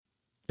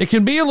It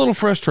can be a little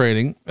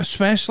frustrating,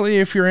 especially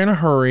if you're in a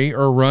hurry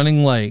or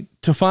running late,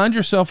 to find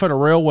yourself at a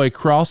railway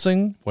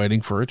crossing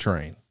waiting for a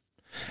train.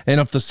 And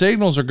if the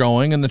signals are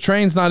going and the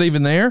train's not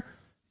even there,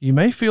 you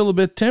may feel a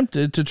bit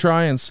tempted to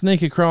try and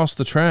sneak across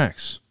the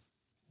tracks.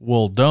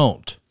 Well,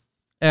 don't.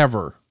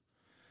 Ever.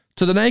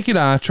 To the naked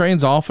eye,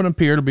 trains often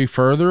appear to be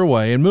further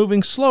away and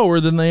moving slower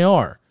than they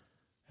are,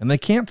 and they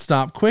can't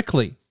stop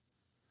quickly.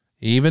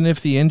 Even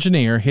if the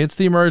engineer hits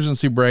the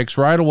emergency brakes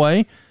right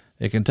away,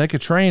 it can take a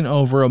train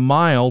over a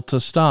mile to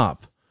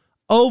stop.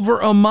 Over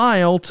a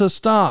mile to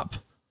stop.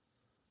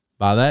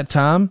 By that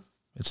time,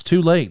 it's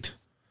too late,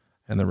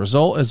 and the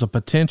result is a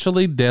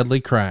potentially deadly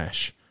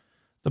crash.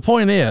 The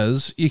point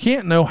is, you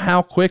can't know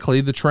how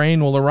quickly the train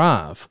will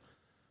arrive.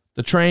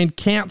 The train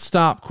can't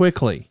stop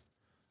quickly.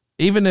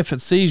 Even if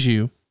it sees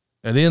you,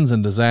 it ends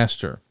in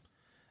disaster.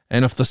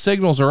 And if the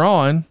signals are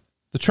on,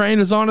 the train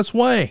is on its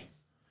way.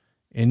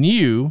 And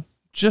you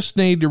just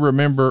need to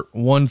remember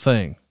one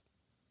thing.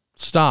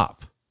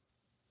 Stop.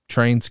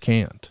 Trains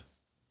can't.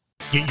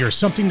 Get your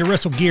Something to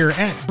Wrestle gear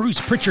at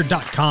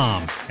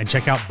brucepritchard.com and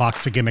check out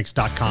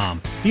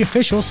boxofgimmicks.com, the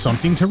official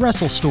Something to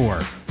Wrestle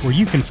store, where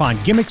you can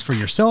find gimmicks for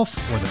yourself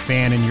or the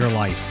fan in your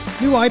life.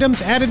 New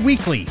items added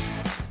weekly.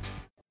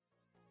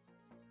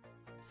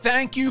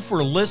 Thank you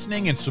for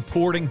listening and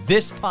supporting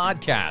this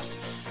podcast.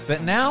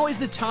 But now is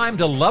the time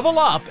to level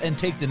up and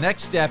take the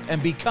next step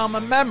and become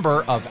a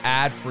member of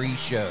Ad-Free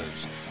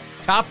Shows.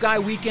 Top Guy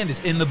Weekend is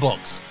in the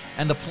books,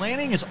 and the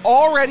planning is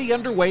already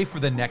underway for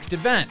the next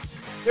event.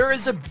 There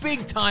is a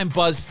big-time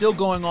buzz still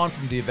going on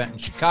from the event in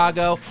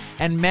Chicago,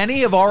 and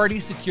many have already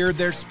secured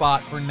their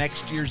spot for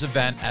next year's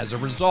event as a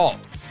result.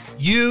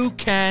 You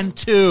can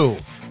too.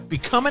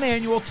 Become an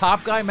annual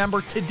Top Guy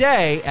member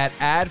today at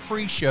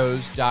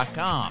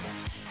adfreeshows.com.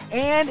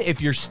 And if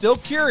you're still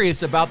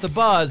curious about the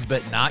buzz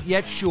but not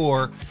yet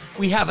sure,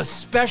 we have a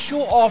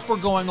special offer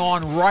going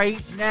on right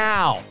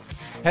now.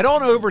 Head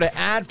on over to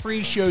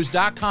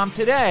adfreeshows.com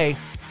today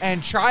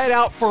and try it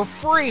out for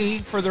free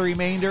for the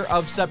remainder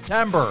of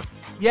September.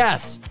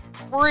 Yes,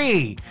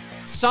 free.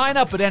 Sign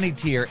up at any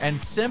tier and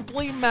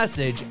simply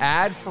message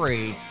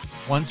ad-free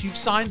once you've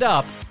signed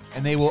up,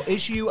 and they will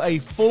issue you a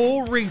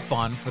full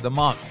refund for the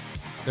month.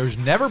 There's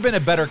never been a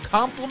better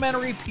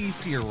complimentary piece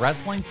to your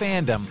wrestling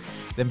fandom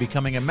than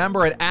becoming a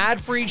member at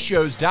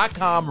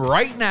adfreeshows.com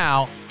right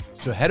now.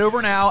 So head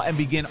over now and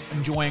begin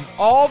enjoying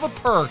all the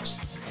perks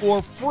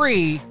for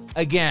free.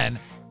 Again,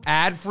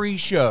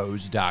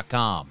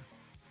 adfreeshows.com.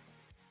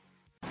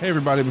 Hey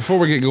everybody, before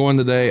we get going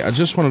today, I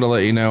just wanted to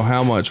let you know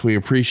how much we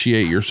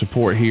appreciate your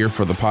support here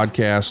for the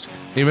podcast.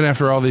 Even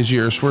after all these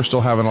years, we're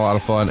still having a lot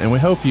of fun, and we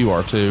hope you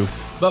are too.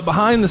 But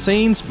behind the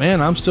scenes,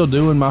 man, I'm still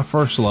doing my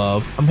first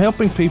love. I'm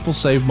helping people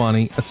save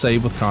money at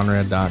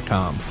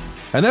SaveWithConrad.com.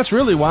 And that's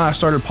really why I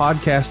started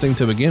podcasting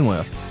to begin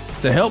with,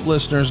 to help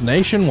listeners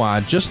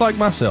nationwide, just like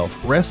myself,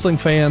 wrestling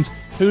fans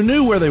who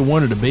knew where they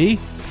wanted to be,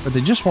 but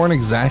they just weren't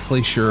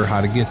exactly sure how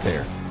to get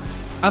there.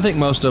 I think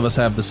most of us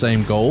have the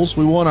same goals.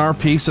 We want our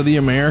piece of the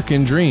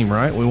American dream,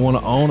 right? We want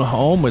to own a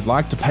home. We'd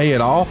like to pay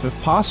it off. If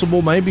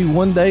possible, maybe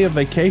one day a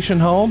vacation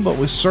home, but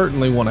we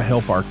certainly want to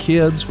help our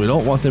kids. We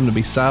don't want them to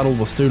be saddled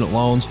with student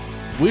loans.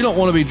 We don't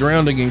want to be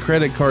drowning in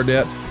credit card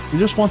debt. We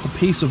just want the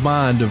peace of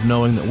mind of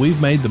knowing that we've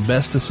made the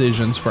best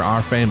decisions for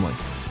our family.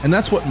 And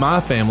that's what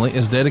my family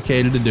is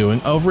dedicated to doing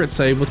over at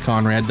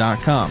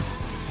SaveWithConrad.com.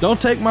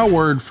 Don't take my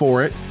word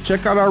for it.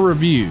 Check out our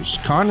reviews,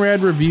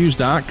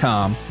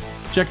 ConradReviews.com.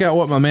 Check out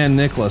what my man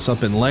Nicholas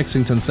up in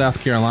Lexington,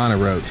 South Carolina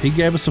wrote. He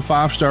gave us a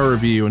 5-star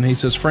review, and he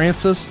says,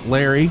 Francis,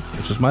 Larry,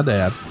 which is my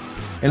dad,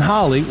 and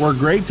Holly were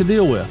great to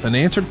deal with and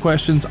answered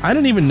questions I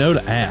didn't even know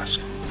to ask.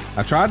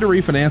 I tried to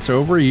refinance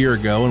over a year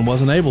ago and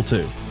wasn't able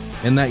to.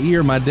 In that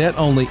year, my debt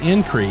only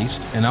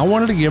increased, and I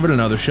wanted to give it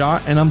another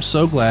shot, and I'm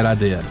so glad I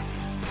did.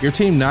 Your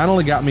team not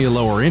only got me a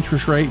lower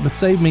interest rate, but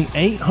saved me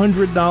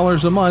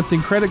 $800 a month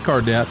in credit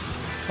card debt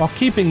while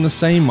keeping the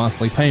same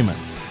monthly payment.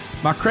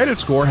 My credit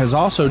score has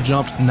also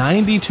jumped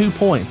 92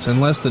 points in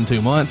less than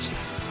 2 months.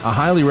 I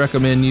highly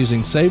recommend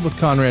using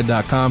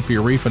SaveWithConrad.com for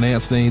your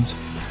refinance needs,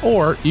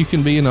 or you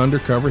can be an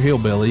undercover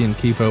hillbilly and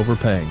keep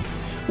overpaying.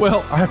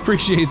 Well, I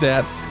appreciate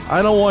that.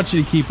 I don't want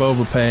you to keep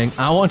overpaying.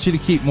 I want you to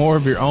keep more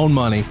of your own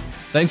money.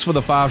 Thanks for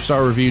the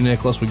 5-star review,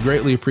 Nicholas. We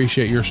greatly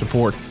appreciate your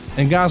support.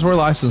 And guys, we're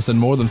licensed in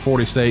more than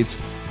 40 states.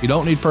 You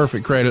don't need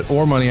perfect credit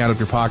or money out of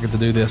your pocket to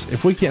do this.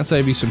 If we can't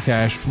save you some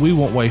cash, we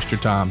won't waste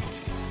your time.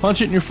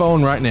 Punch it in your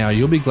phone right now.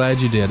 You'll be glad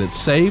you did. It's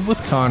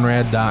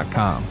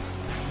SaveWithConrad.com.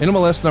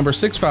 NMLS number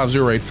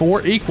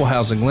 65084, equal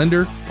housing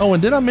lender. Oh,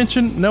 and did I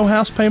mention no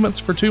house payments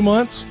for 2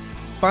 months?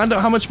 Find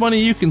out how much money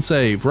you can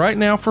save right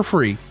now for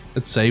free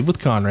at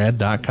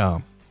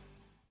SaveWithConrad.com.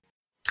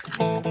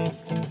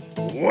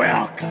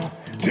 Welcome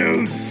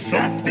to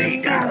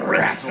Something to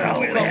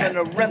Wrestle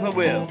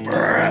With.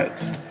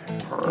 Bruce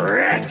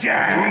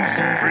Pritchard.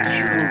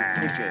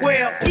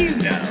 Well, you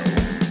know.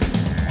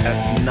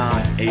 That's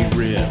not a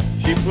rib.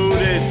 She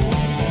pooted.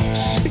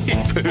 She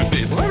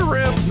pooted. What a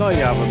rip. No,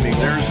 yeah, amigo.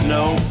 There's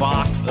no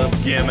box of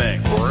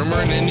gimmicks. Rumor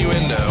and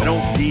innuendo. I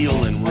don't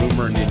deal in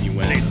rumor and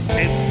innuendo.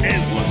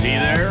 And was he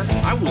there?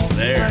 I was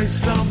there. Say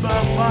something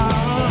about fire.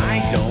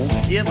 I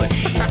don't give a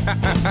shit.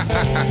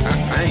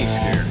 I ain't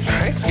scared.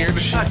 I ain't scared of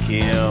shit. Fuck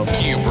him.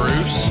 You,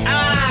 Bruce.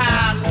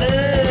 I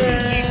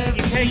love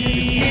You take the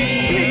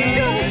cheese.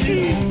 Double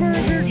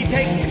cheeseburger. You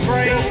take the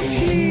bread. Double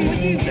cheese. Well,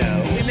 you know.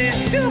 And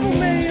then double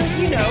mayo.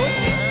 You know,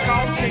 it's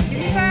called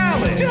chicken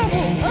salad.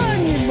 Double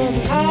onion,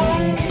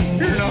 motherfucker.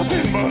 You're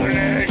nothing but an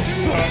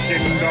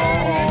egg-sucking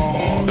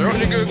dog. Throw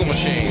it in your Google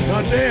machine.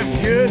 Goddamn,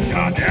 kid.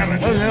 God damn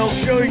it. What the hell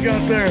show you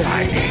got there?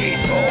 I need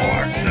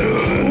more.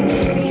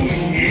 Ooh,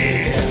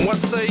 yeah. What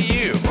say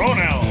you?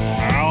 Pronouns,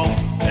 pal.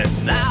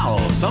 And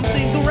now,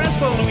 something to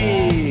wrestle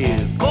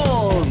with.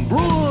 Con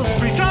Bruce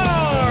Pritchard.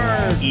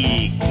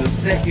 The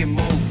second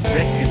most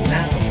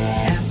recognizable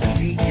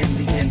athlete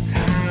in the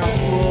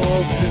entire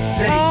world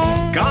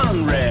today.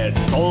 Conrad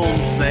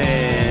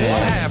Thompson.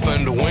 What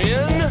happened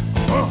when?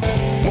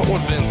 What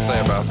would Vince say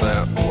about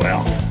that?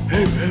 Well,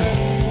 hey, Vince,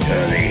 to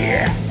the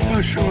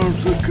gosh, your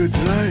arms look good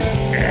tonight.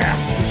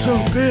 Yeah. You're so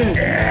big.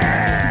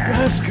 Yeah.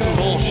 Let's go.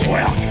 Bullshit.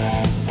 Welcome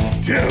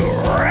to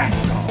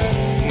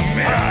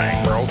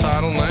WrestleMania. Roll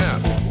tide on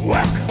that.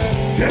 Welcome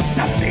to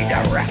Something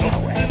to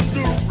Wrestle With.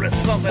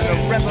 Something to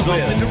wrestle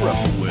Something to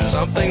wrestle with.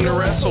 Something to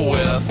wrestle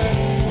with.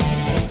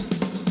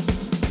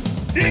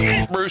 Dig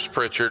it. Bruce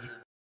Pritchard.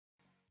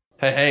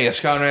 Hey, it's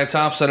Conrad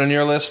Thompson, and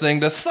you're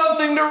listening to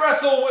Something to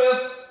Wrestle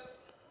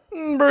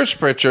With. Bruce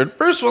Pritchard.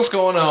 Bruce, what's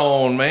going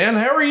on, man?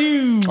 How are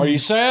you? Are you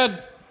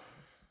sad?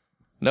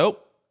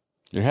 Nope.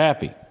 You're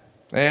happy.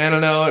 And I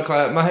know I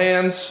clap my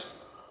hands,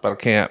 but I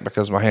can't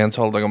because my hand's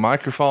holding a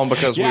microphone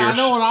because Yeah, I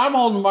know, and I'm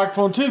holding the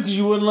microphone too because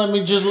you wouldn't let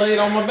me just lay it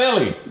on my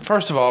belly.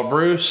 First of all,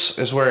 Bruce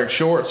is wearing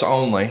shorts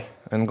only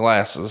and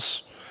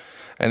glasses,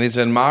 and he's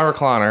in my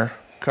recliner,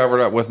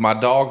 covered up with my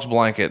dog's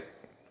blanket,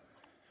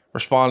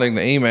 responding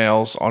to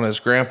emails on his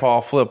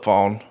grandpa flip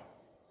phone,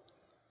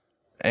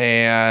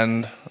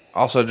 and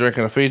also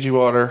drinking a Fiji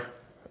water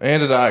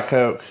and a Diet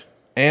Coke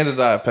and a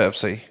Diet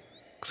Pepsi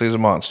because he's a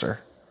monster.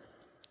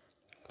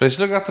 But he's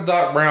still got the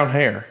dark brown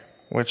hair,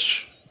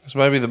 which is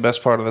maybe the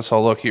best part of this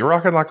whole look. You're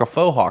rocking like a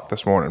faux hawk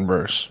this morning,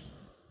 Bruce.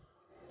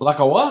 Like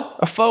a what?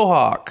 A faux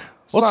hawk.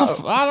 I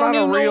don't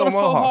even know what a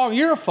faux hawk.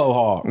 You're a faux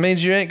hawk. It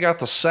means you ain't got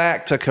the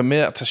sack to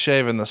commit to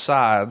shaving the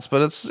sides,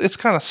 but it's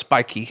kind of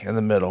spiky in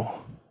the middle.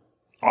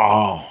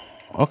 Oh,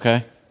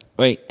 okay.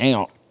 Wait, hang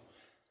on.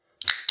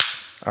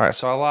 All right,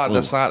 so I lied.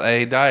 That's not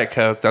a Diet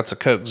Coke. That's a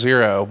Coke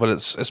Zero, but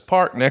it's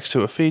parked next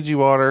to a Fiji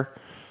water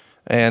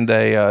and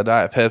a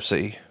Diet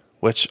Pepsi,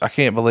 which I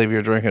can't believe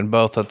you're drinking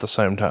both at the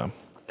same time.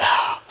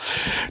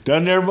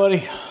 Doesn't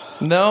everybody?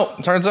 No,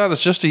 turns out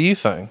it's just a you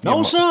thing.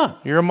 No, it's not.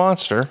 You're a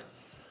monster.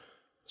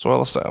 It's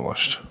well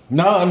established.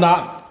 No, I'm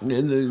not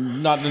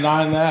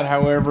denying that.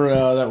 However,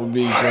 that would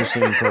be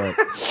grossly incorrect.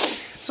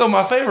 So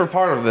my favorite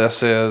part of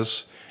this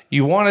is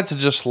you wanted to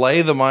just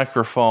lay the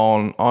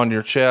microphone on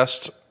your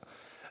chest,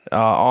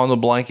 on the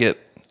blanket,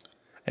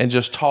 and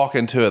just talk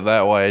into it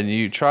that way. And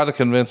you tried to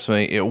convince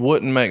me it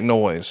wouldn't make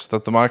noise,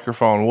 that the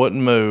microphone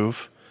wouldn't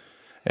move,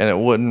 and it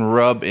wouldn't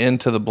rub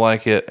into the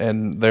blanket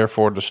and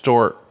therefore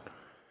distort.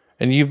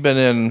 And you've been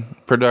in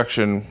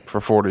production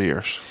for 40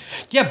 years.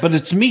 Yeah, but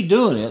it's me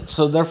doing it,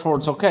 so therefore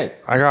it's okay.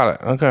 I got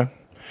it. Okay.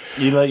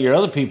 You let your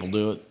other people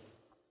do it.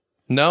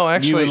 No, You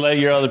actually, would let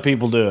your other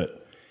people do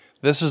it.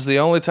 this is the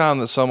only time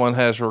that someone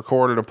has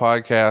recorded a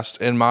podcast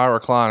in my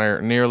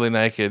recliner nearly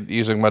naked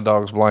using my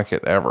dog's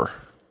blanket ever.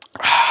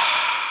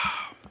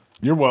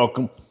 You're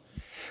welcome.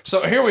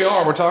 So here we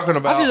are. We're talking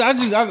about...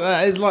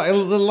 It's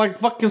like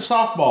fucking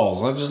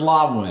softballs. I just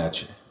lob them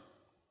at you.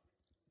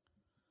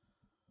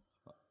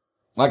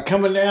 Like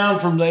coming down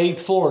from the 8th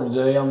floor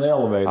today on the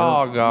elevator.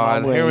 Oh,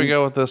 God. Here we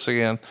go with this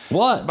again.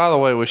 What? By the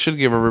way, we should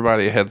give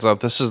everybody a heads up.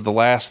 This is the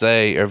last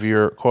day of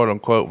your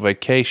quote-unquote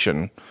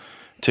vacation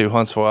to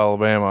Huntsville,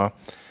 Alabama.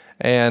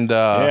 And,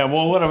 Yeah,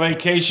 well, what a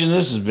vacation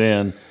this has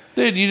been.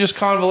 dude, you just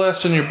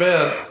convalesced in your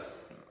bed.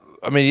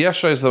 I mean,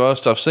 yesterday's the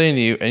most I've seen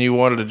you, and you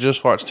wanted to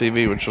just watch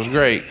TV, which was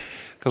great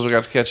because we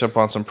got to catch up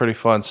on some pretty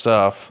fun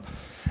stuff.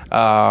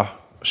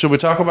 Should we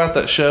talk about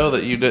that show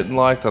that you didn't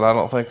like that I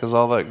don't think is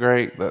all that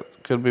great,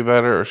 that could be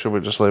better, or should we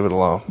just leave it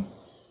alone?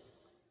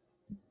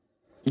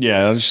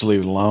 Yeah, I'll just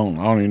leave it alone.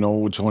 I don't even know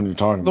which one you're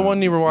talking about. The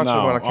one you were watching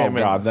when I came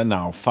in. Oh, God,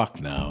 no.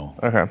 Fuck no.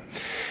 Okay.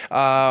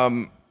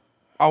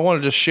 I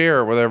want to just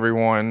share with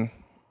everyone,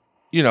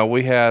 you know,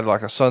 we had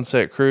like a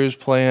sunset cruise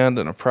planned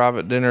and a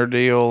private dinner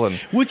deal. And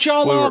Which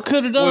y'all all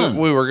could have done.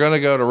 We were going to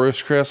go to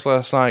Roost Chris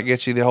last night,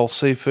 get you the whole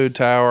seafood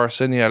tower,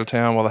 send you out of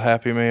town with a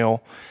Happy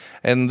Meal.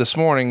 And this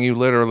morning, you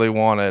literally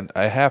wanted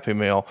a Happy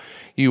Meal.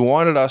 You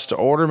wanted us to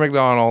order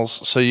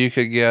McDonald's so you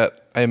could get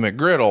a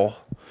McGriddle.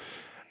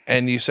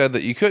 And you said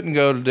that you couldn't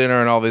go to dinner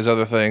and all these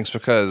other things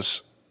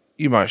because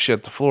you might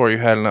shit the floor. You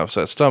had an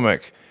upset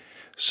stomach.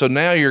 So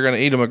now you're going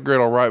to eat a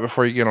McGriddle right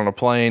before you get on a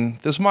plane.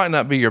 This might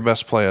not be your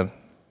best plan.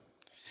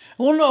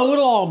 Well, no,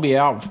 it'll all be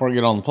out before I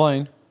get on the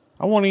plane.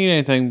 I won't eat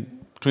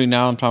anything between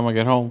now and the time I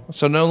get home.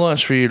 So no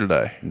lunch for you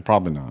today?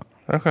 Probably not.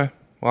 Okay.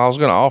 Well, I was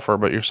going to offer,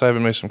 but you're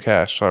saving me some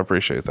cash, so I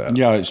appreciate that.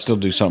 Yeah, I'd still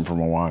do something for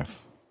my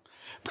wife.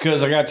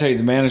 Because I got to tell you,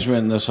 the management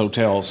in this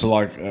hotel, so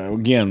like, anyway,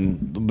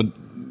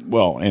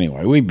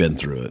 we've been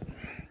through it.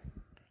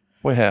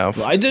 We have.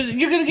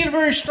 You're going to get a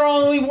very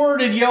strongly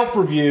worded Yelp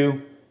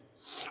review.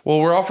 Well,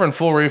 we're offering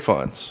full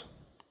refunds.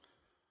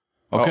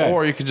 Okay.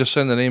 Or you could just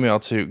send an email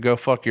to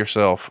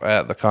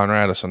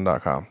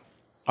gofuckyourself@theconradison.com.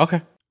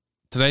 Okay.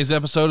 Today's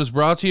episode is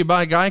brought to you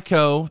by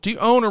Geico. Do you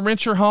own or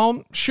rent your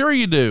home? Sure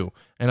you do.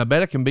 And I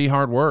bet it can be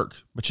hard work.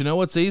 But you know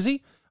what's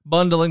easy?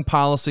 Bundling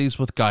policies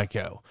with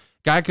Geico.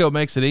 Geico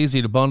makes it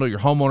easy to bundle your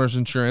homeowner's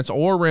insurance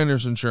or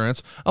renter's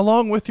insurance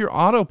along with your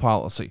auto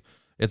policy.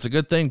 It's a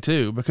good thing,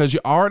 too, because you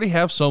already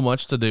have so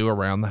much to do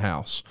around the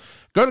house.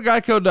 Go to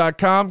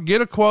geico.com,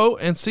 get a quote,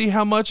 and see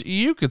how much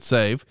you could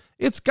save.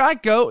 It's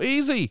Geico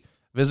easy.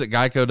 Visit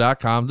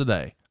geico.com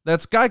today.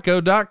 That's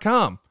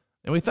geico.com.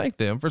 And we thank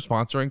them for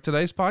sponsoring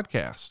today's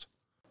podcast.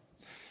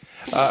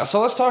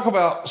 So let's talk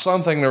about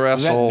something to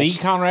wrestle. Is that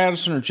the Conrad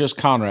Addison or just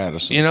Conrad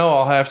Addison? You know,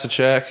 I'll have to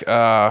check.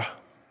 I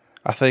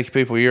think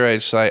people your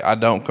age say I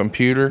don't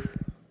computer.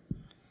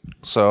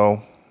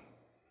 So,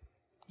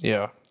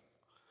 yeah.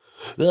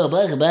 Well,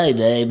 back in my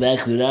day,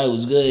 back when I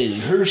was going to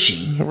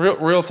Hershey.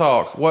 Real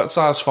talk. What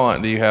size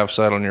font do you have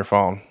set on your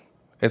phone?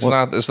 It's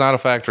not a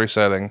factory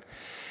setting.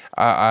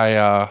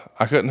 I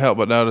couldn't help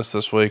but notice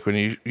this week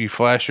when you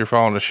flashed your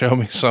phone to show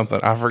me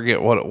something. I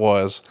forget what it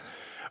was,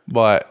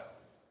 but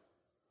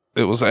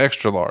it was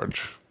extra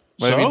large,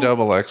 maybe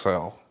double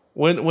XL.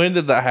 When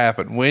did that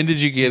happen? When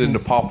did you get into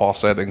pawpaw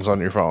settings on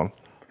your phone?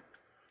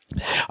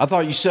 I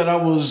thought you said I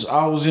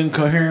was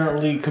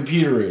incoherently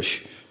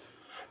computerish.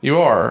 You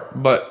are,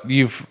 but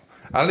I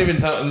don't even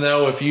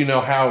know if you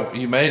know how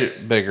you made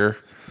it bigger.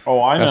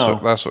 Oh, I know.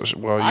 That's what.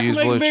 Well, I you use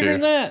can make it bigger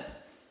Bluetooth. than that.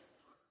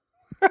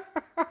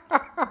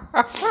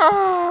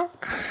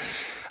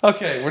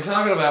 Okay, we're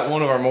talking about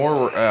one of our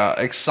more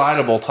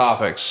excitable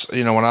topics.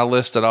 You know, when I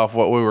listed off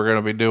what we were going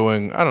to be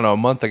doing, I don't know, a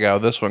month ago,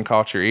 this one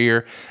caught your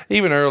ear.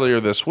 Even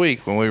earlier this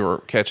week when we were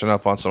catching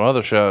up on some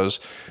other shows,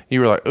 you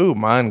were like, ooh,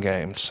 mind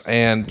games.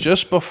 And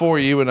just before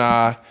you and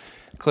I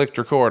clicked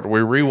record,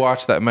 we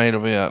rewatched that main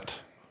event.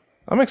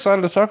 I'm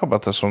excited to talk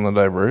about this one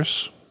today,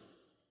 Bruce.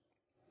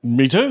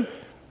 Me too.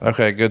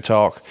 Okay, good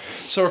talk.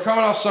 So we're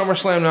coming off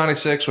SummerSlam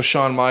 96 with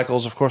Shawn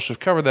Michaels. Of course, we've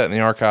covered that in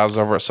the archives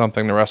over at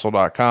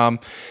somethingtowrestle.com.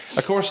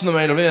 Of course, in the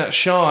main event,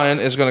 Shawn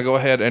is going to go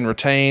ahead and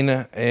retain,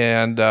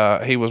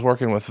 and he was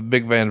working with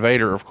Big Van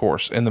Vader, of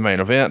course, in the main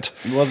event.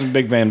 It wasn't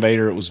Big Van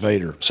Vader, it was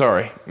Vader.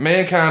 Sorry.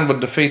 Mankind would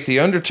defeat The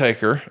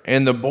Undertaker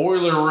in the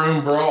Boiler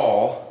Room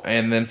Brawl,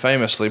 and then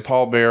famously,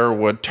 Paul Bearer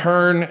would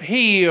turn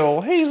heel.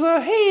 He's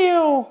a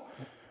heel.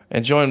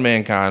 And join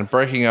Mankind,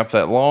 breaking up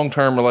that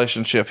long-term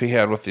relationship he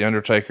had with The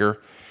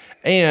Undertaker.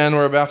 And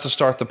we're about to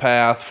start the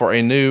path for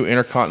a new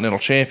Intercontinental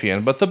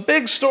Champion. But the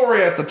big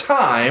story at the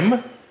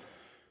time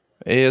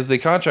is the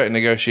contract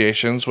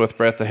negotiations with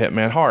Bret the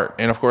Hitman Hart.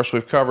 And, of course,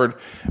 we've covered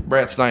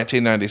Bret's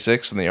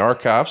 1996 in the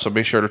archive, so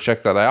be sure to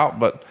check that out.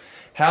 But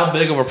how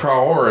big of a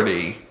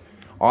priority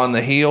on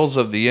the heels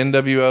of the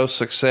NWO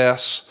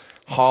success,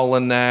 Hall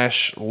and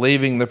Nash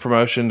leaving the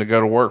promotion to go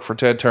to work for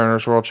Ted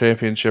Turner's World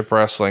Championship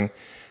Wrestling,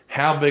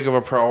 how big of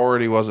a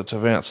priority was it to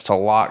Vince to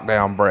lock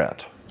down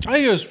Bret? I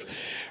think it was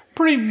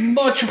pretty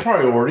much a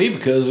priority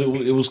because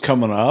it was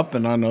coming up,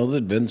 and I know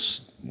that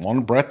Vince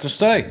wanted Bret to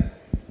stay.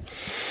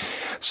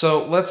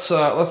 So let's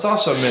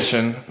also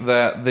mention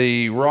that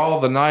the Raw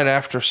the night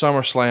after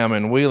SummerSlam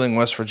in Wheeling,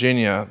 West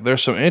Virginia,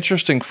 there's some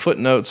interesting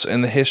footnotes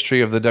in the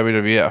history of the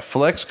WWF.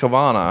 Flex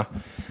Kavana,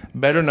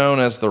 better known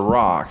as The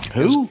Rock.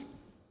 Who?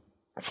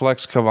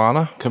 Flex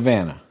Kavana?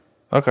 Kavana.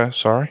 Okay,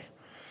 sorry.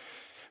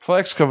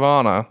 Flex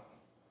Kavana,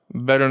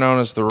 better known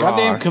as The Rock.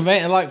 Goddamn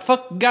Kavana, like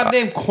fuck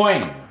goddamn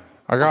Quang.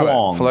 I got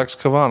Kwong. it. Flex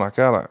Kavana,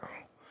 got it.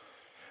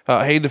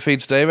 He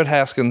defeats David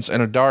Haskins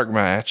in a dark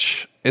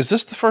match. Is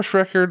this the first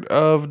record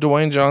of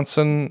Dwayne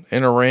Johnson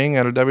in a ring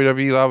at a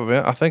WWE live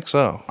event? I think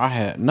so.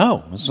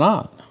 No, it's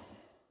not.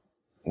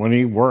 When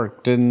he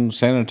worked in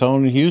San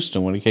Antonio and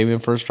Houston when he came in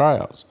for his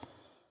tryouts.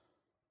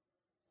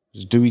 It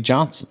was Dewey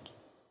Johnson.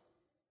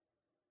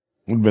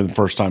 Would have been the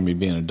first time he'd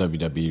been in a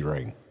WWE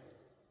ring.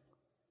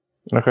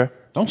 Okay.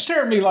 Don't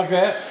stare at me like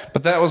that.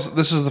 But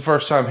this is the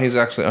first time he's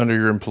actually under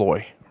your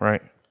employ,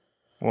 right?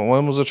 Well,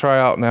 when was the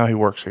tryout? Now he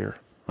works here.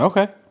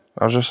 Okay.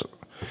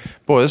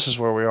 Boy, this is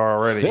where we are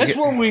already. That's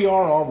where we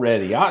are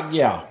already.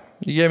 Yeah.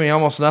 You gave me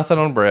almost nothing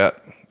on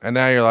Bret, and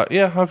now you're like,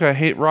 yeah,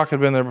 okay, Rock had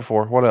been there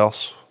before. What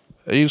else?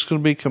 Are you just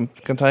going to be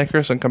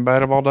cantankerous and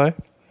combative all day?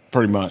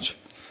 Pretty much.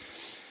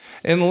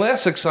 In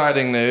less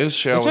exciting news,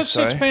 shall we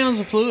say? 6 pounds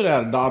of fluid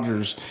out of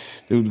Dodgers.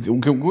 Dude,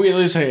 can we at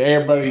least say,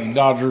 everybody,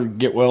 Dodger,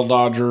 get well,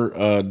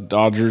 Dodger.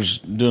 Dodger's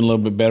doing a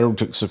little bit better. We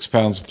took 6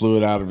 pounds of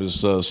fluid out of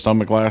his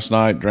stomach last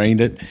night, drained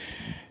it,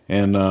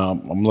 and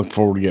I'm looking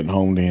forward to getting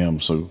home to him.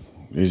 So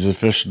he's a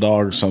fish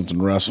dog, something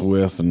to wrestle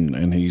with,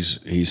 and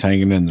he's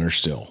hanging in there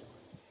still.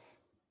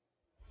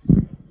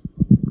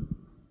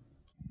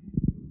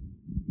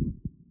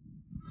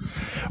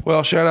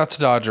 Well, shout out to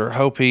Dodger.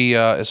 Hope he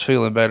is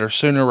feeling better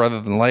sooner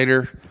rather than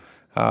later.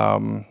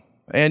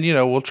 And,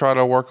 we'll try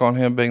to work on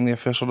him being the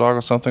official dog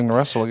of Something to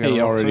Wrestle again. He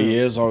already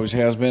is, always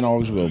has been,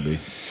 always will be.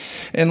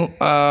 In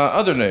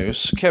other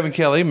news, Kevin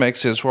Kelly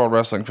makes his World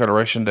Wrestling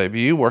Federation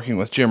debut working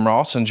with Jim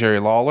Ross and Jerry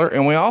Lawler.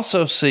 And we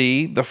also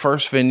see the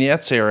first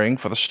vignettes airing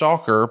for the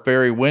Stalker,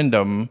 Barry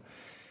Windham.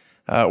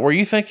 Were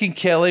you thinking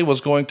Kelly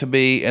was going to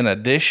be an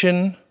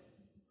addition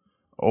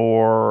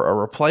or a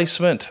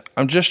replacement?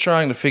 I'm just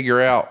trying to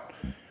figure out,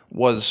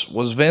 was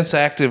Vince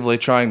actively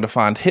trying to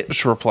find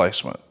his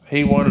replacement?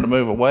 He wanted to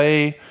move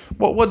away.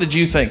 What did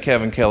you think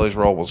Kevin Kelly's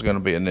role was going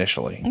to be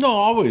initially? No,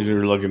 always we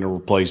were looking to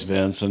replace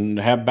Vince and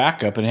have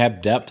backup and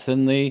have depth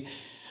in the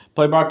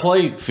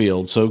play-by-play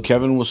field. So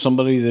Kevin was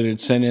somebody that had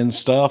sent in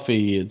stuff.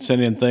 He had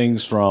sent in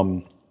things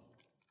from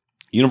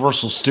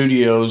Universal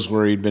Studios,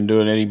 where he'd been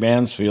doing Eddie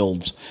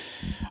Mansfield's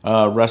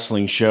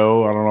wrestling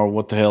show. I don't know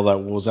what the hell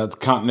that was. At the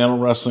Continental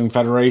Wrestling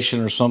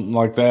Federation or something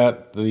like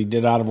that he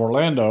did out of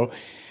Orlando.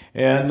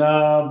 And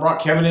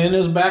brought Kevin in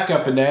as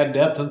backup and to add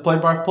depth to the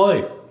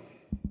play-by-play.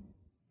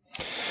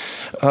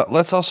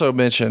 Let's also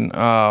mention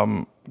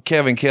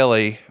Kevin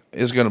Kelly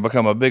is going to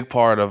become a big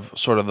part of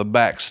sort of the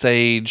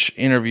backstage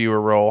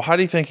interviewer role. How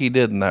do you think he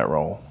did in that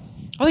role?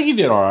 I think he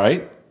did all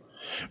right.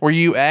 Were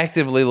you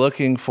actively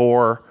looking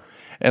for,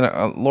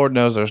 and Lord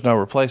knows there's no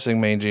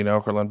replacing Mean Gene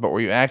Okerlund, but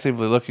were you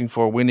actively looking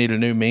for, we need a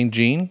new Mean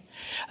Gene?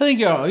 I think,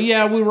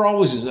 we were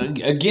always,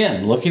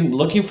 again,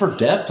 looking for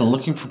depth and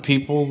looking for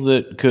people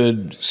that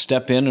could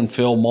step in and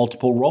fill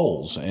multiple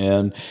roles.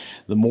 And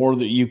the more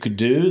that you could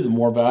do, the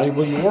more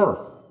valuable you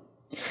were.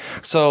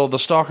 So the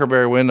Stalker,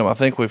 Barry Windham, I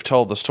think we've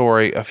told the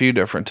story a few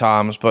different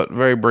times, but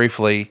very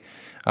briefly,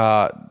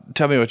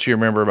 tell me what you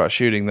remember about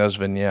shooting those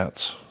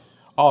vignettes.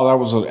 Oh, that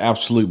was an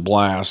absolute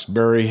blast.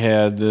 Barry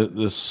had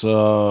this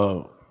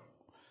land,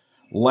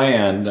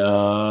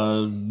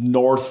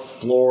 North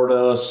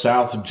Florida,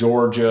 South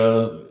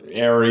Georgia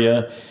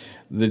area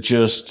that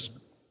just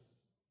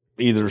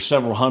either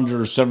several hundred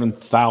or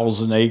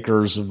 7,000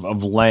 acres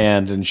of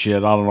land and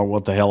shit. I don't know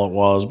what the hell it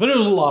was, but it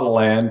was a lot of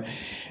land.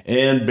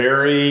 And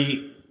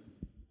Barry,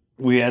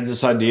 we had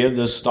this idea of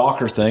this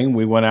Stalker thing.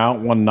 We went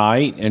out one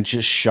night and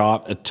just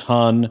shot a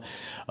ton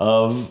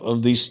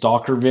of these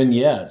Stalker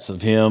vignettes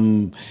of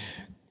him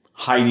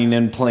hiding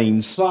in plain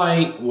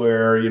sight,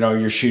 where,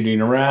 you're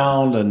shooting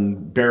around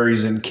and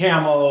Barry's in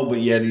camo,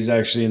 but yet he's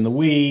actually in the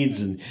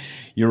weeds, and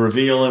you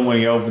reveal him when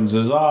he opens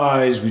his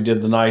eyes. We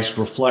did the nice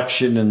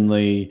reflection in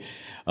the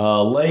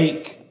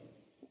lake.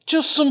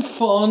 Just some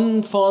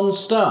fun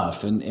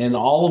stuff. And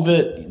all of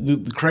it,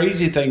 the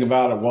crazy thing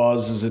about it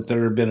is that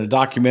there had been a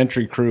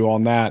documentary crew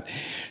on that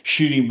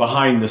shooting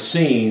behind the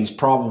scenes,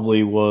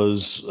 probably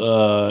was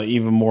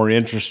even more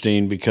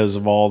interesting because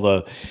of all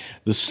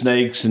the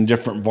snakes and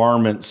different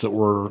varmints that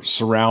were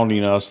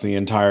surrounding us the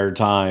entire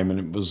time. And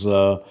it was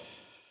a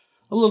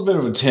little bit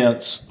of a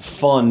tense,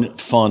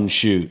 fun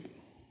shoot.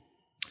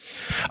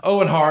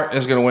 Owen Hart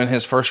is going to win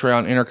his first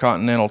round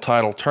Intercontinental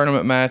title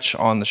tournament match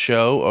on the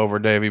show over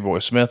Davey Boy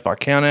Smith by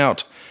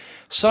countout.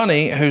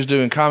 Sonny, who's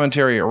doing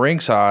commentary at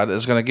ringside,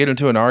 is going to get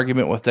into an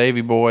argument with Davey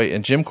Boy,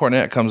 and Jim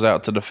Cornette comes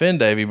out to defend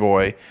Davey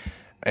Boy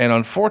and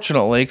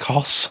unfortunately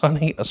calls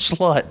Sonny a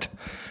slut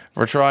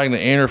for trying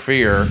to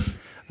interfere.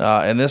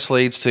 And this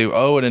leads to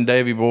Owen and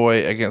Davey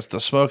Boy against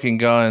the Smoking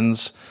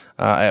Guns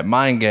at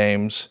Mind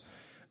Games.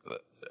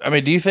 I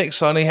mean, do you think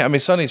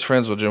Sonny's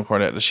friends with Jim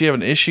Cornette. Does she have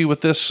an issue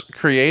with this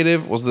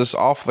creative? Was this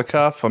off the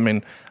cuff? I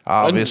mean,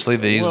 obviously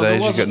these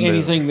days you couldn't do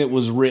anything that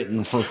was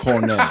written for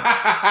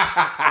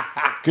Cornette.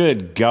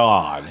 Good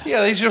God.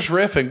 Yeah, he's just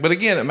riffing. But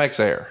again, it makes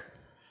air.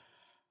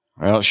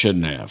 Well, it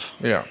shouldn't have.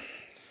 Yeah.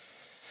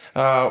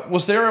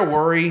 Was there a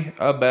worry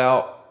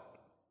about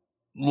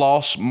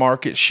lost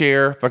market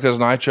share because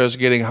Nitro's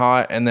getting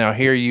hot, and now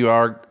here you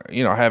are,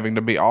 having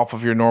to be off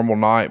of your normal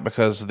night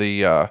because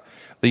the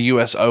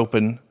U.S.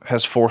 Open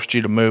has forced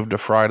you to move to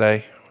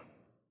Friday?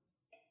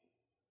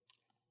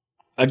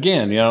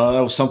 Again,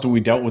 that was something we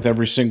dealt with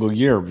every single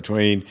year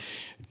between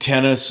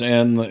tennis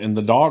and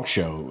the dog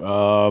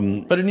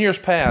show. But in years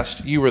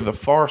past, you were the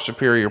far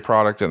superior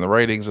product in the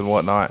ratings and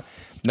whatnot.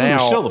 Now,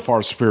 we're still the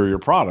far superior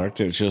product.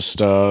 It's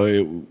just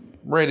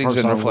ratings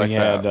didn't reflect we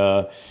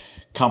had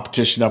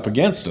competition up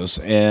against us,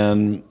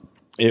 and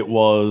it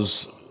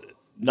was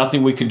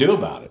nothing we could do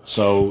about it.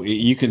 So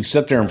you can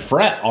sit there and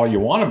fret all you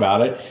want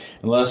about it,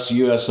 unless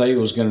USA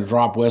was going to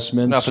drop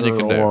Westminster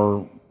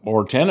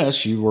or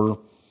tennis.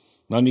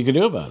 Nothing you could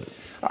do about it.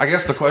 I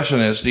guess the question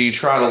is, do you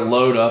try to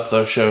load up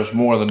those shows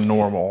more than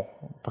normal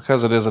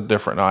because it is a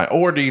different night?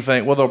 Or do you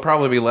think, well, there'll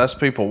probably be less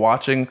people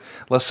watching.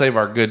 Let's save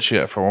our good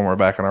shit for when we're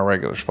back in our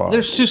regular spot.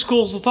 There's two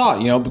schools of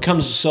thought. It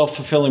becomes a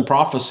self-fulfilling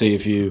prophecy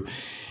if you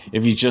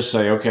just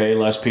say, okay,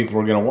 less people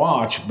are going to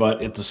watch,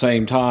 but at the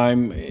same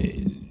time,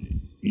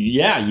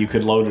 yeah, you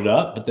could load it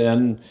up, but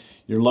then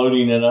you're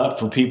loading it up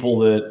for people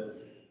that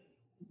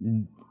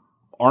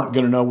aren't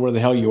going to know where the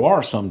hell you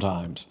are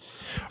sometimes.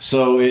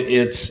 So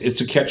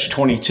it's a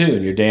catch-22,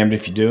 and you're damned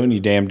if you do and you're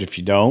damned if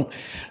you don't.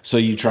 So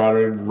you try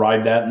to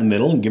ride that in the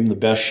middle and give them the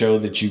best show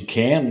that you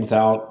can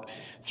without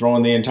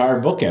throwing the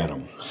entire book at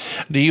them.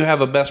 Do you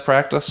have a best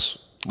practice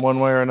one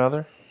way or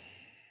another?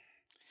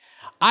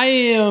 I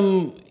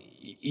am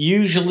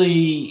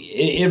usually,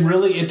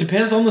 it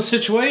depends on the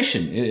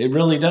situation. It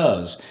really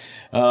does.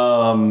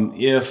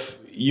 If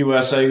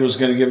USA was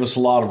going to give us a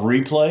lot of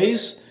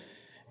replays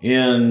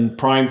in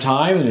prime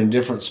time and in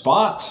different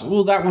spots,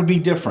 well, that would be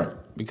different,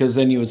 because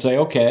then you would say,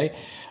 okay,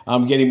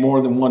 I'm getting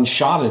more than one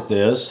shot at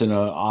this in an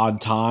odd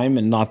time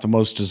and not the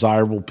most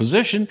desirable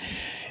position.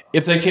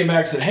 If they came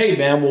back and said, hey,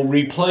 man, we'll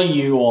replay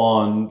you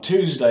on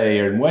Tuesday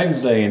and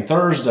Wednesday and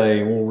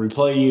Thursday, and we'll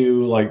replay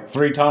you like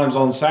 3 times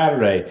on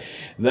Saturday,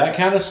 that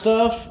kind of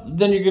stuff,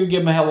 then you're going to give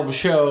them a hell of a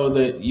show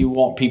that you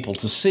want people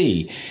to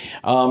see.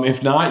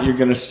 If not, you're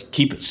going to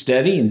keep it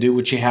steady and do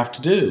what you have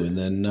to do, and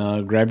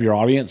then grab your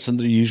audience in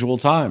the usual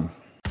time.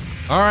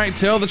 All right,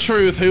 tell the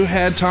truth. Who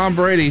had Tom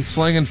Brady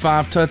slinging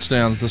 5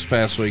 touchdowns this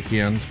past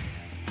weekend?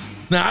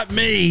 Not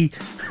me.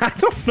 I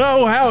don't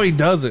know how he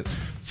does it.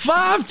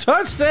 5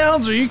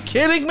 touchdowns? Are you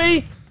kidding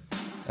me?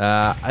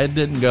 It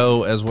didn't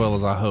go as well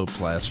as I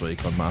hoped last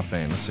week on my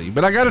fantasy.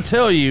 But I got to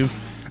tell you,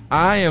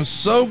 I am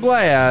so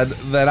glad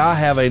that I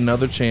have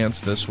another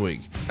chance this week.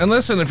 And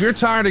listen, if you're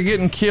tired of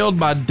getting killed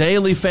by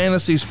daily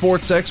fantasy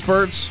sports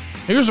experts,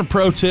 here's a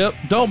pro tip.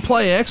 Don't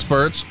play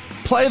experts.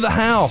 Play the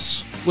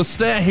house with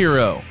Stat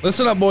Hero.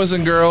 Listen up, boys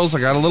and girls. I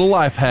got a little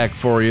life hack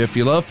for you. If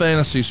you love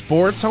fantasy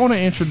sports, I want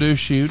to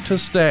introduce you to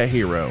Stat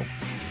Hero.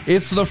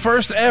 It's the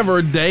first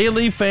ever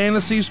daily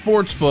fantasy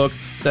sports book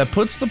that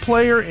puts the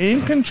player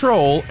in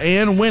control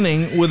and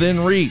winning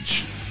within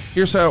reach.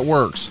 Here's how it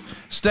works.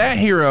 Stat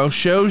Hero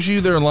shows you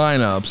their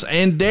lineups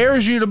and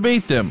dares you to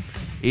beat them.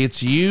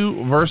 It's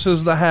you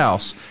versus the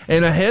house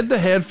in a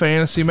head-to-head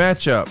fantasy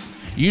matchup.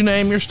 You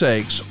name your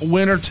stakes,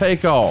 winner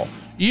take all.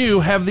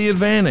 You have the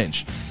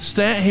advantage.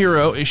 Stat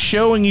Hero is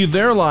showing you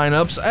their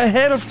lineups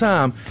ahead of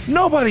time.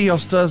 Nobody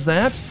else does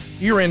that.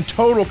 You're in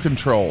total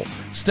control.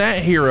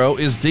 Stat Hero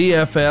is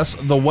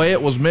DFS the way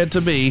it was meant to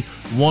be,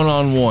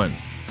 one-on-one.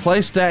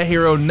 Play Stat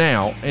Hero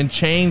now and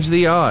change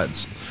the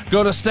odds.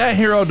 Go to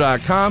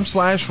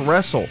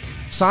stathero.com/wrestle.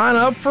 Sign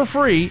up for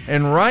free,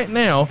 and right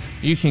now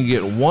you can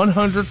get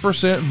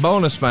 100%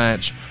 bonus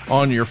match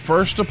on your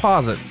first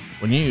deposit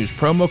when you use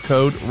promo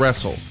code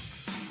WRESTLE.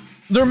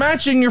 They're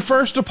matching your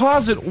first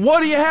deposit.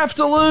 What do you have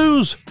to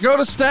lose? Go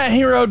to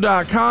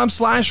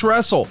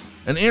stathero.com/wrestle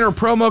and enter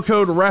promo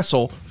code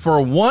WRESTLE for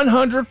a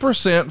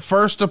 100%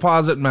 first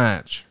deposit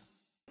match.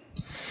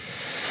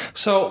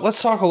 So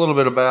let's talk a little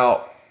bit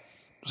about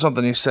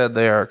something you said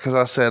there, because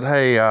I said,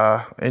 hey,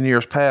 in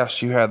years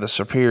past, you had the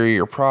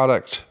superior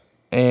product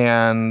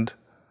and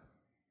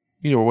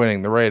you were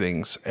winning the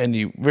ratings, and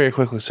you very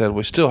quickly said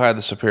we still had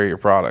the superior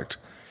product.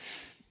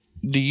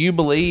 Do you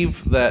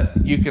believe that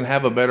you can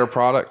have a better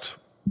product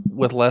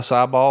with less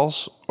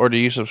eyeballs, or do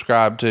you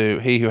subscribe to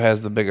he who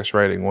has the biggest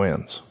rating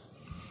wins?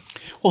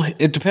 Well,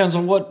 it depends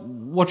on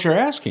what you're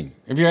asking.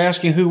 If you're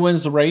asking who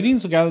wins the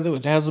ratings, the guy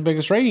that has the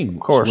biggest rating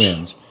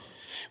wins.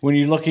 When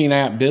you're looking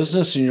at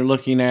business and you're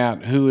looking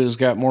at who has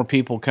got more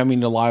people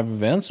coming to live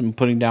events and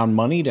putting down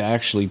money to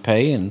actually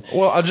pay and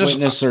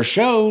witness their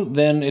show,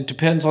 then it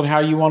depends on how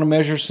you want to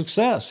measure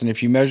success. And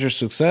if you measure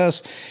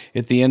success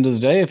at the end of the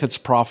day, if it's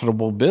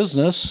profitable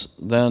business,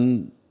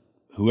 then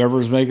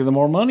whoever's making the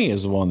more money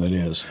is the one that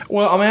is.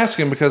 Well, I'm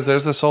asking because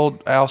there's this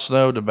old Al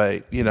Snow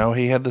debate. You know,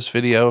 he had this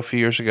video a few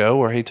years ago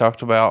where he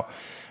talked about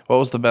what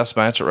was the best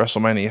match at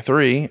WrestleMania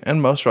 3,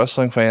 and most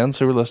wrestling fans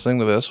who were listening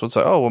to this would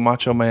say, oh, well,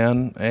 Macho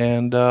Man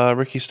and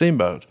Ricky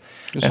Steamboat.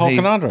 It's Hulk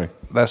and Andre.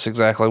 That's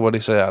exactly what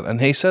he said.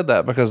 And he said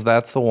that because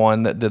that's the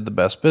one that did the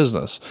best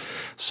business.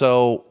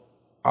 So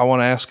I want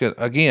to ask it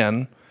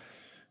again,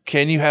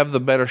 can you have the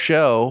better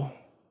show?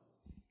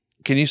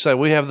 Can you say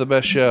we have the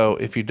best show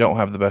if you don't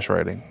have the best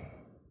rating?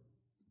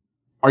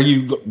 Are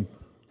you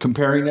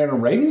comparing it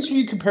on ratings, or are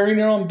you comparing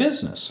it on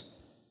business?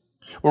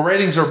 Well,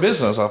 ratings are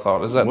business, I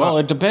thought. Is that well, not?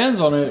 It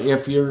depends on it.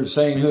 If you're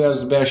saying who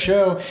has the best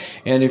show,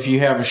 and if you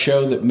have a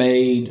show that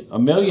made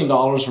 $1 million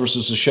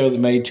versus a show that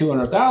made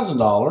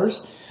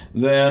 $200,000,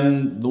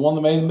 then the one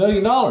that made $1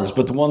 million,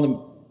 but the one that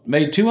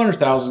made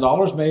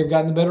 $200,000 may have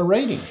gotten the better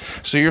rating.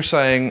 So you're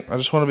saying, I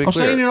just want to be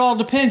clear. I'm saying it all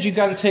depends. You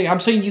got to take. I'm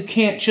saying you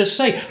can't just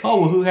say,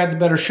 oh, well, who had the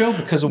better show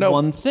because of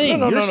one thing.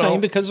 You're saying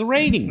because of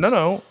ratings.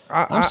 No.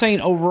 I'm saying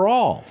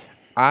overall.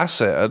 I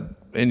said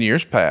in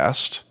years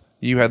past,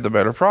 you had the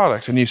better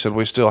product, and you said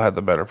we still had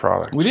the better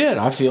product. We did.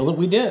 I feel that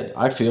we did.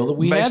 I feel that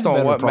we had the better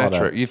product. Based on what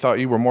metric? You thought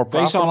you were more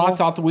profitable? Based on I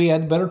thought that we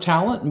had better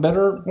talent and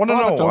better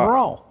product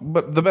overall.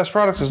 But the best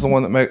product is the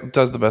one that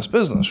does the best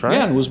business, right?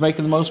 Yeah, and was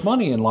making the most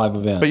money in live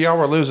events. But y'all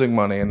were losing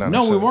money in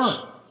 96. No, we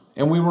weren't.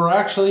 And we were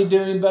actually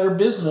doing better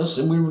business,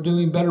 and we were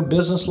doing better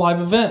business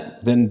live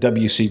event than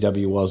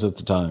WCW was at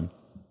the time.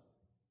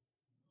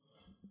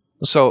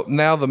 So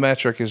now the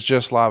metric is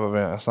just live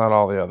event. It's not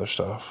all the other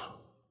stuff.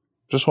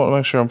 Just want to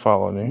make sure I'm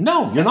following you.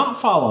 No, you're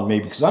not following me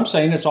because I'm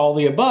saying it's all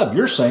the above.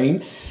 You're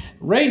saying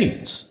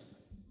ratings.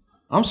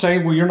 I'm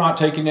saying, well, you're not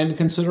taking into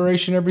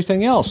consideration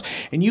everything else.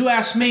 And you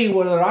asked me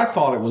whether I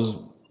thought it was the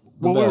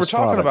best we were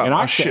talking product. about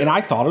and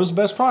I thought it was the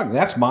best product.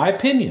 That's my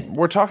opinion.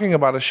 We're talking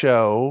about a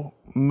show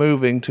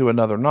moving to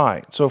another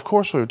night. So, of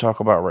course, we would talk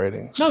about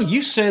ratings. No,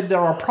 you said that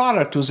our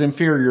product was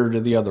inferior to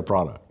the other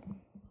product.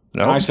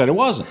 No. And I said it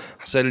wasn't.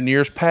 I said in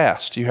years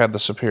past, you had the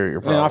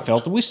superior product. And I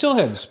felt that we still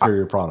had the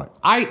superior product.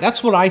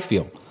 That's what I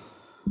feel.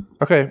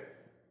 Okay.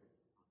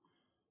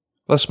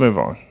 Let's move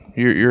on.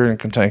 You're in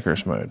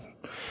cantankerous mode.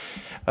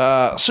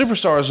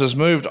 Superstars has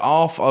moved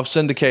off of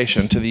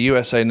syndication to the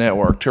USA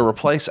Network to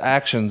replace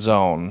Action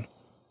Zone.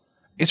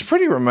 It's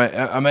pretty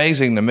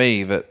amazing to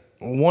me that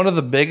one of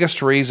the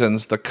biggest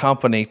reasons the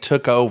company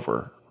took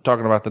over,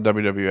 talking about the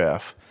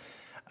WWF,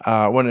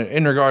 when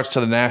in regards to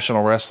the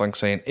national wrestling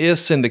scene,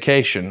 is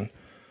syndication.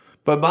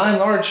 But by and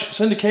large,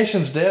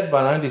 syndication's dead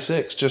by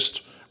 96.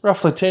 Just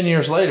roughly 10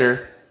 years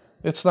later,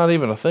 it's not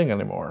even a thing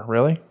anymore.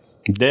 Really?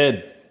 Dead.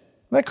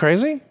 Isn't that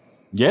crazy?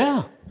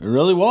 Yeah, it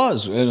really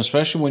was. And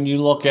especially when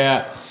you look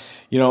at,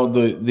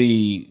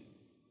 the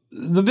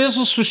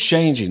business was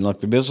changing. Look,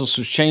 the business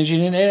was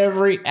changing in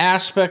every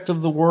aspect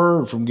of the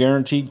word, from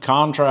guaranteed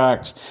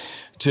contracts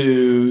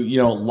to,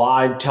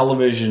 live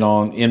television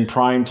in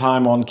prime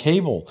time on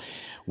cable,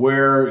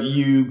 where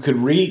you could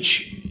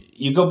reach.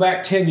 You go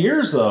back 10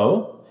 years,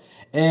 though,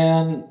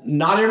 and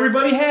not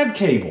everybody had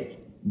cable.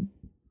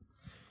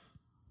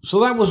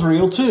 So that was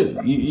real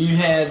too. You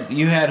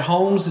had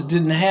homes that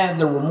didn't have.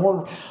 There were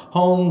more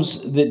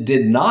homes that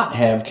did not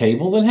have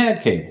cable than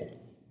had cable.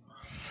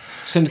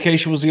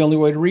 Syndication was the only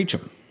way to reach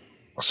them.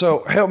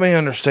 So help me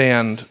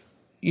understand.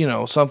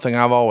 Something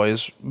I've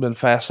always been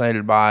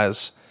fascinated by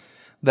is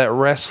that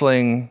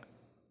wrestling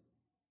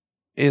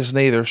is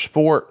neither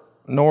sport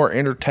nor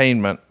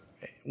entertainment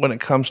when it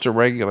comes to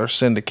regular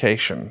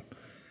syndication.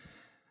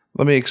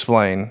 Let me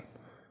explain.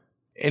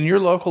 In your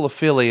local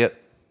affiliate,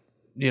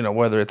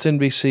 whether it's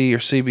NBC or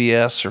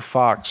CBS or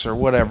Fox or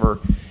whatever,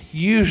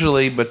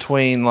 usually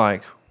between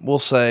we'll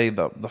say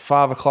the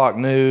 5 o'clock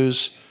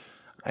news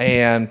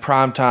and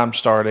primetime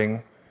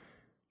starting,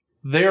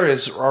 there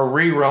is a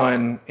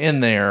rerun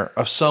in there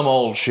of some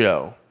old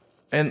show.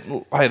 And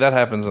hey, that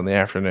happens in the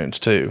afternoons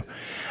too.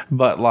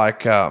 But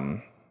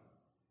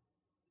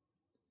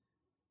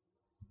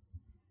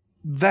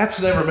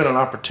that's never been an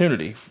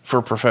opportunity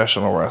for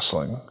professional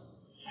wrestling.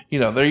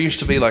 There used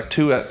to be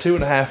two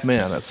and a half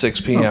men at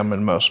 6 p.m.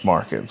 in most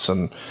markets.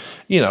 And,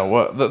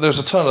 there's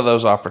a ton of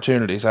those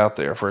opportunities out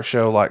there for a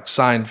show like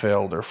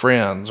Seinfeld or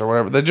Friends or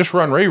whatever. They just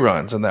run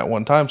reruns in that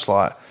one time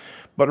slot.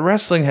 But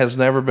wrestling has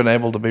never been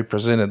able to be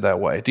presented that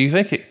way. Do you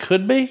think it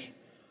could be?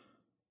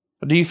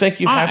 Do you think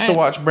you have to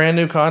watch brand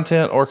new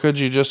content, or could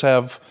you just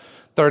have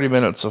 30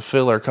 minutes of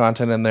filler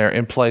content in there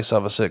in place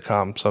of a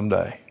sitcom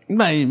someday?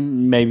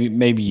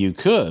 Maybe you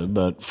could,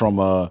 but from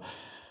a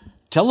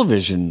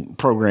television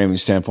programming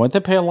standpoint, they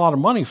pay a lot of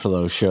money for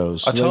those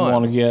shows. So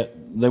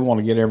they want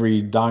to get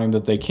every dime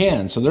that they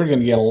can. So they're going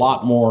to get a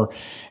lot more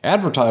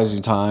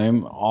advertising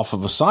time off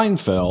of a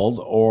Seinfeld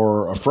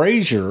or a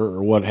Frasier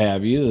or what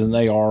have you than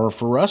they are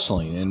for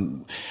wrestling.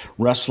 And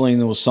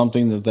wrestling was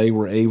something that they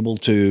were able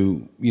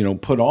to,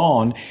 put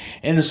on.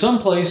 And in some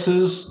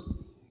places,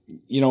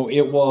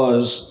 it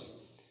was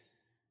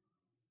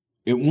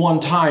at one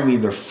time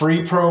either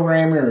free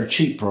programming or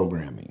cheap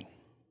programming.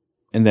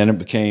 And then it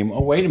became,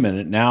 oh, wait a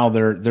minute, now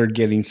they're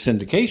getting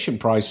syndication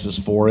prices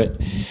for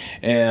it,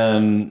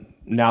 and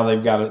now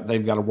they've got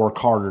to work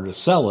harder to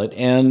sell it.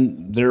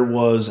 And there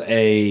was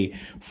a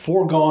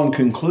foregone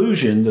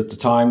conclusion that the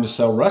time to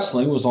sell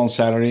wrestling was on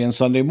Saturday and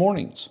Sunday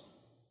mornings.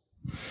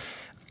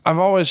 I've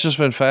always just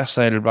been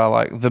fascinated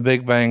by The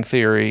Big Bang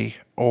Theory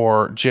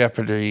or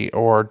Jeopardy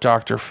or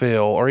Dr.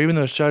 Phil or even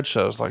those judge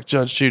shows like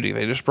Judge Judy.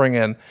 They just bring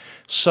in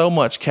so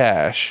much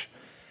cash,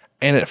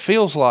 and it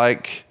feels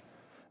like,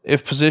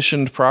 if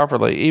positioned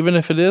properly, even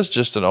if it is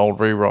just an old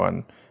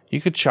rerun, you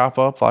could chop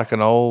up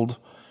an old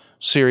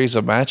series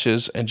of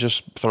matches and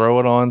just throw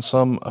it on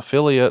some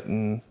affiliate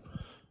in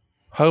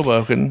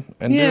Hoboken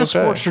and do okay.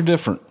 Sports are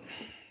different.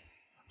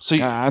 So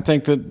I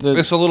think that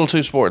it's a little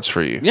too sports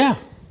for you. Yeah.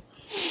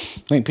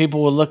 I think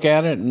people would look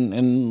at it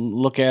and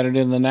look at it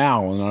in the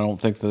now, and I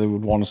don't think that they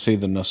would want to see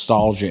the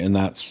nostalgia in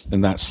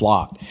that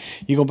slot.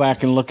 You go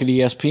back and look at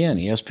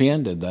ESPN.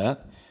 ESPN did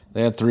that.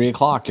 They had 3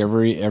 o'clock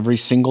every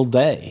single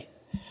day.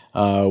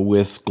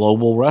 With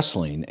global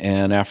wrestling,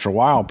 and after a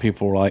while,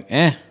 people were like,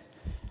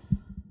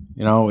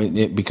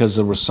 because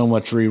there was so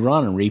much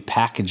rerun and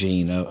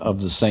repackaging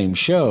of the same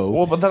show.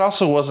 Well, but that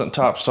also wasn't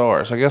top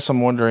stars. I guess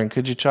I'm wondering,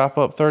 could you chop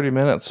up 30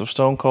 minutes of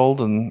Stone Cold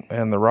and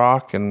The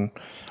Rock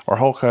or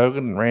Hulk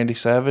Hogan and Randy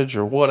Savage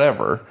or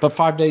whatever? But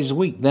 5 days a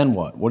week, then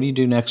what? What do you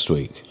do next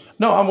week?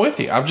 No, I'm with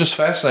you. I'm just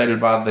fascinated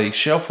by the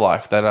shelf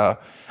life that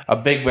a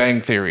Big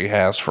Bang Theory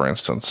has, for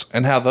instance,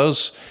 and how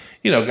those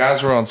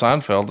guys were on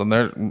Seinfeld, and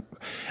they're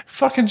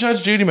fucking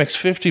Judge Judy makes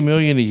 $50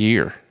 million a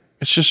year.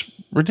 It's just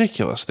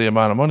ridiculous the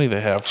amount of money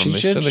they have from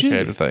these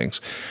syndicated things.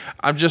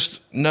 I'm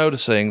just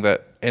noticing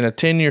that in a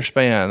 10-year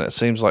span, it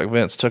seems like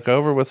Vince took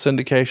over with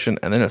syndication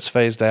and then it's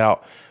phased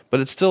out,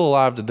 but it's still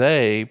alive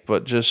today,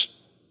 but just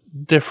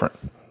different.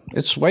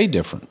 It's way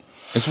different.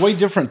 It's way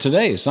different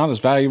today. It's not as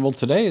valuable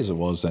today as it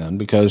was then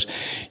because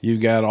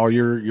you've got all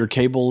your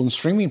cable and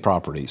streaming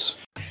properties.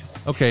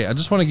 Okay, I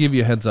just want to give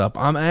you a heads up.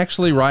 I'm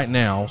actually right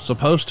now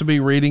supposed to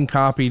be reading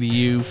copy to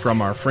you from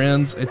our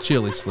friends at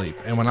Chili Sleep.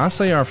 And when I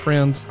say our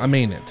friends, I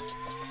mean it.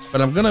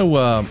 But I'm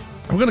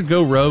gonna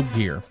go rogue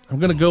here. I'm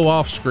gonna go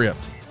off script.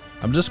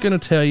 I'm just gonna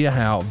tell you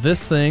how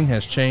this thing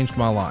has changed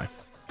my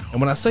life. And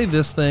when I say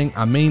this thing,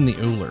 I mean the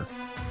Uller.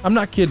 I'm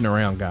not kidding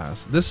around,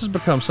 guys. This has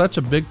become such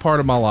a big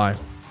part of my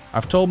life.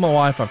 I've told my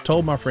wife, I've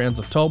told my friends,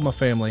 I've told my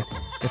family.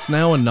 It's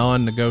now a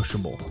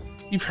non-negotiable.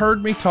 You've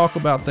heard me talk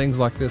about things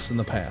like this in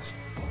the past.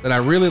 That I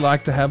really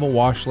like to have a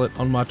washlet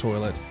on my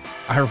toilet.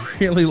 I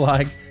really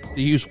like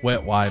to use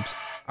wet wipes.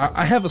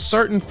 I have a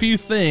certain few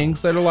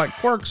things that are like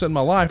quirks in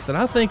my life that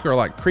I think are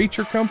like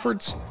creature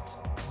comforts.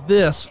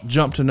 This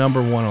jumped to number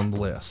 1 on the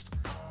list.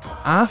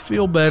 I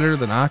feel better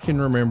than I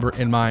can remember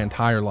in my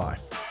entire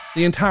life.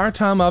 The entire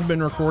time I've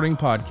been recording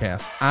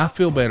podcasts, I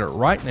feel better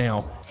right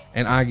now,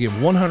 and I give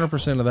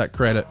 100% of that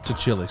credit to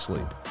Chili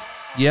Sleep.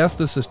 Yes,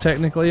 this is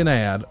technically an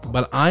ad,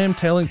 but I am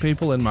telling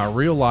people in my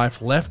real life,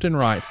 left and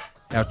right,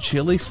 how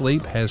Chili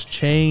Sleep has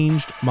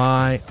changed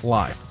my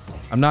life.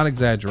 I'm not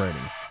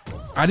exaggerating.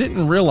 I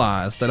didn't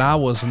realize that I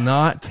was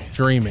not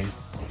dreaming.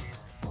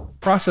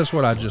 Process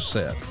what I just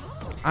said.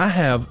 I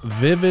have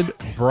vivid,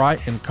 bright,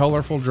 and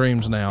colorful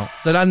dreams now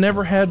that I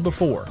never had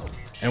before.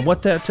 And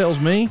what that tells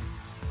me,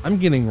 I'm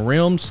getting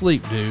REM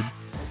sleep, dude.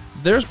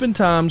 There's been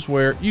times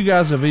where you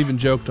guys have even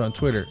joked on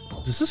Twitter,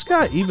 does this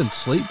guy even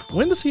sleep?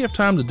 When does he have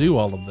time to do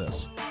all of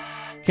this?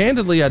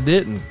 Candidly, I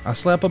didn't. I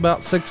slept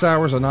about 6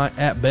 hours a night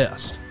at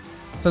best.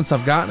 Since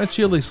I've gotten a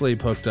Chili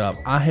Sleep hooked up,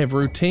 I have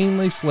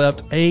routinely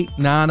slept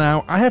 8-9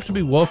 hours. I have to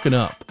be woken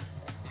up.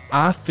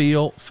 I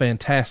feel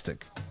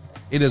fantastic.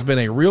 It has been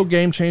a real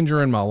game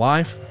changer in my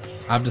life.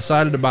 I've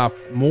decided to buy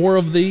more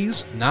of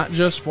these, not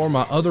just for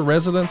my other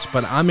residents,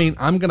 but I mean,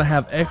 I'm going to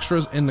have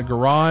extras in the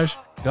garage.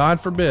 God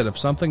forbid, if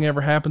something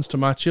ever happens to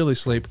my Chili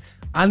Sleep,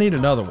 I need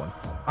another one.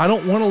 I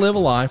don't want to live a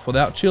life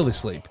without Chili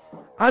Sleep.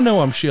 I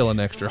know I'm shilling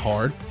extra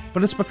hard,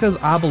 but it's because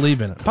I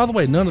believe in it. By the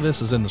way, none of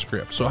this is in the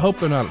script, so I hope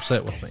they're not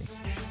upset with me.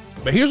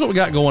 But here's what we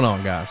got going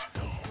on, guys.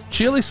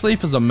 Chili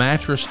Sleep is a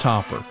mattress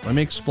topper. Let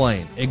me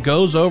explain. It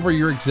goes over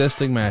your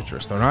existing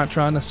mattress. They're not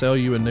trying to sell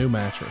you a new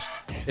mattress.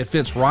 It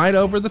fits right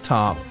over the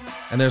top,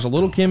 and there's a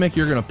little gimmick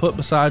you're going to put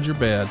beside your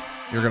bed.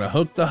 You're going to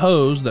hook the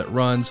hose that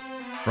runs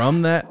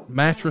from that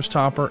mattress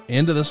topper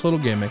into this little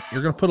gimmick.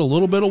 You're going to put a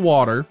little bit of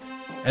water,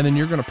 and then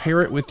you're going to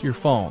pair it with your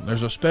phone.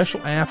 There's a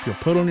special app you'll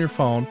put on your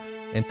phone,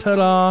 and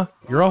ta-da,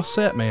 you're all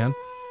set, man.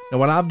 Now,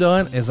 what I've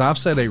done is I've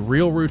set a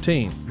real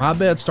routine. My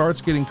bed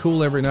starts getting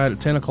cool every night at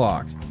 10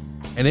 o'clock,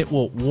 and it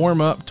will warm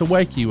up to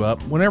wake you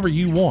up whenever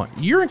you want.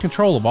 You're in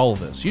control of all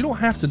of this. You don't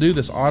have to do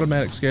this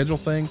automatic schedule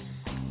thing,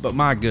 but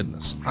my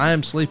goodness, I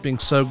am sleeping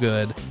so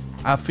good.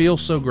 I feel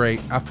so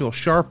great. I feel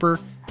sharper.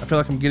 I feel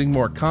like I'm getting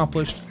more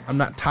accomplished. I'm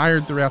not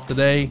tired throughout the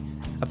day.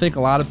 I think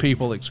a lot of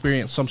people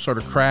experience some sort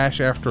of crash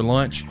after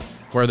lunch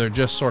where they're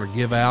just sort of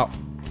give out.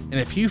 And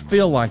if you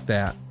feel like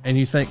that and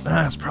you think,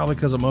 it's probably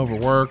because I'm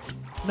overworked.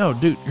 No,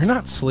 dude, you're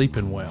not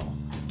sleeping well.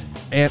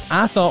 And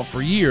I thought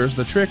for years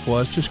the trick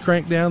was just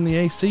crank down the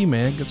AC,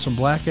 man, get some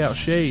blackout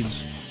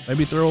shades,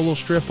 maybe throw a little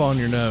strip on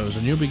your nose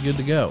and you'll be good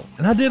to go.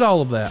 And I did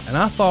all of that. And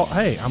I thought,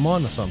 hey, I'm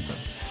on to something.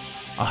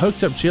 I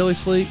hooked up Chili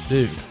Sleep.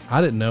 Dude, I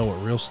didn't know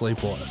what real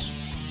sleep was.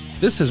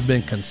 This has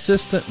been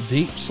consistent,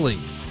 deep sleep.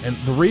 And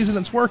the reason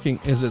it's working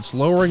is it's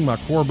lowering my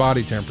core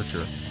body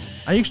temperature.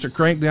 I used to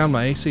crank down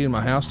my AC in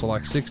my house to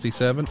like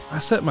 67. I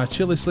set my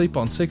Chili Sleep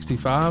on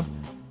 65.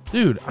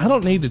 Dude, I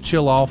don't need to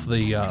chill off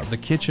the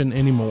kitchen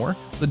anymore.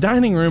 The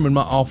dining room and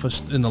my office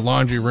and the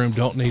laundry room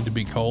don't need to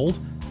be cold.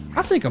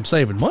 I think I'm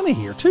saving money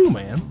here too,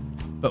 man.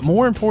 But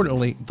more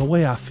importantly, the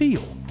way I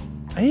feel.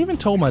 I even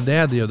told my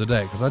dad the other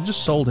day, because I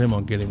just sold him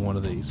on getting one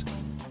of these.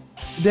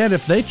 Dad,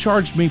 if they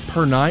charged me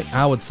per night,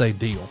 I would say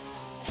deal.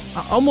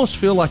 I almost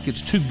feel like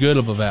it's too good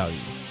of a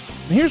value.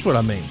 And here's what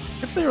I mean.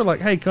 If they were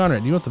like, hey,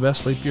 Conrad, you want the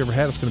best sleep you ever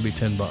had? It's going to be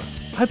 $10.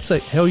 I'd say,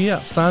 hell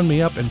yeah, sign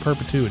me up in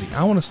perpetuity.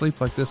 I want to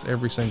sleep like this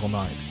every single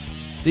night.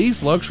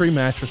 These luxury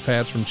mattress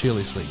pads from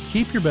Chili Sleep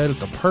keep your bed at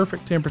the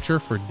perfect temperature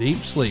for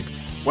deep sleep.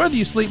 Whether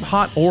you sleep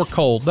hot or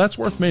cold, that's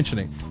worth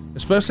mentioning,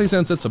 especially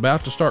since it's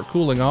about to start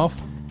cooling off.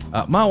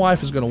 My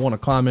wife is going to want to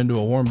climb into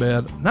a warm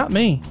bed. Not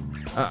me.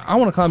 I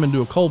want to climb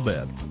into a cold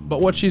bed. But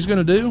what she's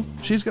going to do,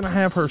 she's going to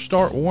have her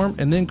start warm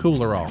and then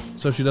cool her off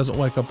so she doesn't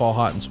wake up all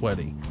hot and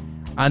sweaty.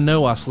 I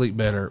know I sleep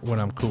better when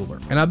I'm cooler,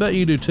 and I bet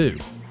you do too.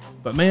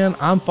 But man,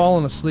 I'm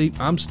falling asleep.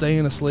 I'm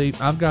staying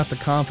asleep. I've got the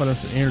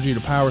confidence and energy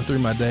to power through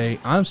my day.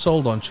 I'm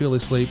sold on Chili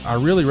Sleep. I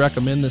really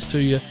recommend this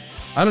to you.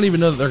 I don't even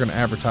know that they're going to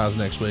advertise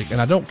next week,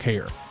 and I don't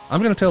care.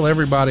 I'm going to tell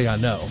everybody I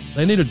know.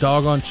 They need a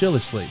doggone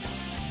Chili Sleep.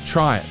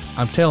 Try it.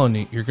 I'm telling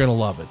you, you're going to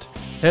love it.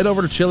 Head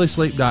over to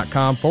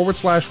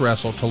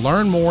chilisleep.com/wrestle to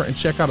learn more and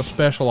check out a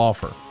special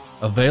offer.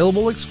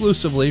 Available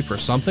exclusively for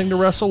Something to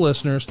Wrestle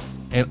listeners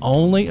and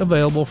only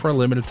available for a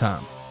limited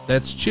time.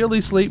 That's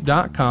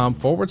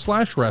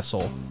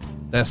chilisleep.com/wrestle.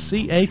 That's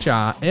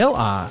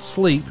CHILI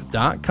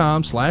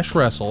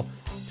sleep.com/wrestle.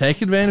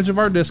 Take advantage of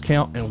our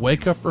discount and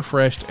wake up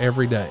refreshed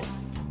every day.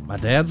 My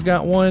dad's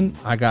got one.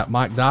 I got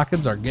Mike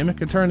Dawkins, our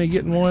gimmick attorney,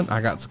 getting one.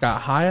 I got Scott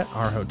Hyatt,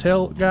 our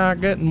hotel guy,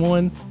 getting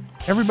one.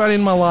 Everybody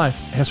in my life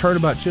has heard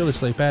about Chili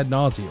Sleep ad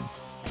nauseum,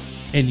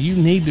 and you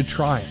need to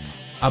try it.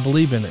 I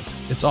believe in it.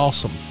 It's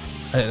awesome.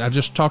 And I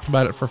just talked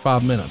about it for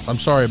 5 minutes. I'm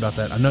sorry about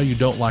that. I know you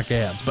don't like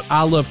ads, but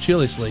I love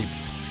Chili Sleep,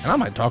 and I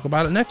might talk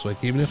about it next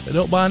week, even if they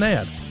don't buy an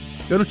ad.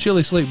 Go to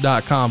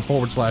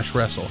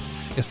chilisleep.com/wrestle.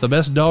 It's the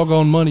best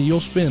doggone money you'll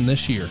spend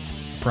this year.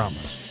 I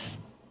promise.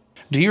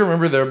 Do you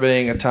remember there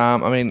being a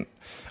time, I mean,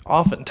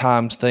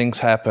 oftentimes things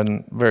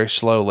happen very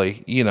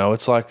slowly. You know,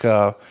 it's like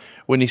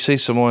when you see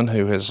someone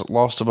who has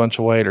lost a bunch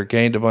of weight or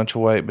gained a bunch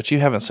of weight, but you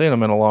haven't seen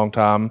them in a long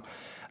time,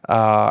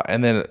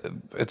 and then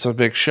it's a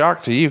big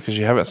shock to you because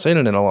you haven't seen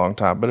it in a long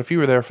time. But if you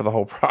were there for the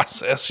whole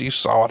process, you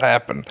saw it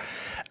happen.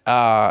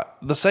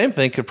 The same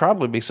thing could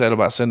probably be said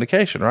about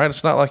syndication, right?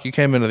 It's not like you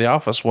came into the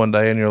office one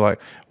day and you're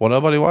like, well,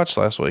 nobody watched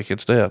last week,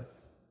 it's dead.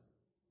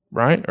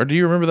 Right? Or do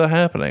you remember that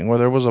happening where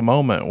there was a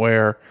moment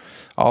where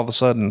all of a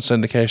sudden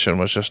syndication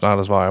was just not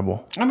as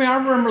viable? I mean, I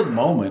remember the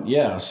moment,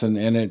 yes. And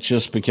it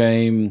just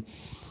became,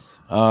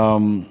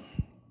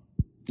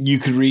 you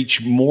could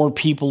reach more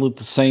people at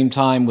the same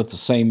time with the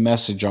same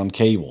message on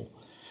cable.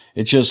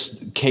 It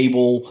just,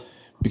 cable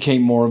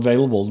became more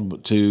available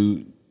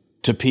to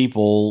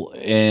people,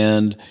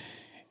 and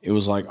it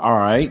was like, all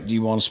right, do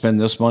you want to spend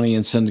this money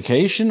in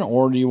syndication,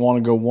 or do you want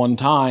to go one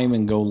time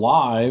and go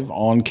live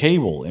on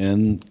cable?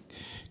 And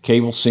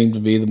cable seemed to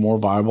be the more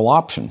viable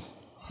option.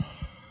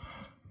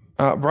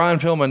 Brian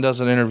Pillman does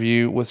an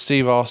interview with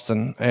Steve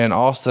Austin, and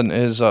Austin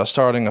is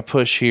starting a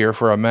push here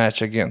for a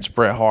match against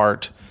Bret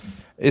Hart.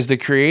 Is the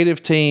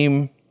creative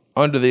team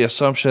under the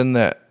assumption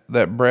that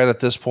Bret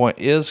at this point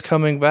is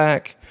coming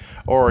back,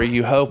 or are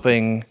you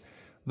hoping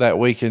that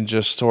we can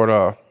just sort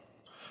of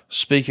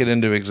speak it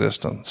into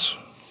existence?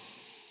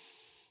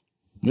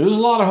 There's a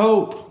lot of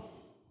hope.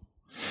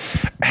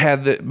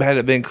 Had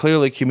it been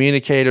clearly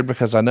communicated,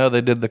 because I know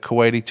they did the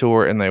Kuwaiti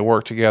tour and they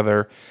worked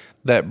together,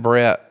 that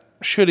Bret,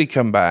 should he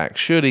come back,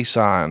 should he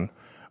sign,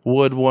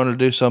 would want to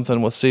do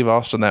something with Steve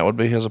Austin, that would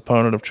be his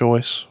opponent of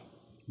choice?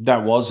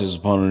 That was his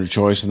opponent of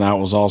choice, and that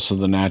was also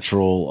the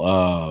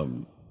natural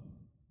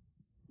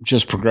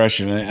just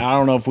progression. And I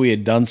don't know if we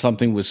had done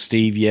something with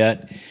Steve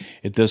yet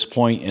at this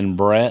point in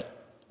Bret,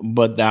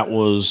 but that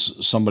was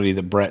somebody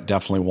that Bret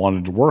definitely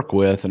wanted to work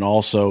with, and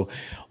also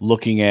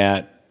looking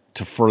at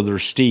to further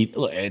Steve.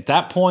 At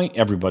that point,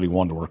 everybody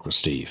wanted to work with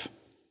Steve.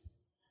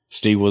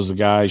 Steve was the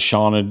guy.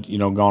 Sean had,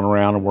 gone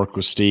around and worked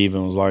with Steve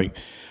and was like,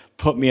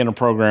 put me in a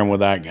program with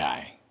that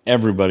guy.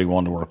 Everybody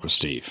wanted to work with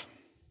Steve.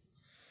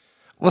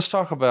 Let's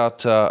talk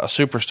about a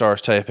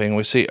Superstars taping.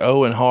 We see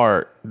Owen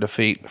Hart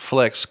defeat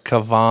Flex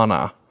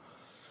Kavana.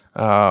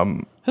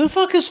 Who the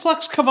fuck is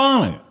Flex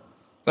Kavana?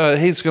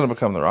 He's going to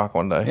become The Rock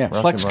one day. Yeah,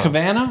 Flex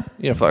Kavana?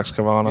 Yeah, Flex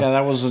Kavana. Yeah,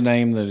 that was the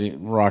name that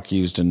Rock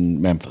used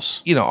in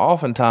Memphis.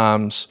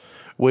 Oftentimes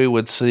we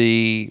would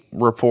see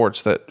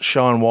reports that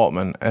Sean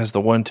Waltman, as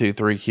the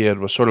 1-2-3 kid,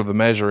 was sort of the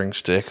measuring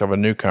stick of a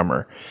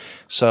newcomer.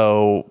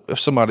 So if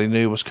somebody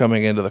new was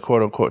coming into the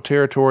quote-unquote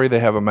territory, they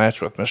have a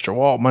match with Mr.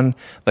 Waltman,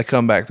 they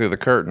come back through the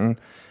curtain,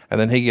 and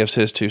then he gives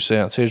his 2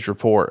 cents, his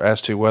report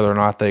as to whether or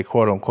not they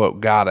quote-unquote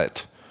got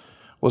it.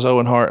 Was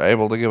Owen Hart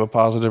able to give a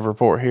positive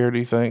report here, do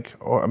you think?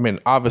 Or, I mean,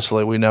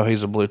 obviously we know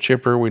he's a blue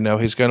chipper. We know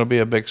he's going to be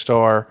a big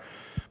star.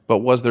 But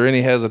was there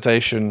any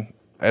hesitation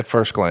at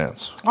first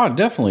glance? I'd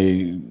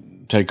definitely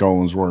take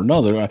Owen's word.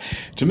 No,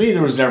 to me,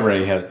 there was never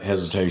any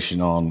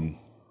hesitation on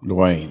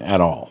Dwayne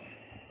at all.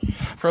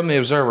 From the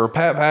Observer,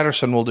 Pat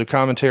Patterson will do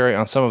commentary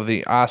on some of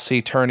the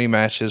IC tourney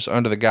matches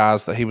under the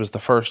guise that he was the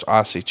first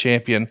IC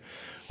champion.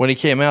 When he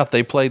came out,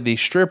 they played the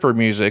stripper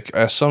music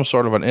as some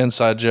sort of an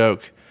inside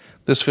joke.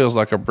 This feels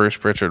like a Bruce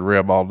Pritchard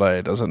rib all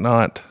day, does it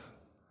not?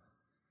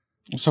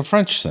 It's a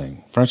French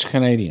thing,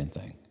 French-Canadian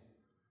thing.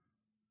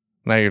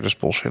 Now you're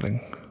just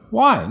bullshitting.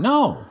 Why?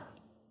 No.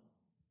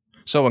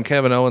 So when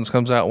Kevin Owens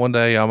comes out one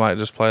day, y'all might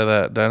just play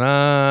that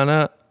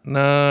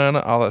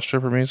da-na-na-na-na, all that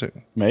stripper music?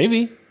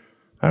 Maybe.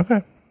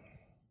 Okay.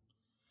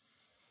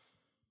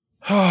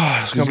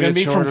 It's going to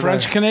be from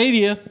French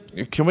Canada.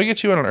 Can we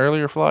get you on an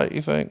earlier flight,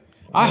 you think?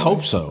 I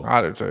hope so.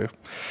 I do too.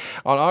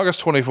 On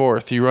August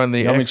 24th, you run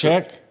the... Let me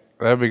check.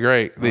 That'd be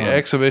great. The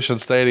Exhibition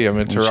Stadium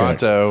in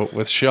Toronto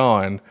with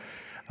Sean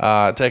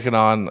taking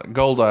on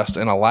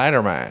Goldust in a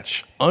ladder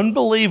match.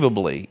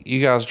 Unbelievably,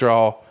 you guys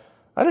draw...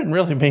 I didn't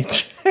really mean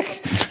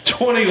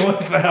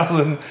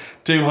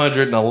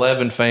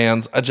 21,211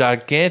 fans. A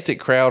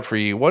gigantic crowd for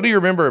you. What do you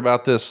remember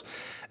about this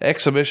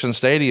Exhibition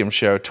Stadium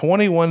show?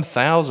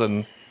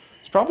 21,000.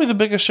 It's probably the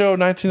biggest show of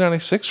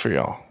 1996 for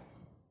y'all.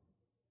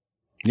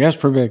 Yeah, it's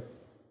pretty big.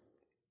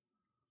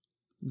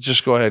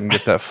 Just go ahead and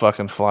get that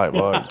fucking flight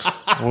booked.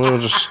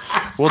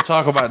 We'll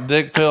talk about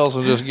dick pills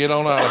and just get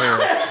on out of here.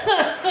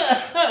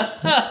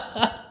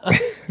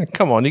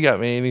 Come on, you got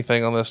me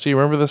anything on this? Do you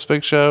remember this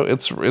big show?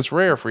 It's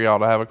rare for y'all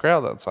to have a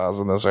crowd that size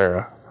in this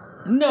era.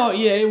 No,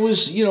 yeah, it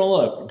was,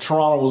 look,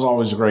 Toronto was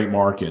always a great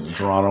market, and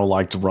Toronto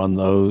liked to run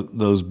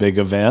those big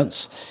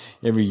events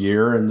every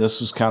year, and this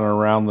was kind of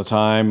around the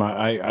time.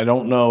 I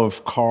don't know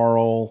if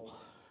Carl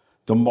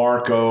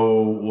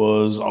DeMarco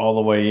was all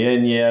the way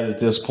in yet at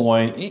this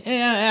point.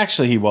 Yeah,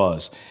 actually he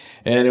was.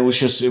 And it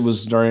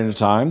was during a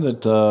time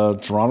that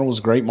Toronto was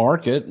a great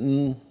market,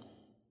 and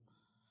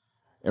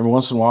every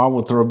once in a while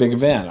we'll throw a big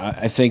event.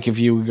 I think if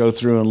you would go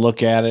through and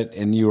look at it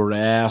and you were to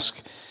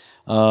ask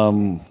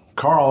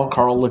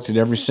Carl looked at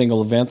every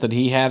single event that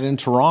he had in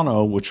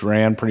Toronto, which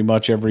ran pretty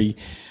much every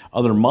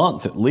other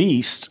month at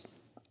least.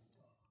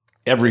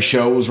 Every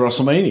show was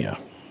WrestleMania.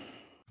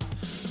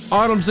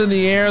 Autumn's in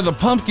the air, the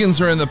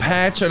pumpkins are in the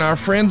patch, and our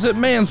friends at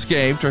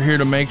Manscaped are here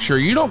to make sure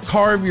you don't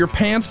carve your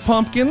pants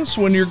pumpkins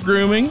when you're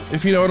grooming,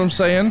 if you know what I'm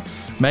saying.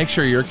 Make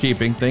sure you're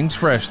keeping things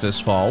fresh this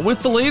fall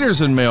with the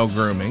leaders in male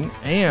grooming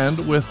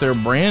and with their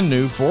brand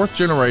new 4th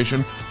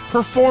generation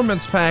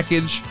performance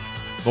package.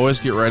 Boys,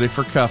 get ready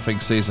for cuffing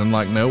season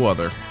like no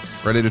other.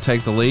 Ready to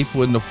take the leap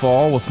into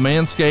fall with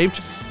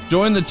Manscaped?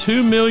 Join the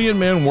 2 million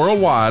men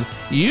worldwide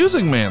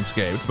using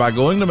Manscaped by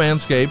going to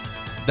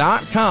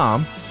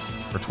manscaped.com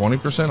for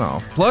 20%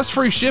 off, plus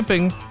free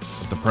shipping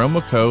with the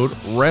promo code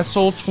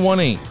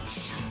WRESTLE20.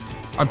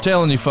 I'm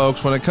telling you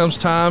folks, when it comes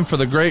time for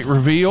the great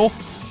reveal,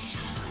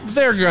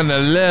 they're gonna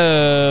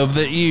love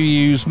that you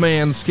use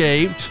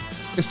Manscaped.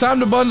 It's time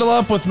to bundle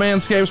up with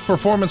Manscaped's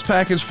Performance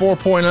Package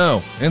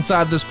 4.0.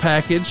 Inside this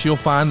package, you'll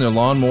find the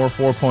Lawnmower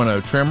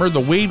 4.0 trimmer,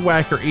 the Weed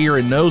Whacker ear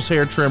and nose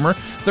hair trimmer,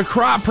 the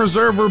Crop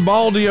Preserver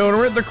ball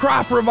deodorant, the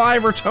Crop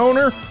Reviver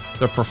toner,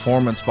 the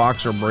Performance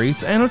Boxer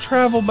briefs, and a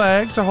travel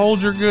bag to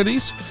hold your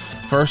goodies.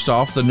 First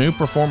off, the new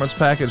Performance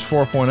Package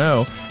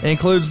 4.0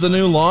 includes the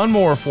new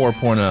Lawnmower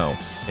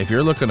 4.0. If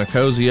you're looking to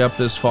cozy up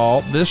this fall,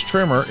 this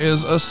trimmer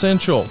is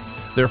essential.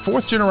 Their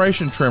 4th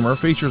generation trimmer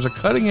features a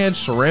cutting-edge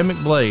ceramic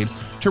blade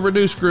to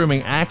reduce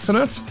grooming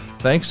accidents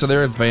thanks to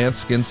their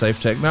advanced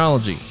skin-safe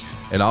technology.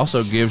 It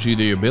also gives you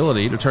the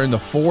ability to turn the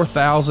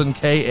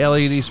 4000K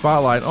LED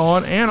spotlight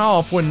on and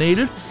off when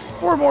needed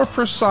for a more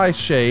precise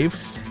shave.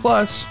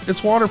 Plus,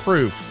 it's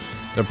waterproof.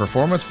 The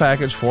Performance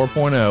Package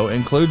 4.0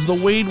 includes the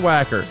Weed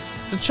Whacker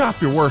to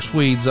chop your worst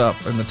weeds up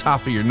in the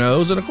top of your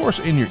nose and, of course,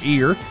 in your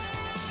ear.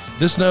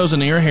 This nose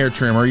and ear hair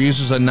trimmer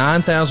uses a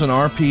 9,000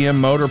 RPM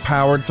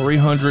motor-powered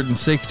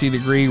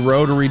 360-degree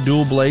rotary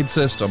dual-blade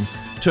system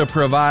to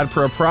provide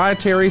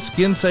proprietary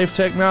skin-safe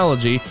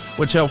technology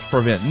which helps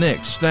prevent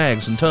nicks,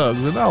 snags, and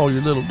tugs in all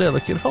your little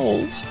delicate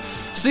holes.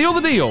 Seal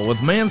the deal with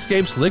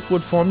Manscaped's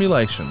liquid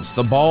formulations.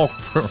 The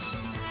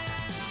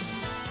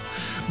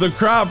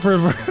Crop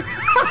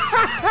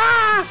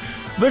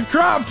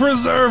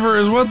Preserver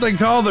is what they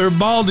call their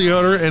ball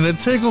deodorant, and it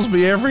tickles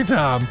me every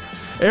time.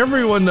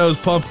 Everyone knows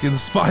pumpkin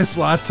spice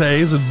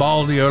lattes and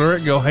ball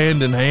deodorant go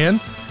hand in hand.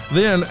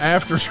 Then,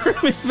 after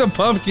trimming the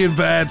pumpkin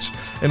patch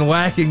and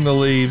whacking the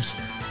leaves,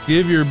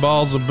 give your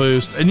balls a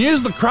boost and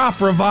use the Crop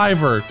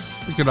Reviver.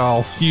 We can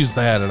all use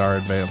that at our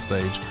advanced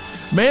age.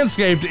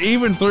 Manscaped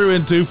even threw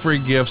in 2 free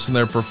gifts in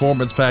their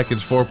Performance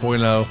Package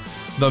 4.0,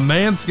 the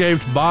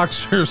Manscaped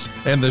Boxers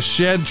and the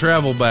Shed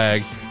Travel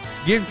Bag.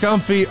 Get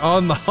comfy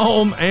on the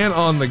home and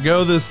on the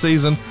go this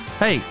season.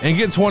 Hey, and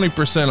get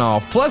 20%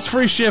 off, plus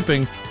free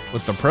shipping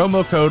with the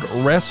promo code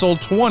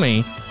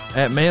WRESTLE20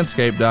 at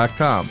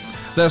manscaped.com.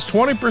 That's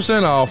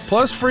 20% off,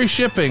 plus free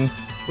shipping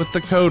with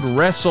the code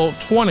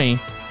WRESTLE20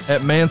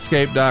 at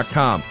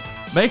manscaped.com.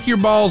 Make your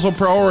balls a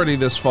priority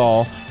this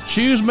fall.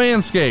 Choose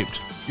Manscaped.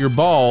 Your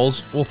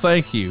balls will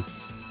thank you.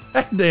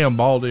 That damn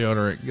ball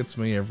deodorant gets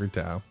me every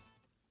time.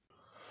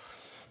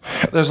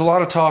 There's a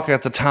lot of talk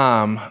at the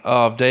time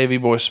of Davey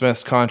Boy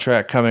Smith's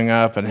contract coming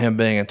up and him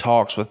being in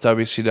talks with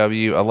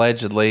WCW.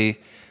 Allegedly,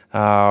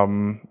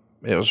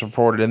 it was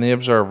reported in the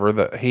Observer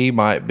that he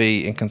might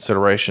be in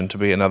consideration to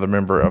be another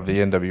member of the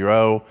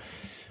NWO.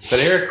 But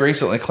Eric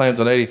recently claimed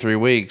on 83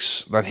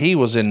 Weeks that he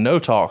was in no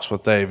talks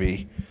with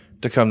Davey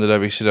to come to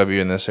WCW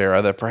in this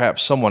era, that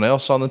perhaps someone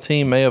else on the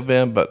team may have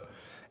been, but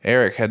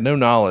Eric had no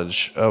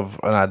knowledge of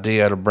an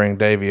idea to bring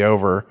Davey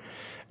over.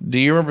 Do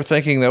you remember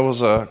thinking there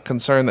was a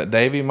concern that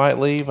Davey might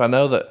leave? I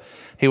know that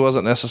he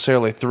wasn't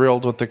necessarily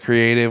thrilled with the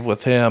creative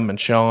with him and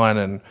Sean,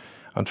 and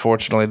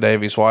unfortunately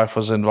Davey's wife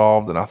was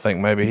involved, and I think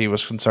maybe he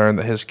was concerned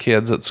that his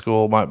kids at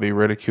school might be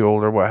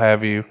ridiculed or what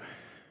have you.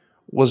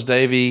 Was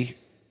Davey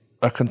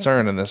a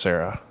concern in this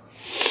era?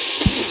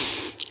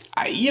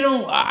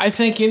 I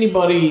think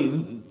anybody,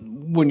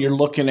 when you're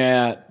looking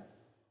at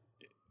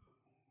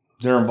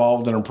they're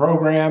involved in a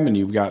program and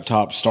you've got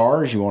top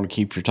stars, you want to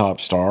keep your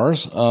top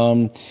stars.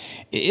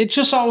 It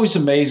just always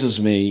amazes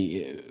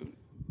me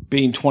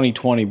being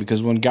 2020,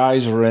 because when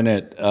guys are in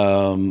it,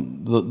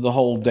 the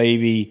whole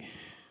Davey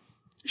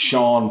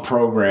Sean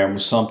program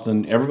was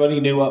something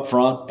everybody knew up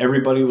front.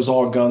 Everybody was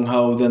all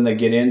gung-ho. Then they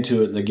get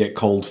into it and they get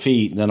cold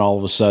feet. And then all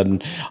of a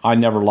sudden, I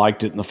never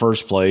liked it in the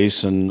first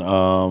place, and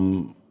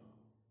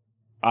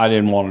I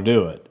didn't want to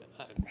do it.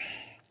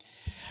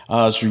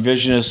 It's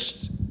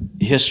revisionist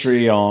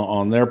history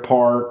on their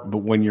part, but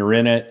when you're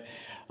in it,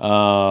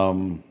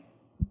 I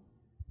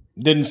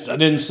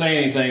didn't say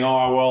anything.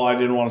 Oh, well, I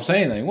didn't want to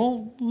say anything.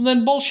 Well,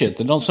 then bullshit.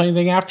 Then don't say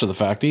anything after the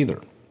fact either.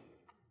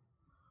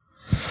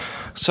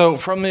 So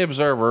from the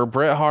Observer,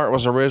 Bret Hart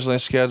was originally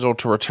scheduled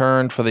to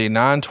return for the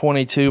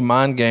 9/22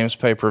 Mind Games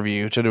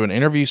pay-per-view to do an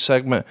interview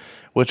segment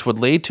which would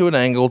lead to an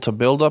angle to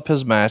build up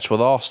his match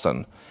with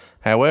Austin.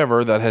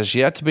 However, that has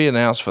yet to be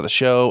announced for the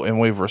show, and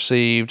we've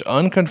received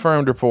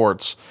unconfirmed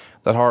reports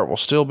that Hart will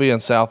still be in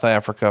South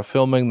Africa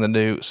filming the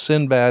new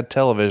Sinbad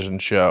television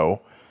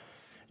show.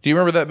 Do you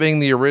remember that being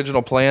the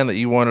original plan, that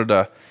you wanted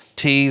to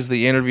tease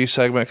the interview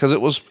segment? Because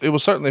it was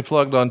certainly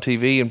plugged on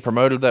TV and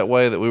promoted that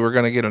way, that we were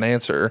going to get an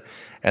answer,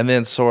 and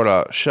then sort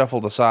of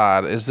shuffled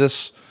aside. Is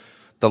this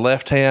the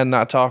left hand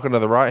not talking to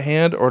the right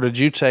hand, or did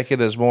you take it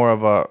as more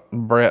of a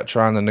Bret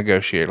trying to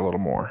negotiate a little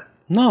more?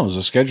 No, it was a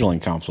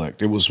scheduling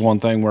conflict. It was one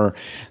thing where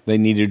they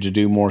needed to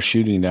do more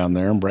shooting down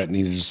there, and Bret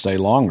needed to stay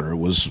longer. It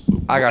was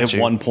at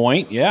one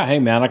point, yeah, hey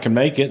man, I can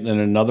make it. And then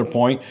another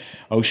point,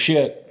 oh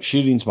shit,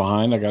 shooting's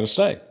behind, I got to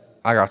stay.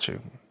 I got you.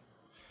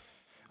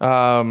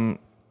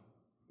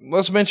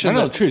 Let's mention. I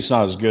know the truth's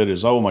not as good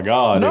as oh my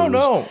god.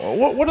 No.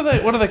 What do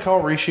they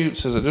call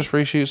reshoots? Is it just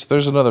reshoots?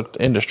 There's another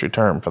industry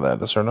term for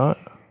that, is there not?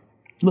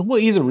 Well,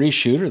 either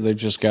reshoot or they've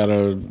just got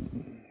to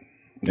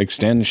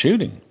extend the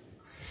shooting.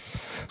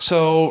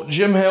 So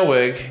Jim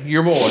Hellwig,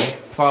 your boy,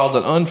 filed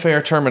an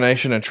unfair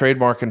termination and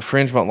trademark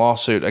infringement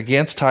lawsuit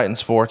against Titan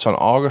Sports on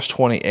August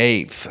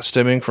 28th,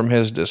 stemming from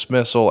his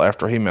dismissal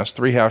after he missed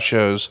 3 house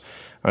shows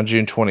on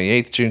June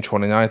 28th, June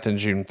 29th, and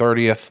June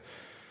 30th.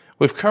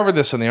 We've covered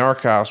this in the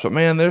archives, but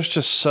man, there's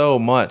just so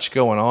much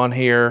going on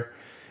here.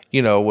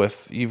 You know,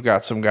 you've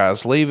got some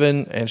guys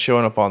leaving and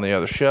showing up on the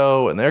other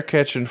show, and they're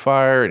catching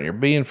fire, and you're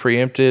being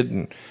preempted,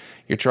 and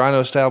you're trying to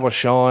establish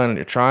Shawn, and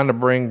you're trying to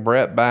bring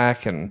Bret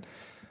back, and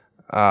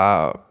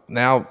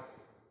now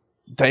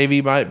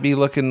Davey might be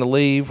looking to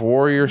leave.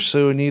 Warrior's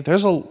suing you.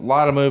 There's a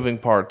lot of moving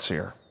parts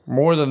here,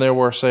 more than there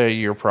were, say, a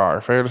year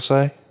prior. Fair to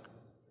say?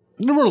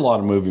 There were a lot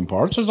of moving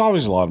parts. There's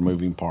always a lot of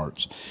moving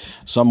parts,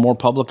 some more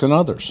public than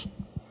others.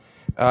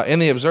 In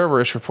the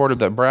Observer, it's reported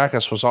that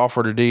Brackus was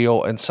offered a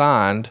deal and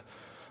signed,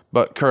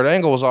 but Kurt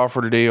Angle was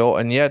offered a deal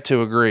and yet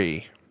to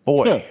agree.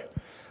 Boy,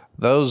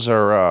 those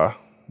are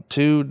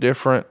two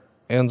different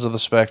ends of the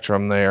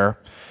spectrum there.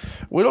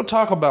 We don't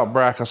talk about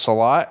Brackus a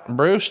lot.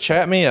 Bruce,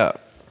 chat me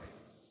up.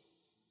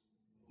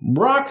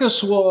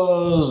 Brackus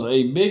was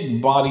a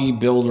big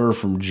bodybuilder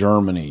from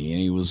Germany, and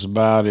he was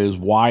about as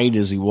wide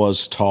as he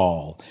was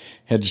tall.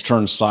 Had to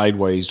turn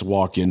sideways to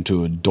walk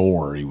into a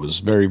door. He was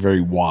very,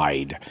 very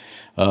wide,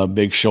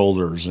 big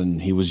shoulders,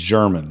 and he was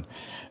German.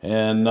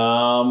 And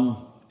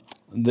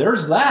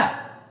there's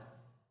that.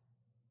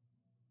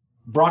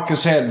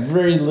 Brackus had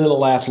very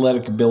little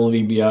athletic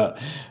ability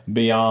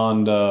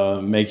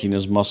beyond making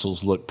his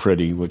muscles look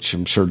pretty, which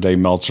I'm sure Dave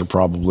Meltzer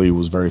probably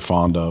was very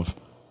fond of.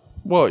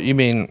 Well, you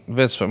mean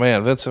Vince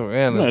McMahon. Vince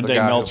McMahon is the Dave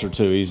guy. Meltzer,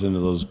 too. He's into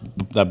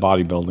that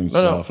bodybuilding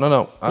stuff.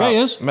 No. Yeah, he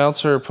is.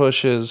 Meltzer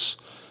pushes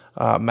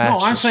matches. No,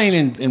 I'm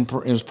saying in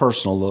his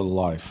personal little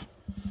life.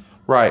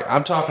 Right.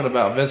 I'm talking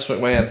about Vince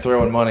McMahon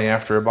throwing money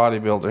after a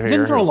bodybuilder here.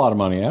 Didn't throw a lot of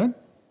money at him.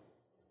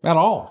 At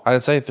all. I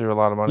didn't say he threw a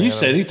lot of money at him. You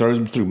said he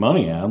threw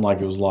money at him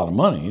like it was a lot of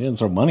money. He didn't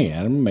throw money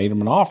at him. He made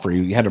him an offer.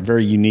 He had a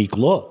very unique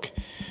look.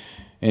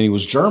 And he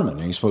was German.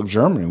 And he spoke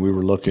German. And we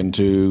were looking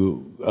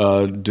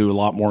to do a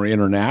lot more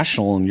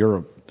international in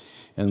Europe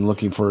and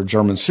looking for a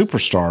German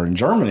superstar. In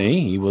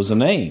Germany, he was a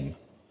name.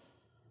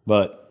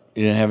 But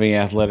he didn't have any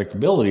athletic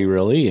ability,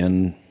 really.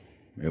 And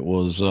it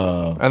was...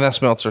 and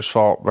that's Meltzer's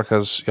fault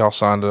because y'all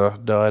signed a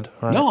dud,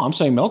 right? No, I'm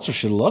saying Meltzer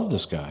should have loved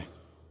this guy.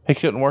 He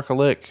couldn't work a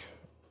lick.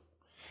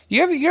 You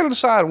got to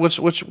decide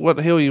what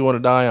hill you want to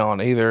die on.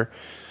 Either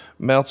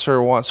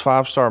Meltzer wants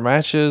 5-star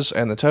matches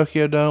and the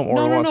Tokyo Dome,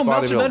 or he wants bodybuilders.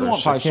 Meltzer doesn't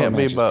want 5-star It can't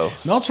matches. be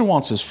both. Meltzer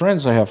wants his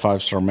friends to have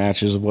 5-star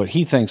matches of what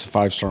he thinks a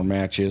 5-star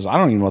match is. I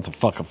don't even know what the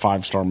fuck a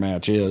 5-star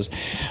match is,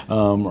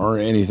 or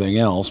anything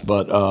else,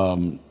 but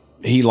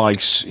he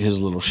likes his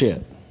little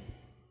shit.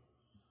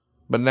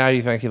 But now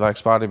you think he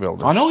likes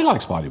bodybuilders. I know he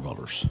likes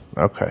bodybuilders.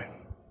 Okay.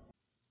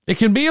 It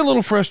can be a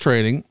little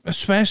frustrating,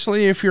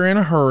 especially if you're in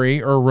a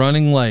hurry or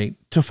running late,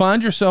 to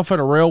find yourself at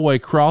a railway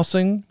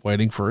crossing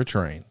waiting for a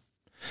train.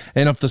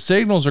 And if the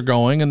signals are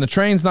going and the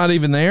train's not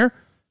even there,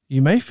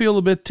 you may feel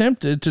a bit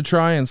tempted to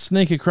try and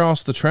sneak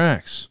across the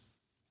tracks.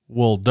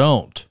 Well,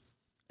 don't.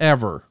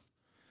 Ever.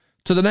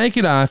 To the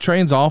naked eye,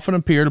 trains often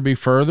appear to be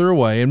further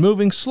away and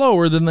moving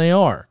slower than they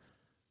are,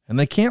 and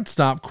they can't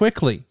stop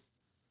quickly.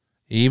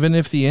 Even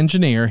if the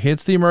engineer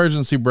hits the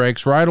emergency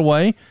brakes right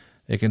away,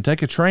 it can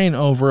take a train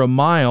over a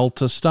mile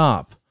to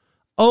stop.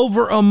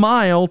 Over a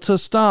mile to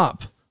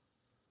stop.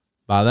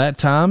 By that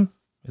time,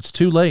 it's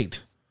too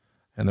late,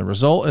 and the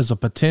result is a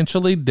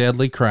potentially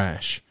deadly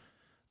crash.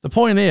 The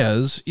point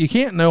is, you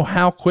can't know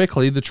how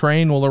quickly the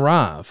train will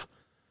arrive.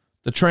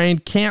 The train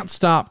can't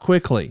stop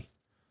quickly.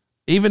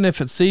 Even if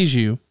it sees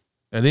you,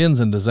 it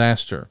ends in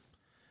disaster.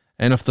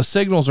 And if the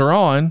signals are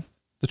on,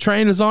 the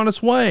train is on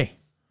its way.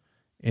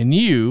 And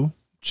you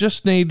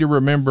just need to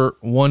remember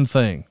one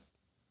thing.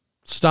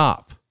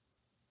 Stop.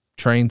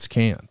 Trains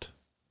can't.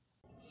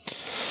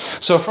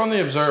 So from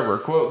the Observer,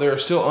 quote, there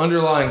is still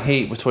underlying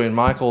heat between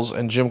Michaels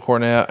and Jim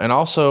Cornette and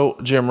also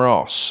Jim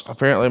Ross.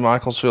 Apparently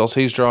Michaels feels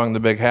he's drawing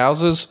the big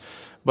houses,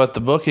 but the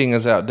booking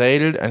is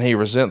outdated and he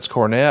resents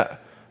Cornette,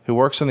 who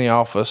works in the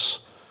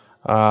office.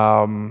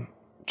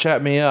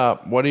 Chat me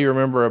up. What do you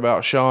remember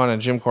about Shawn and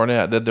Jim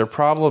Cornette? Did their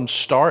problems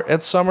start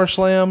at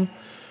SummerSlam,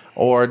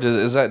 or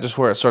is that just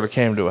where it sort of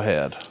came to a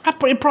head?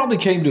 It probably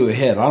came to a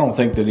head. I don't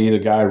think that either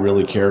guy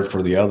really cared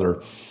for the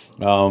other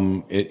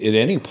at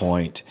any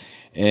point.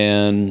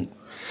 And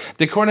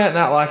did Cornette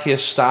not like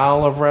his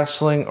style of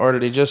wrestling, or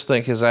did he just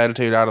think his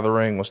attitude out of the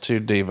ring was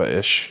too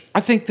diva-ish? I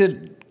think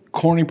that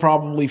Corny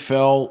probably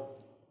felt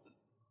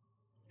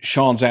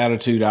Shawn's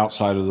attitude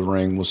outside of the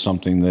ring was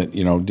something that,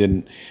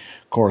 didn't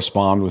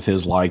correspond with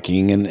his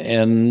liking,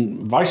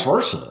 and vice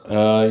versa.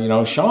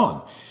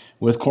 Shawn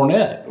with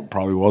Cornette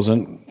probably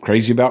wasn't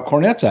crazy about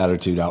Cornette's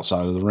attitude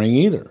outside of the ring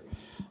either.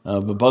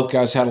 But both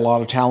guys had a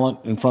lot of talent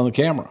in front of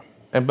the camera.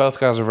 And both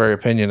guys are very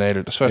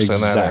opinionated, especially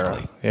in that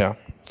era. Yeah.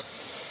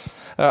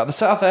 The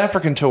South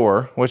African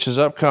tour, which is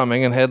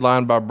upcoming and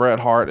headlined by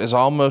Bret Hart, is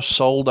almost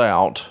sold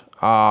out.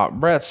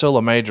 Bret's still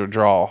a major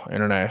draw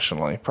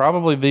internationally,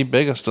 probably the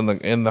biggest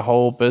in the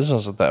whole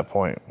business at that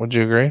point. Would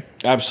you agree?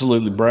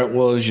 Absolutely. Bret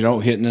was,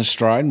 hitting his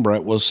stride, and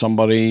Bret was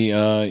somebody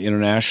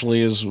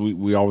internationally, as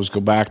we always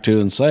go back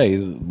to and say,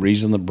 the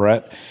reason that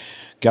Bret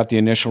got the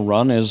initial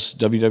run as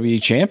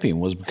WWE champion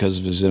was because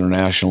of his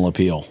international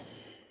appeal.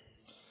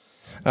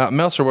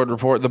 Meltzer would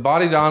report, the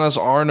Body Donnas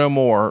are no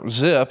more.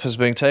 Zip is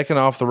being taken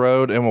off the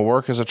road and will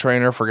work as a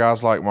trainer for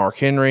guys like Mark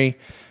Henry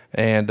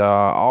and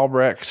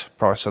Albrecht,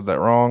 probably said that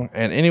wrong,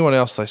 and anyone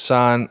else they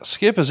sign.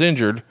 Skip is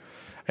injured,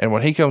 and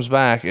when he comes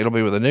back, it'll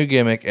be with a new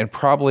gimmick and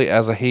probably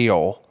as a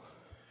heel.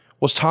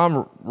 Was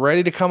Tom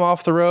ready to come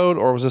off the road,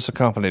 or was this a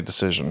company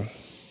decision?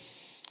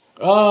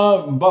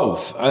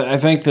 Both. I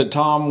think that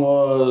Tom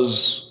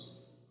was...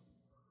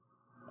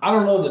 I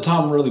don't know that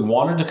Tom really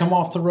wanted to come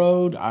off the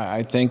road.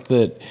 I think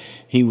that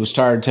he was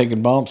tired of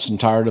taking bumps and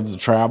tired of the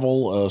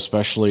travel,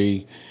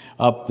 especially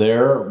up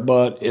there.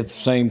 But at the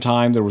same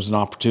time, there was an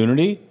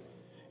opportunity.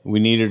 We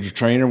needed a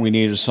trainer. We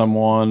needed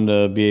someone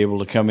to be able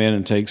to come in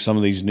and take some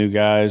of these new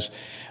guys,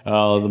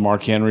 the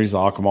Mark Henrys, the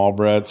Malcolm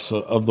Albretts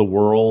of the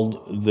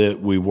world that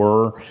we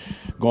were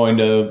going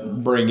to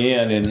bring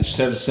in. And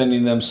instead of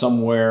sending them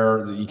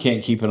somewhere that you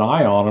can't keep an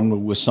eye on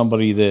them with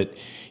somebody that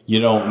you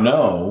don't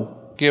know,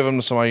 give them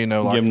to somebody you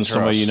know. Give them to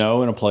somebody you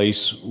know in a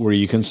place where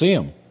you can see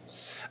them.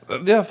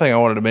 The other thing I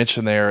wanted to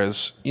mention there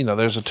is,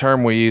 there's a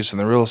term we use in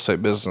the real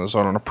estate business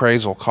on an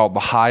appraisal called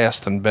the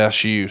highest and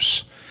best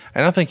use.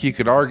 And I think you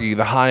could argue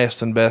the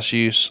highest and best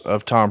use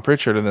of Tom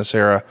Pritchard in this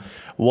era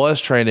was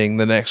training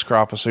the next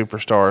crop of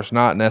superstars,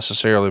 not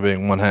necessarily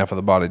being one half of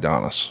the Body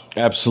Donnas.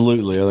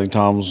 Absolutely. I think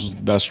Tom's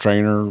the best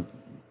trainer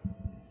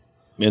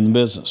in the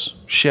business.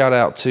 Shout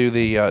out to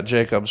the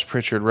Jacobs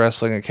Pritchard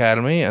Wrestling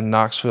Academy in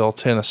Knoxville,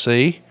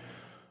 Tennessee.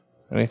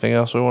 Anything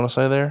else we want to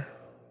say there?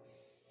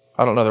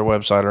 I don't know their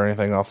website or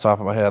anything off the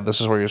top of my head.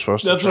 This is where you're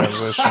supposed to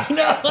transition. I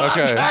know.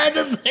 Okay. I'm trying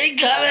to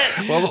think of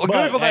it. Well,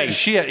 Google that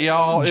shit,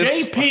 y'all.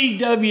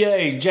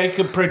 JPWA,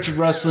 Jacob Pritchard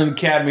Wrestling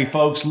Academy,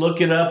 folks.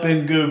 Look it up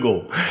in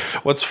Google.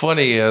 What's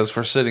funny is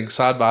we're sitting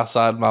side by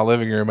side in my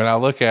living room, and I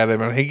look at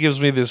him, and he gives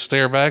me this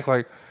stare back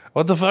like,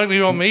 what the fuck do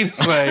you want me to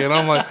say? And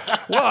I'm like,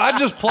 well, I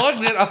just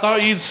plugged it. I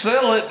thought you'd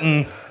sell it.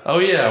 And, oh,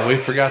 yeah, we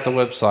forgot the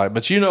website.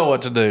 But you know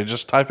what to do.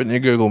 Just type it in your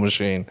Google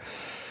machine.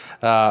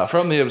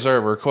 From the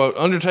Observer, quote,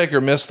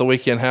 Undertaker missed the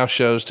weekend house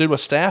shows due to a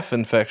staph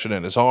infection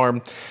in his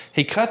arm.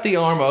 He cut the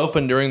arm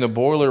open during the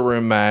Boiler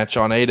Room match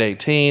on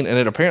 8/18, and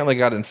it apparently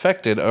got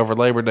infected over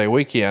Labor Day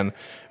weekend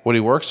when he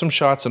worked some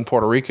shots in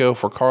Puerto Rico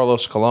for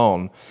Carlos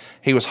Colon.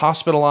 He was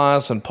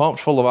hospitalized and pumped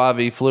full of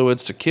IV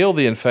fluids to kill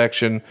the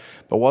infection,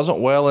 but wasn't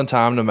well in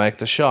time to make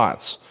the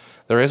shots.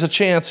 There is a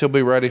chance he'll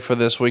be ready for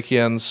this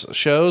weekend's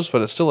shows,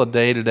 but it's still a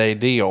day-to-day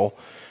deal.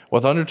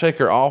 With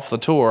Undertaker off the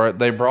tour,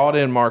 they brought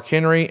in Mark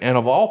Henry and,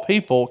 of all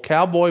people,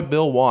 Cowboy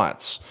Bill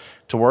Watts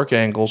to work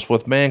angles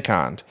with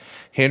Mankind.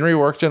 Henry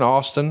worked in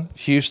Austin,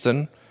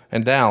 Houston,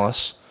 and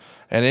Dallas,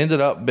 and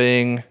ended up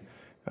being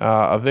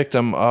a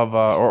victim of,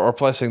 or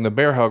placing the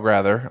bear hug,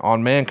 rather,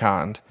 on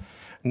Mankind.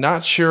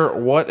 Not sure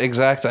what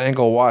exact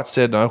angle Watts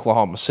did in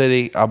Oklahoma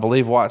City. I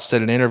believe Watts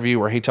did an interview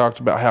where he talked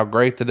about how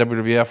great the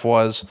WWF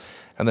was,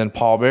 and then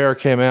Paul Bearer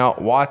came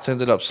out. Watts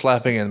ended up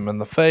slapping him in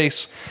the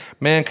face.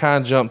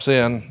 Mankind jumps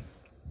in,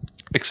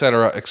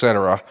 etc.,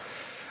 etc.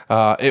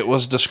 It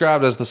was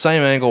described as the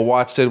same angle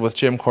Watts did with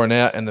Jim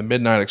Cornette and the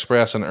Midnight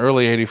Express in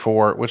early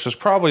 '84, which was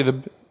probably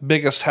the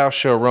biggest house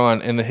show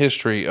run in the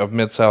history of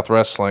Mid-South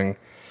Wrestling.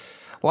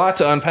 A lot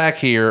to unpack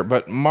here,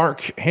 but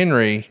Mark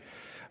Henry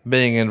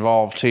being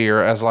involved here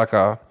as like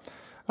a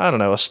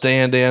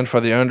stand-in for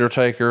The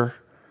Undertaker.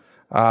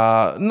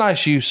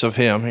 Nice use of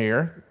him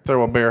here.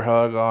 Throw a bear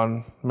hug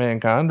on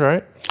Mankind,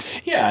 right?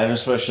 Yeah, and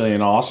especially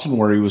in Austin,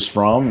 where he was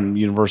from, and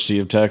University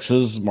of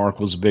Texas.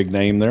 Mark was a big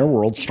name there,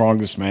 world's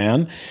strongest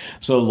man.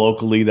 So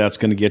locally, that's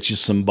going to get you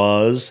some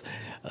buzz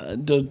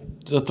to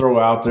throw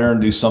out there and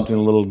do something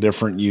a little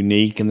different,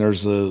 unique. And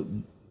there's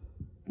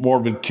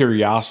morbid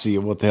curiosity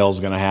of what the hell's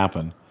going to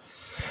happen.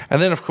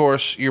 And then, of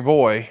course, your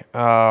boy,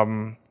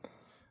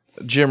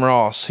 Jim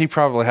Ross, he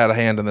probably had a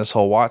hand in this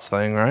whole Watts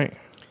thing, right?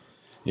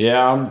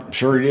 Yeah, I'm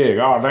sure he did.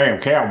 God damn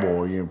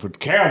cowboy. You put the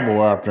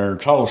cowboy out there in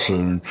Tulsa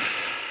and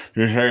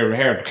just have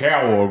the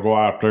cowboy go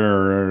out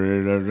there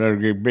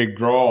and get a big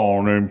draw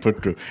on him and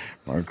put the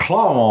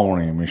claw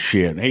on him and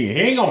shit. He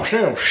ain't going to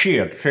sell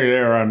shit, I'll tell you that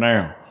right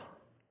now.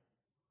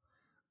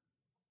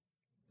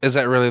 Is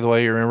that really the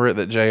way you remember it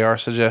that JR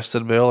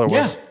suggested Bill? Or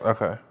was, yeah.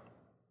 Okay.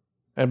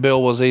 And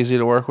Bill was easy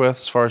to work with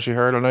as far as you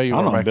heard? I know you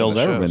were making Bill's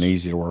the ever shows. been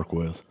easy to work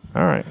with.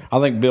 All right. I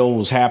think Bill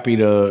was happy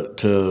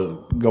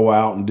to go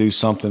out and do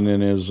something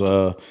in his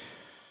hometown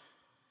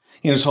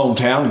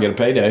and get a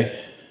payday.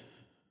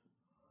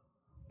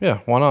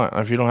 Yeah, why not?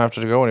 If you don't have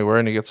to go anywhere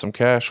and you get some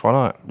cash, why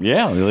not?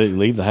 Yeah,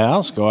 leave the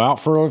house, go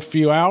out for a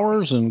few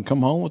hours, and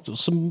come home with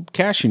some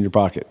cash in your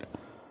pocket.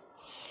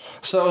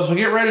 So as we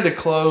get ready to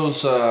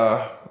close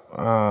the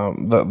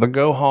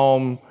go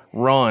home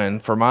run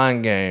for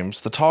Mind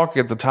Games, the talk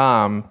at the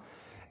time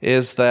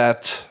is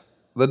that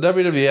the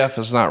WWF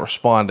is not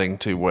responding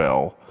too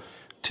well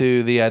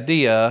to the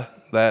idea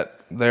that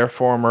their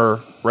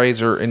former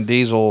Razor and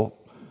Diesel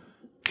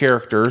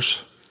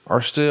characters are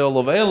still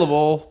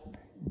available,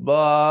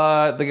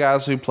 but the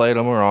guys who played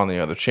them are on the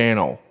other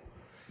channel.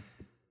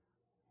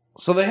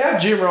 So they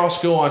have Jim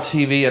Ross go on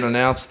TV and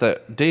announce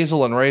that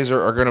Diesel and Razor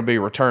are going to be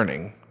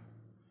returning.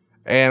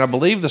 And I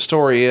believe the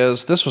story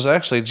is this was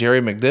actually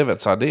Jerry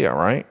McDevitt's idea,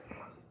 right?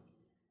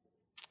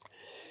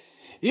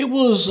 It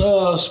was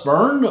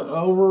spurned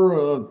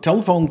over a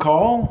telephone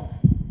call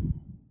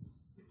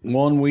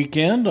one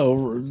weekend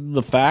over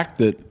the fact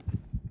that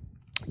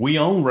we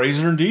own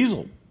Razor and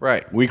Diesel.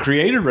 Right. We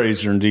created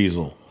Razor and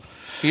Diesel.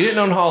 You didn't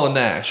own Hall and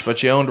Nash,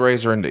 but you owned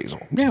Razor and Diesel.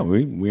 Yeah,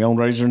 we own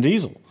Razor and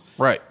Diesel.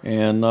 Right.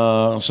 And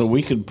so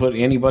we could put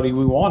anybody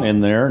we want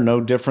in there,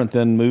 no different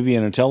than movie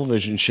and a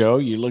television show.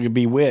 You look at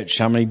Bewitched.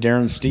 How many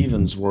Darren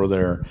Stevens were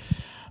there?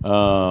 I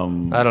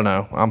don't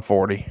know. I'm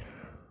 40.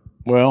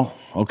 Well,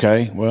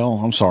 okay. Well,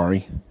 I'm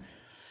sorry.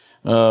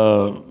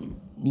 A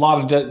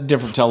lot of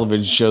different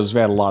television shows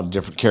have had a lot of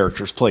different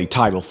characters play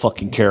title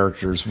fucking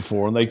characters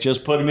before, and they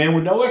just put them in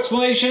with no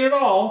explanation at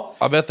all.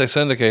 I bet they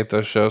syndicate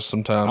those shows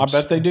sometimes. I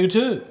bet they do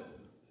too.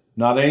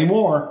 Not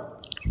anymore.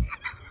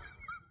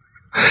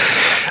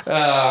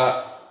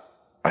 I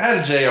had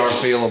a JR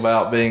feel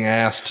about being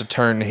asked to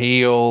turn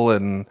heel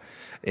and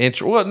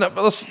well, no,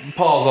 let's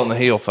pause on the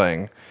heel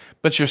thing.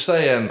 But you're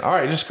saying, all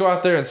right, just go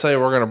out there and say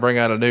we're going to bring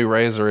out a new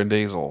Razor and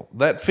Diesel.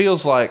 That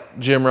feels like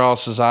Jim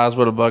Ross's eyes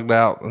would have bugged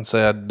out and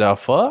said, "The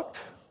fuck?"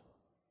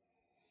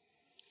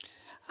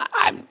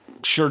 I'm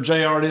sure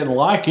JR didn't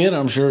like it.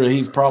 I'm sure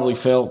he probably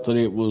felt that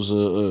it was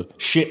a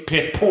shit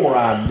piss poor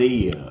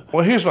idea.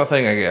 Well, here's my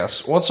thing, I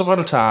guess. Once upon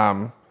a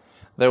time,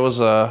 there was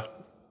a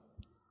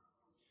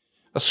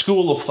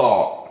school of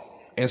thought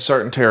in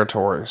certain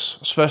territories,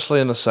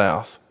 especially in the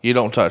South. You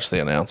don't touch the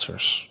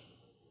announcers.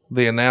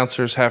 The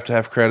announcers have to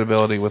have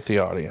credibility with the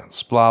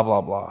audience, blah,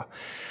 blah, blah.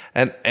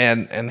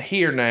 And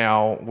here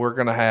now, we're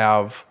going to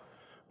have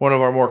one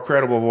of our more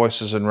credible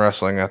voices in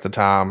wrestling at the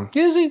time.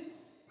 Is he?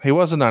 He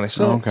was in 96.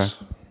 Oh, okay.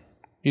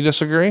 You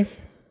disagree?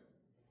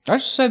 I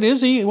just said,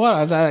 is he?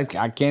 What? I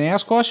can't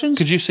ask questions?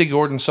 Could you see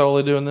Gordon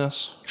Soley doing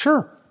this?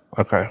 Sure.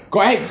 Okay.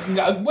 Hey,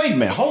 wait a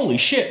minute. Holy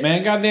shit,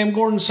 man. Goddamn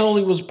Gordon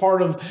Soley was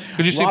part of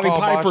Could you see Roddy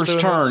Paul Bosch Piper's doing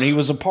turn. this? He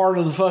was a part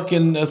of the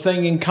fucking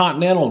thing in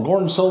Continental.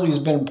 Gordon Soley's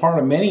been part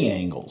of many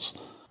angles.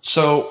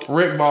 So,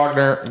 Rick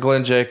Bogner,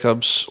 Glenn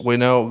Jacobs, we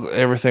know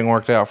everything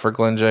worked out for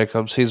Glenn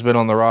Jacobs. He's been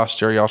on the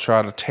roster. Y'all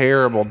tried a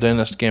terrible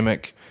dentist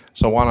gimmick,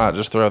 so why not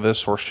just throw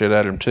this horse shit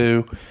at him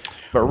too?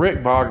 But Rick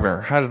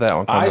Bogner, how did that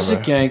one come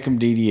Isaac to Yankum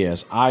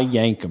DDS. I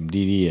yank him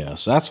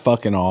DDS. That's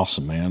fucking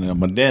awesome, man.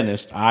 I'm a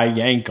dentist. I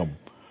yank him.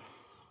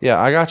 Yeah,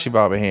 I got you,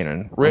 Bobby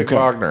Heenan. Rick Okay.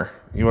 Bogner.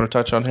 You want to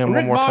touch on him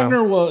Rick one more time?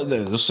 Bogner was,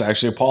 this is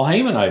actually a Paul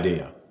Heyman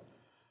idea.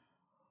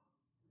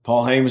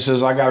 Paul Heyman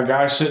says, I got a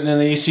guy sitting in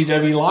the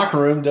ECW locker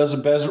room does a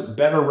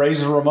better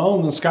Razor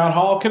Ramon than Scott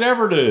Hall could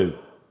ever do.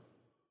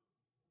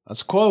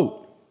 That's a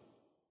quote.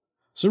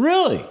 So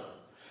really?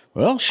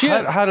 Well,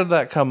 shit. How did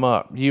that come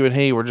up? You and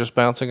he were just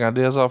bouncing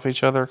ideas off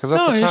each other? Because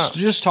No, at the he's time,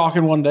 just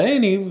talking one day,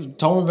 and he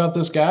told me about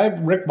this guy,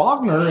 Rick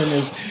Bogner,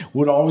 and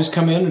would always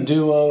come in and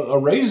do a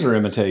Razor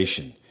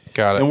imitation.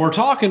 got it. And we're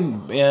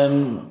talking,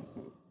 and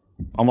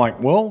I'm like,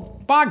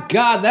 well, by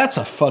God, that's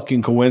a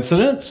fucking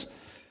coincidence.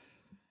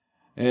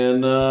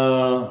 And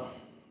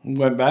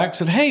went back and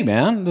said, hey,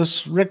 man,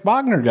 this Rick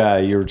Bogner guy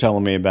you were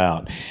telling me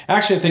about.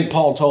 Actually, I think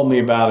Paul told me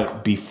about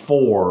it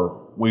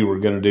before we were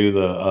going to do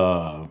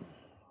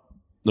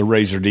the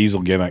Razor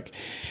Diesel gimmick.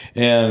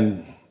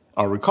 And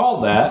I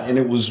recalled that, and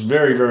it was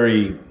very,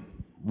 very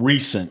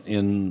recent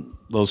in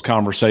those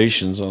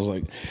conversations. I was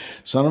like,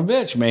 son of a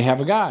bitch, may have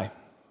a guy.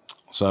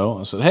 So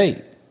I said,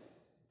 hey,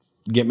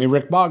 get me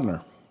Rick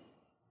Bogner.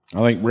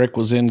 I think Rick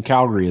was in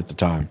Calgary at the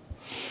time.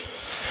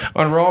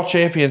 On Raw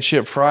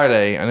Championship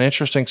Friday, an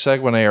interesting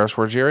segment airs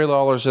where Jerry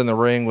Lawler's in the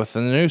ring with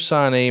the new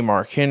signee,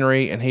 Mark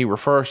Henry, and he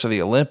refers to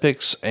the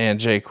Olympics and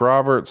Jake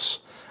Roberts.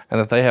 and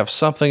that they have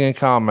something in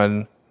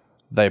common.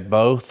 They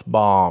both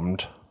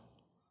bombed.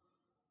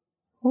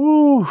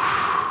 Ooh.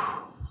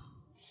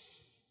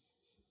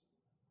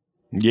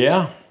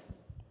 Yeah,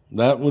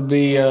 that would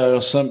be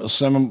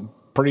some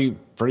pretty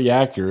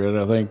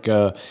accurate. I think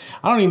I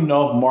don't even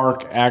know if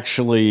Mark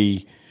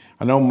actually.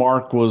 I know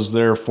Mark was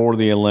there for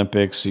the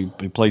Olympics. He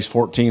placed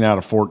 14 out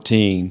of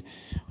 14.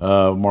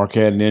 Mark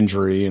had an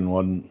injury and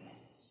wasn't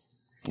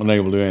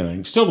able to do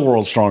anything. Still the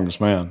world's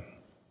strongest man.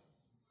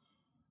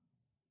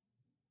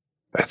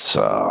 It's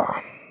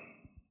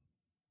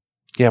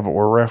yeah, but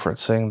we're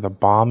referencing the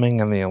bombing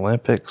in the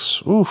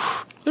Olympics.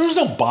 Oof. There was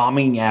no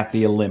bombing at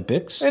the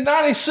Olympics. In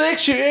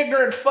 96, you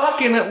ignorant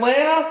fucking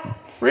Atlanta.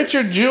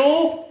 Richard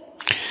Jewell.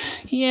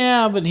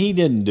 Yeah, but he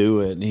didn't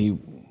do it.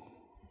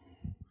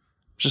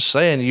 Just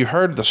saying, you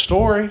heard the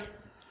story.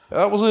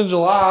 That was in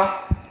July.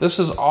 This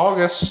is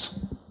August.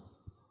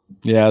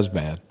 Yeah, it's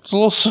bad. It's a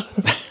little soon.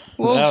 A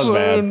little That was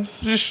soon. bad.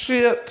 Just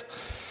shit.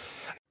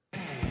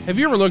 Have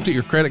you ever looked at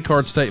your credit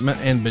card statement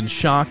and been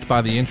shocked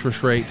by the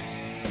interest rate?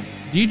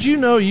 Did you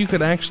know you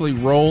could actually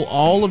roll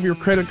all of your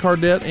credit card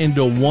debt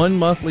into one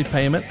monthly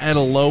payment at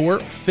a lower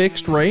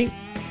fixed rate?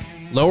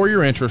 Lower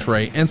your interest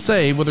rate and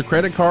save with a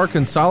credit card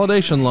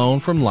consolidation loan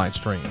from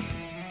Lightstream.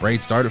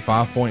 Rates start at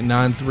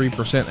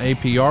 5.93%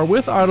 APR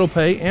with auto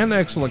pay and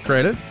excellent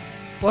credit.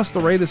 Plus, the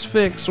rate is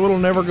fixed, so it'll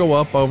never go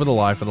up over the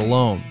life of the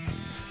loan.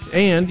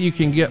 And you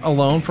can get a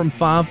loan from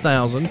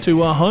 $5,000 to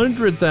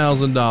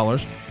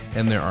 $100,000,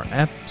 and there are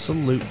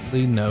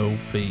absolutely no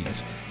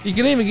fees. You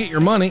can even get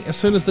your money as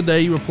soon as the day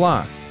you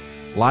apply.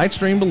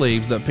 Lightstream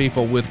believes that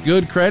people with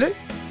good credit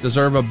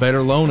deserve a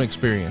better loan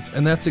experience,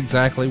 and that's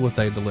exactly what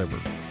they deliver.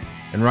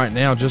 And right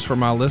now, just for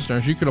my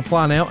listeners, you can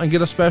apply now and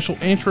get a special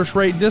interest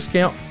rate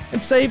discount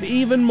and save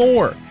even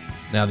more.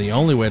 Now, the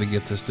only way to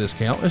get this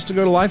discount is to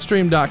go to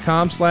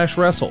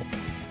lightstream.com/wrestle.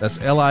 That's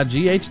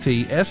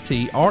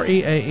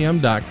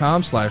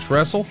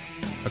lightstream.com/wrestle.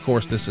 Of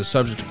course, this is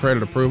subject to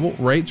credit approval.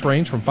 Rates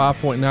range from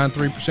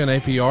 5.93%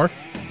 APR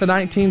to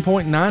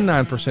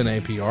 19.99%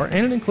 APR,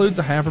 and it includes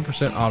a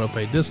 0.5% auto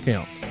pay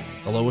discount.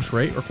 The lowest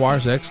rate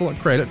requires excellent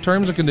credit.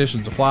 Terms and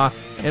conditions apply,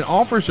 and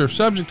offers are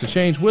subject to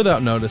change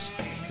without notice.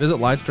 Visit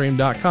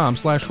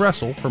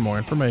lightstream.com/wrestle for more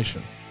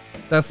information.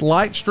 That's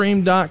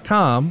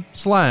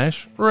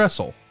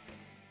lightstream.com/wrestle.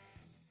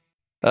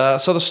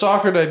 So the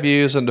Stalker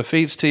debuts and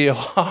defeats T.L.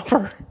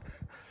 Hopper.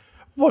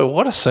 Boy,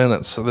 what a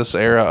sentence this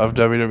era of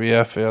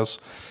WWF is.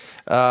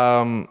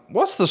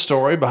 What's the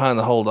story behind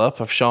the holdup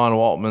of Sean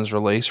Waltman's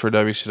release for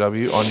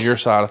WCW on your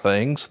side of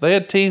things? They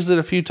had teased it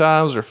a few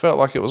times or felt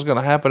like it was going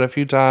to happen a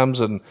few times,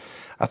 and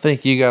I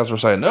think you guys were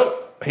saying,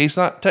 nope, he's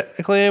not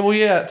technically able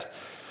yet.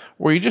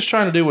 Were you just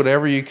trying to do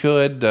whatever you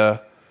could?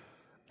 That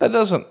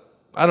doesn't,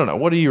 I don't know.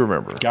 What do you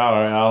remember? God,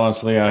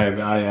 honestly,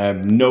 I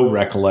have no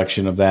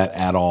recollection of that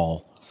at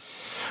all.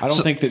 I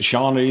don't think that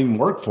Sean had even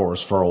worked for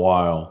us for a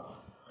while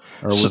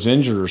or was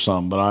injured or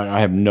something, but I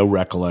have no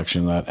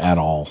recollection of that at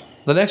all.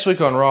 The next week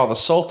on Raw, the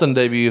Sultan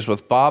debuts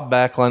with Bob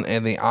Backlund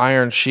and the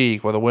Iron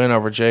Sheik with a win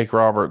over Jake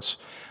Roberts.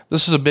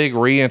 This is a big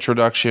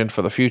reintroduction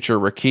for the future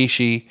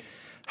Rikishi.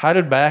 How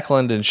did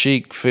Backlund and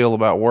Sheik feel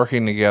about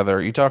working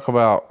together? You talk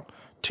about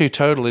two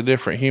totally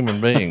different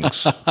human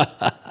beings.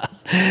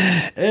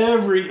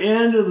 Every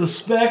end of the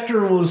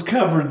spectrum was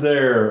covered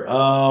there.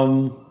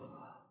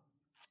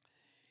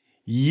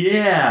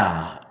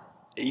 Yeah.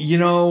 You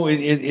know,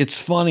 it's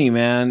funny,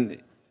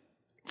 man.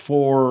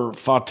 For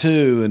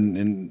Fatu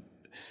and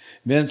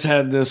Vince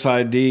had this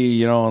idea,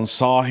 you know, and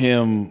saw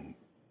him.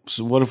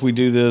 So what if we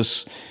do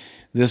this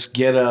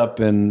get up?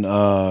 And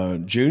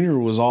Junior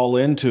was all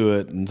into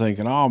it and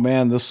thinking, oh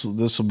man, this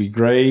will be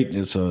great.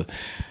 It's a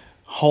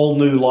whole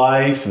new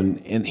life.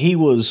 And he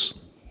was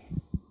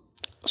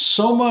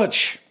so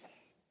much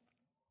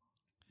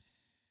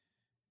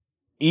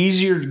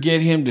easier to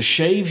get him to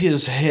shave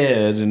his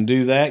head and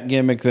do that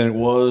gimmick than it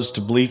was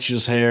to bleach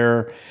his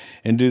hair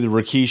and do the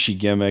Rikishi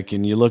gimmick.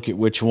 And you look at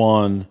which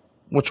one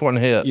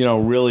hit, you know,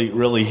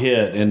 really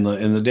hit. And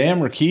the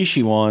damn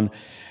Rikishi one,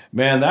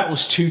 man, that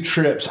was 2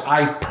 trips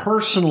I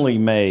personally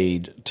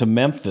made to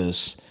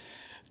Memphis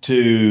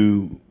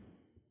to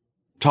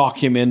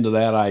talk him into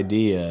that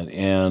idea.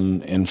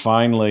 And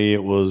finally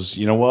it was,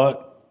 you know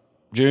what,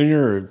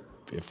 Junior,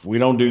 if we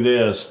don't do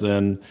this,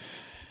 then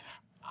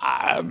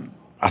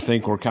I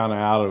think we're kind of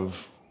out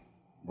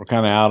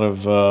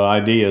of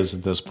ideas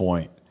at this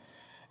point.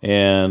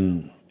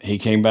 And he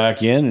came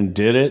back in and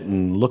did it,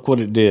 and look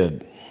what it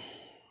did.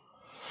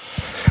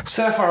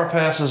 Sapphire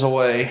passes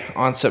away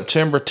on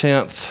September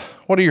 10th.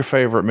 What are your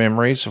favorite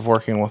memories of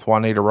working with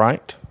Juanita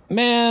Wright?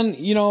 Man,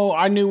 you know,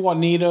 I knew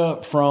Juanita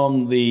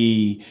from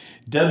the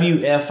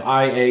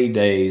WFIA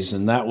days,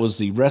 and that was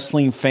the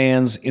Wrestling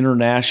Fans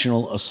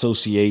International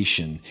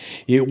Association.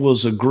 It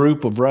was a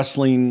group of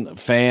wrestling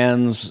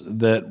fans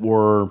that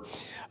were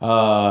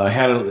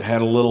had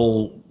a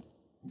little,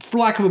 for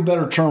lack of a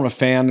better term, a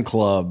fan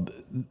club.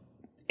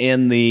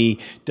 And the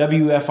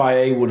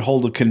WFIA would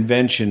hold a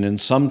convention in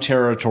some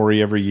territory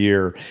every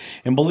year.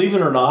 And believe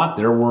it or not,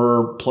 there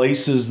were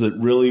places that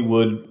really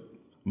would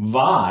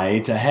vie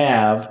to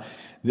have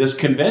this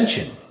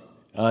convention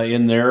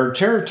in their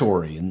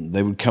territory, and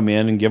they would come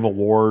in and give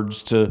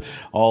awards to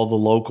all the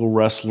local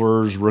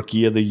wrestlers,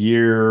 Rookie of the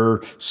Year,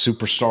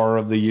 Superstar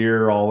of the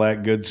Year, all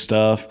that good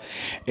stuff.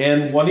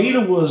 And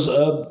Juanita was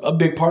a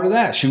big part of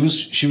that. She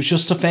was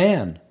just a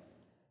fan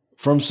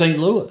from St.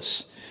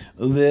 Louis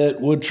that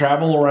would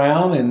travel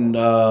around, and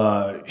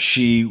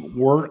she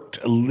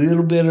worked a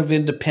little bit of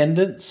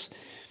independence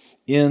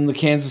in the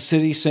Kansas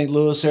City, St.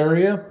 Louis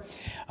area.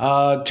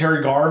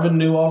 Terry Garvin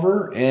knew of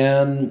her,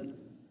 and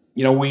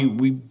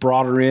we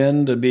brought her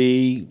in to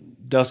be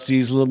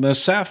Dusty's Little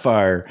Miss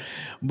Sapphire.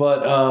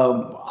 But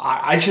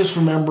I just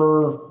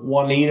remember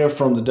Juanita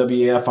from the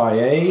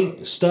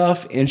WFIA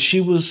stuff, and she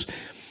was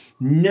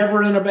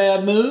never in a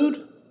bad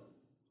mood.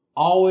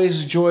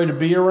 Always a joy to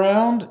be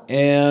around,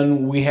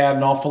 and we had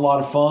an awful lot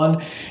of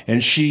fun.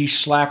 And she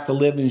slapped the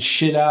living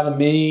shit out of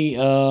me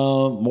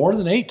more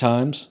than 8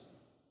 times.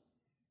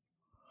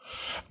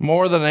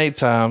 More than 8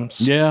 times.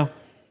 Yeah.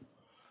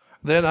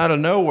 Then out of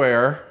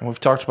nowhere, and we've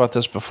talked about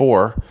this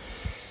before,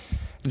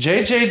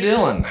 J.J.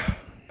 Dillon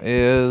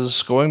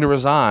is going to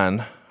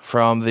resign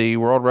from the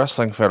World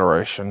Wrestling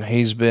Federation.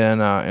 He's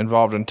been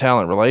involved in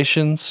talent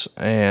relations,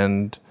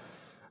 and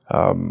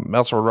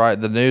Meltzer would write,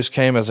 the news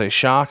came as a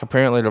shock,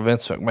 apparently, to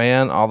Vince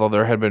McMahon, although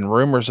there had been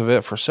rumors of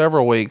it for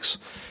several weeks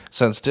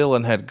since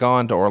Dillon had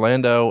gone to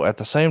Orlando. At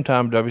the same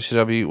time,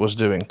 WCW was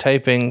doing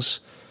tapings.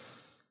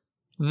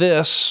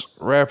 This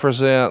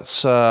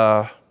represents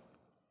an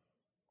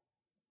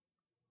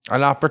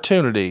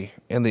opportunity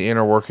in the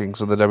inner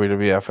workings of the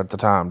WWF at the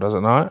time, does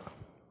it not?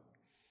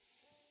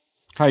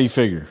 How you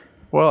figure?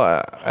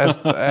 Well, as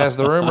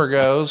the rumor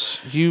goes,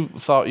 you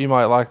thought you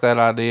might like that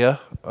idea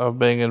of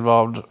being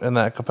involved in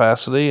that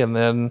capacity, and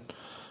then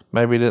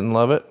maybe didn't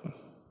love it.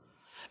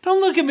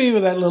 Don't look at me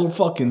with that little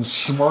fucking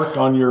smirk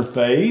on your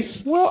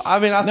face. Well, I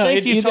mean, I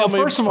think you told me.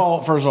 First of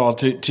all,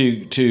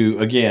 to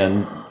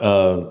again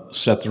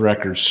set the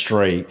record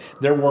straight,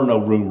 there were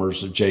no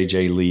rumors of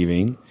JJ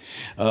leaving.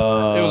 It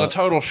was a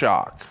total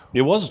shock.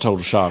 It was a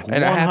total shock.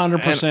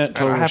 100%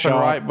 total happened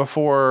shock. right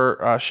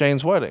before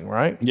Shane's wedding,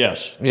 right?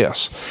 Yes.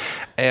 Yes.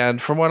 And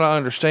from what I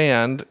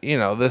understand,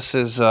 this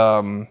is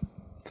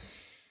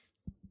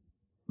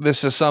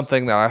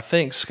something that I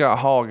think Scott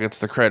Hall gets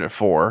the credit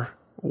for,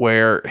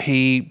 where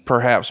he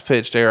perhaps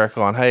pitched Eric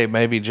on, hey,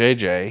 maybe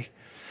JJ.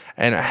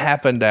 And it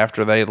happened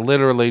after they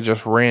literally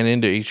just ran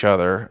into each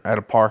other at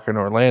a park in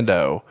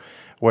Orlando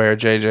where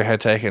JJ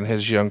had taken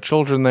his young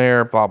children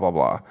there, blah, blah,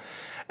 blah.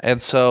 And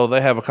so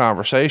they have a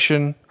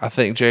conversation. I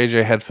think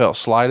JJ had felt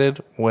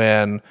slighted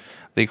when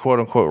the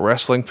quote-unquote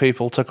wrestling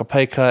people took a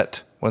pay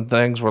cut when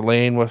things were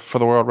lean for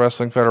the World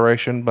Wrestling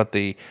Federation, but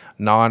the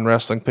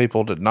non-wrestling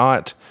people did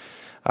not.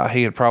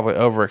 He had probably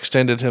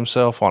overextended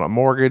himself on a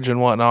mortgage and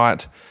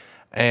whatnot,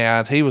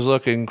 and he was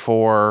looking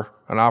for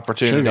an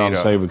opportunity. Should have gone to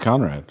save with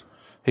Conrad.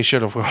 He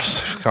should have gone to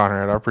save with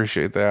Conrad. I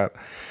appreciate that.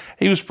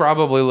 He was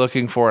probably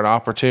looking for an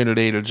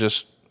opportunity to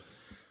just,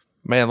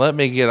 man, let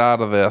me get out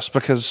of this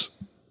because...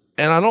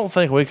 And I don't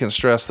think we can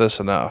stress this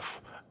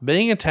enough.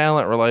 Being in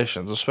talent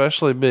relations,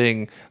 especially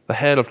being the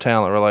head of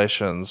talent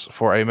relations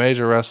for a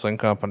major wrestling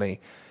company,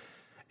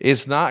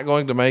 is not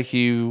going to make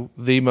you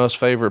the most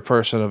favorite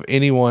person of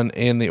anyone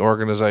in the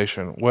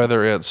organization,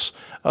 whether it's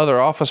other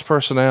office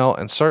personnel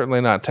and certainly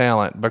not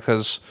talent,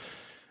 because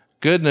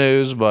good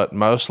news, but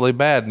mostly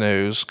bad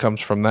news, comes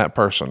from that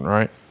person,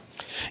 right?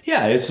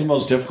 Yeah, it's the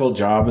most difficult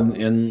job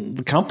in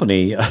the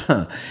company,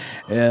 and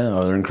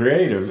in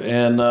creative,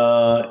 and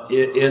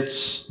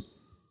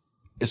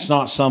it's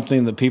not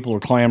something that people are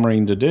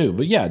clamoring to do.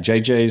 But yeah,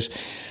 JJ's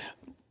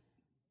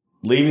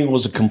leaving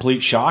was a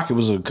complete shock. It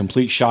was a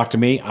complete shock to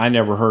me. I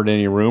never heard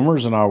any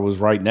rumors, and I was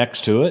right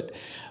next to it.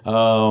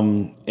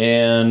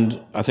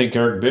 And I think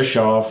Eric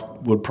Bischoff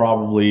would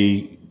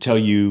probably tell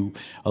you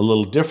a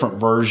little different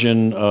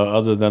version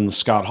other than the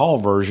Scott Hall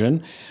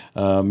version.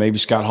 Maybe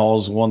Scott Hall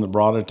is the one that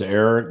brought it to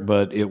Eric,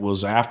 but it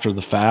was after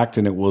the fact,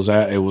 and it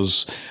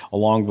was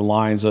along the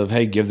lines of,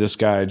 hey, give this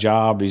guy a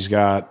job. He's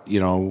got,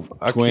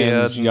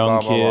 twins,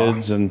 young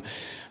kids, and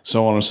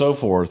so on and so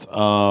forth.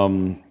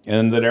 And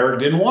that Eric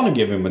didn't want to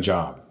give him a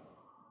job,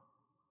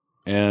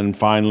 and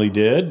finally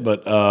did.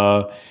 But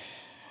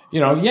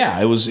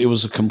it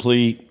was a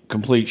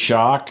complete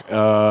shock.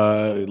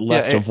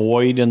 Left a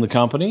void in the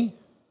company.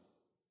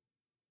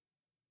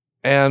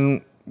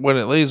 And when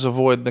it leaves a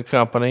void in the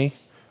company,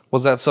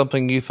 was that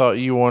something you thought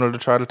you wanted to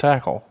try to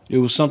tackle? It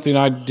was something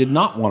I did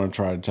not want to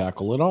try to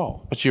tackle at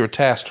all. But you were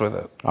tasked with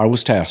it. I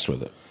was tasked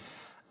with it.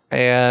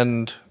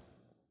 And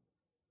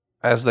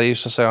as they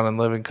used to say on In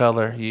Living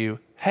Color, you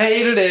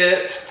hated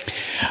it.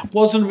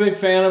 Wasn't a big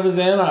fan of it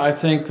then. I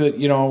think that,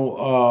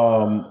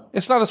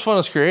 it's not as fun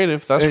as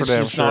creative. That's for damn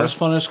sure. It's not as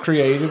fun as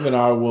creative, and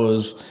I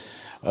was...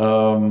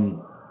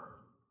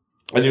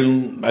 I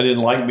didn't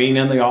like being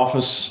in the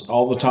office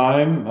all the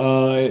time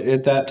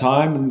at that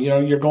time. And,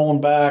 you're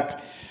going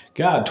back,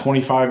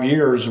 25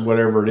 years or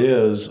whatever it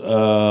is.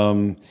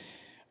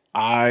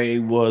 I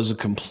was a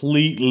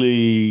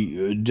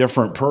completely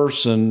different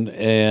person,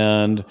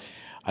 and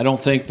I don't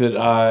think that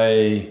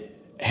I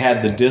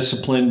had the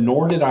discipline,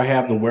 nor did I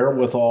have the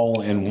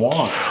wherewithal and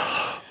want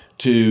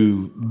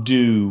to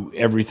do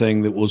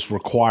everything that was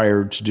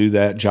required to do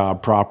that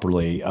job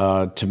properly.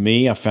 To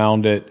me, I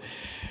found it,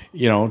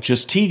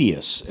 just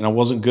tedious, and I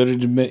wasn't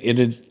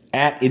good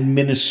at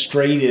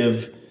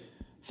administrative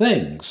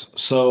things.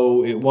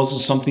 So it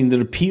wasn't something that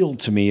appealed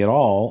to me at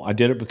all. I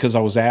did it because I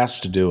was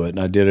asked to do it, and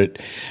I did it.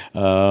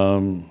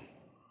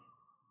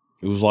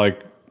 It was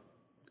like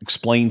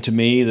explained to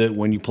me that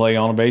when you play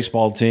on a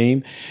baseball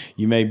team,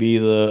 you may be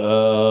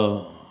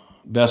the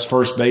best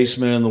first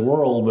baseman in the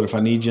world, but if I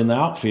need you in the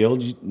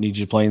outfield, I need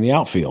you to play in the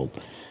outfield.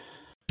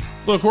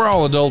 Look, we're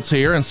all adults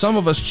here, and some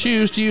of us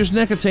choose to use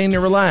nicotine to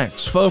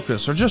relax,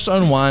 focus, or just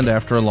unwind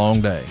after a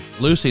long day.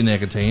 Lucy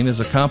Nicotine is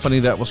a company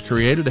that was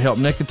created to help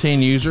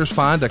nicotine users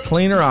find a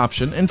cleaner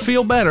option and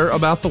feel better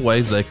about the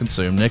ways they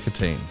consume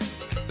nicotine.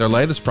 Their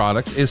latest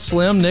product is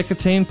Slim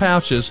Nicotine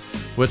Pouches,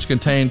 which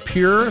contain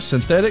pure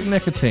synthetic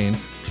nicotine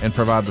and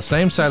provide the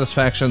same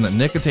satisfaction that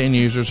nicotine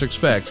users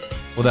expect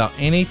without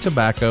any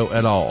tobacco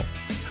at all.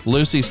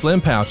 Lucy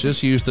Slim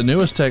Pouches use the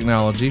newest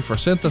technology for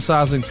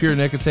synthesizing pure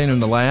nicotine in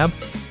the lab,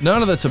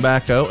 none of the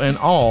tobacco, and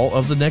all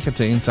of the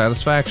nicotine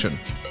satisfaction.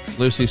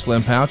 Lucy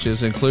Slim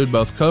Pouches include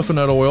both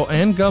coconut oil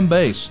and gum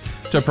base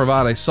to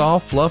provide a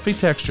soft, fluffy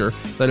texture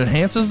that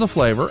enhances the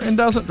flavor and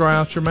doesn't dry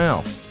out your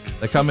mouth.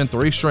 They come in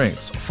 3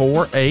 strengths,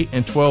 4, 8,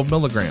 and 12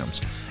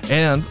 milligrams.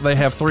 And they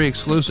have 3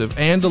 exclusive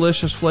and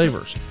delicious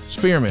flavors: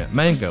 spearmint,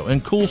 mango,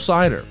 and cool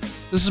cider.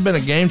 This has been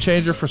a game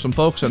changer for some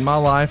folks in my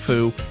life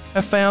who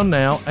have found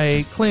now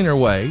a cleaner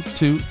way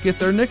to get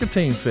their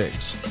nicotine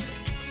fix.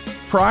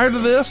 Prior to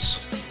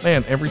this,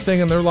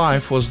 everything in their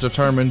life was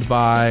determined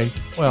by,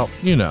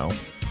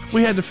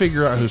 we had to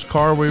figure out whose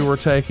car we were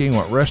taking,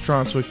 what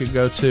restaurants we could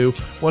go to,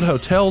 what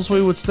hotels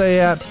we would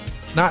stay at.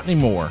 Not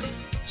anymore.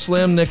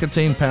 Slim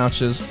Nicotine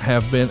Pouches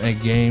have been a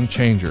game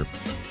changer.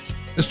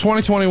 It's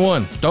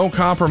 2021. Don't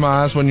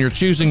compromise when you're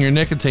choosing your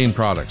nicotine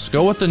products.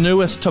 Go with the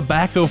newest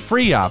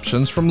tobacco-free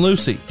options from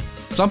Lucy.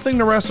 Something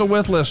to wrestle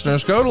with,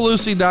 listeners. Go to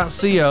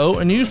lucy.co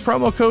and use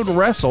promo code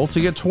WRESTLE to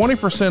get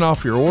 20%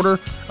 off your order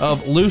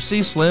of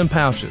Lucy Slim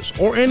Pouches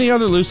or any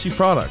other Lucy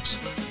products.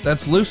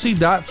 That's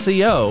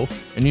lucy.co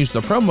and use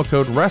the promo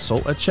code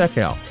WRESTLE at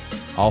checkout.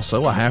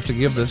 Also, I have to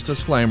give this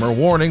disclaimer.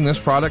 Warning, this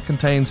product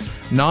contains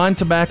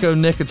non-tobacco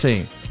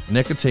nicotine.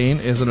 Nicotine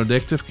is an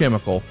addictive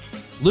chemical.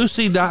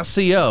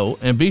 Lucy.co,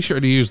 and be sure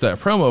to use that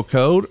promo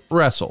code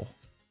WRESTLE.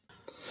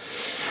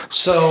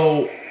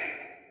 So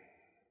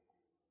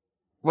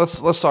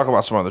let's talk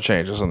about some other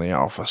changes in the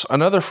office.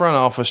 Another front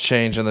office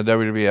change in the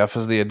WWF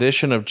is the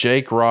addition of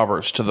Jake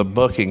Roberts to the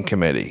booking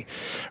committee.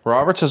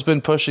 Roberts has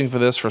been pushing for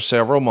this for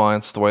several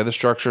months. The way the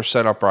structure is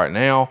set up right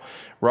now,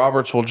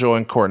 Roberts will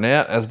join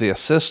Cornette as the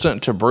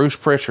assistant to Bruce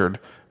Pritchard,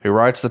 who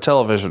writes the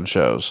television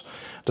shows.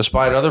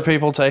 Despite other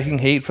people taking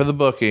heat for the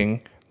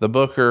booking, the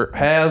booker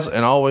has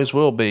and always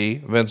will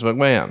be Vince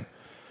McMahon.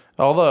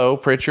 Although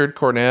Pritchard,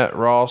 Cornette,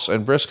 Ross,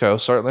 and Briscoe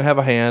certainly have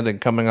a hand in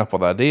coming up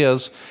with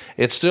ideas,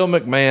 it's still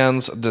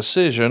McMahon's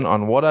decision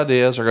on what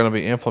ideas are going to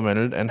be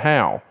implemented and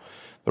how.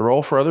 The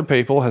role for other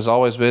people has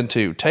always been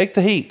to take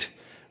the heat,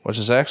 which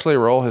is actually a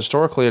role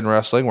historically in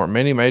wrestling where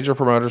many major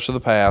promoters of the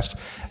past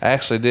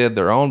actually did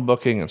their own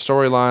booking and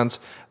storylines.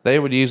 They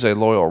would use a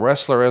loyal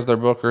wrestler as their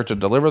booker to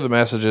deliver the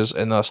messages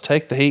and thus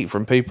take the heat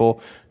from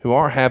people who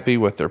aren't happy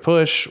with their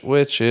push,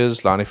 which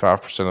is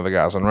 95% of the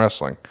guys in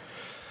wrestling.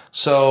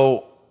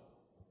 So,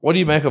 what do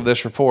you make of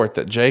this report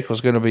that Jake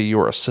was going to be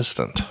your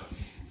assistant?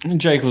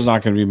 Jake was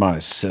not going to be my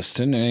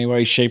assistant in any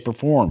way, shape, or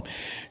form.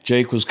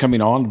 Jake was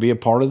coming on to be a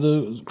part of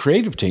the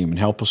creative team and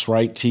help us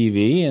write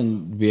TV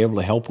and be able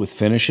to help with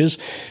finishes.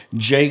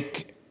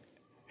 Jake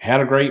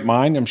had a great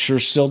mind. I'm sure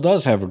still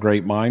does have a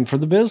great mind for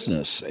the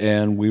business.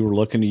 And we were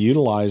looking to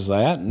utilize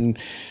that and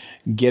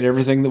get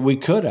everything that we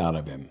could out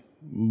of him.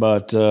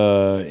 But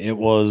it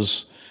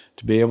was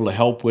to be able to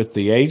help with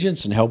the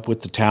agents and help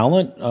with the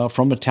talent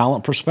from a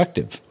talent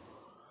perspective.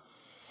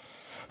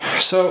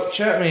 So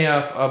chat me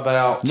up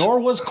about... Nor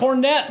was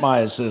Cornette my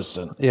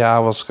assistant. Yeah, I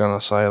was going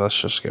to say, let's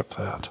just skip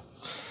that,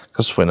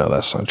 because we know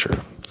that's not true.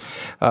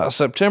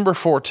 September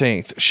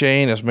 14th,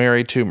 Shane is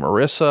married to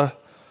Marissa.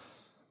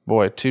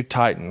 Boy, 2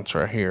 titans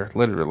right here,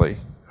 literally.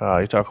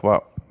 You talk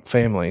about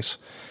families.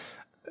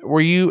 Were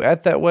you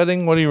at that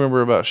wedding? What do you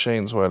remember about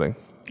Shane's wedding?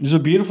 It was a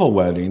beautiful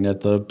wedding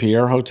at the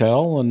Pierre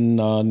Hotel in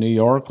New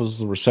York. Was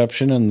the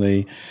reception and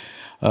the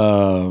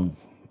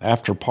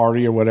after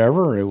party or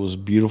whatever. It was a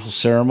beautiful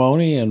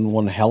ceremony and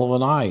one hell of a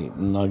night.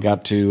 And I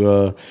got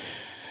to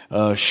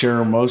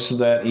share most of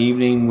that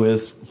evening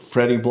with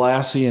Freddie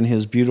Blassie and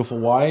his beautiful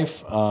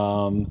wife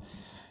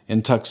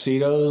in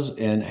tuxedos,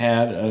 and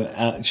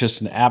had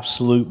just an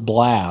absolute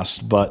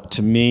blast. But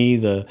to me,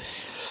 the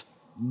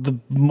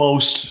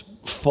most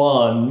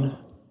fun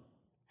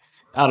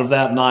out of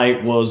that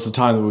night was the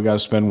time that we got to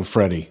spend with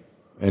Freddie.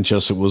 And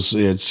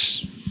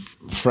it's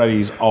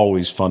Freddie's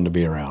always fun to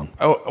be around.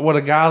 Oh, what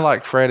a guy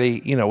like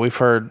Freddie, we've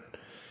heard,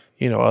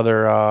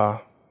 other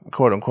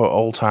quote unquote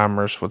old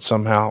timers would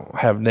somehow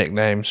have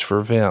nicknames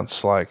for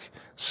Vince, like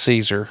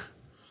Caesar.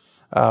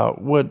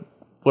 Would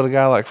would a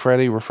guy like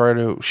Freddie refer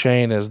to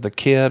Shane as the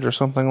kid or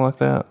something like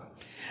that?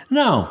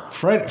 No,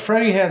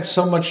 Freddie had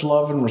so much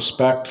love and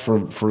respect for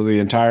the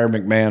entire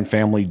McMahon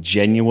family,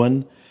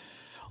 genuine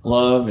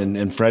love,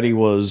 and Freddie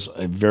was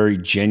a very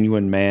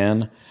genuine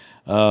man.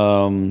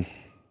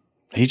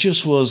 He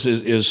just was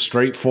as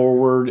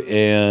straightforward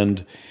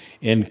and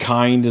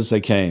kind as they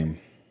came.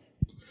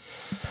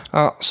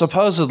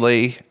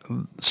 Supposedly,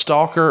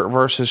 Stalker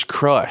versus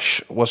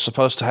Crush was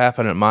supposed to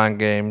happen at Mind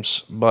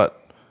Games,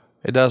 but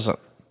it doesn't.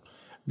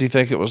 Do you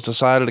think it was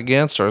decided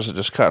against, or is it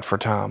just cut for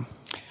time?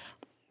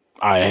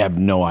 I have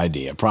no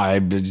idea.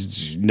 Probably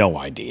no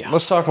idea.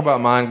 Let's talk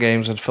about Mind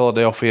Games in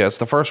Philadelphia. It's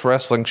the first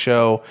wrestling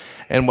show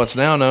in what's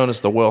now known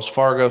as the Wells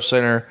Fargo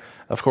Center.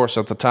 Of course,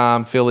 at the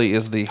time, Philly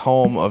is the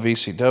home of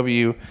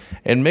ECW,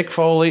 and Mick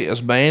Foley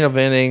is main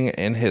eventing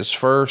in his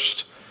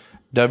first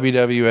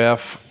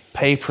WWF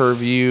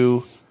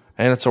pay-per-view,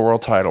 and it's a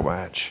world title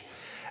match.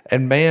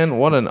 And man,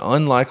 what an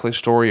unlikely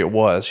story it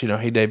was. You know,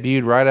 he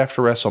debuted right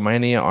after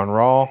WrestleMania on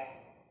Raw.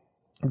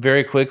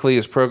 Very quickly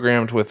is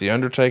programmed with The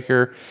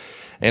Undertaker,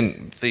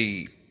 and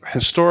the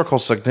historical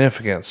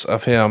significance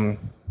of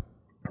him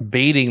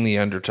beating The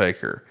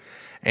Undertaker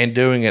and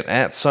doing it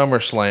at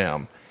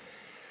SummerSlam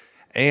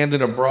and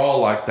in a brawl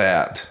like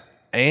that.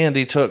 And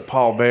he took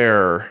Paul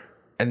Bearer,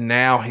 and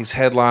now he's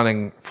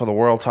headlining for the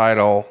world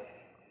title.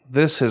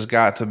 This has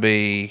got to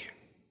be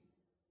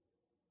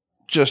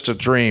just a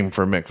dream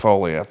for Mick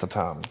Foley at the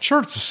time.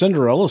 Sure, it's a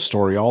Cinderella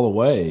story all the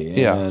way.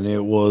 Yeah. And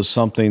it was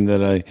something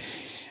that I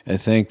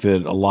think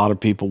that a lot of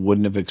people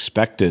wouldn't have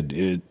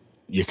expected.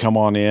 You come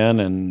on in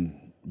and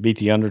beat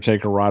The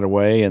Undertaker right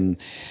away, and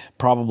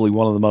probably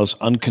one of the most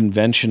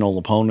unconventional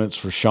opponents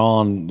for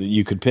Shawn that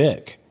you could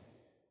pick.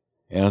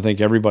 And I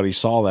think everybody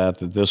saw that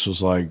this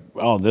was like,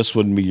 oh, this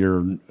wouldn't be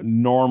your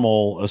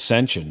normal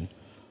ascension.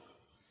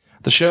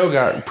 The show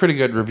got pretty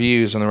good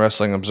reviews in the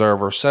Wrestling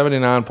Observer.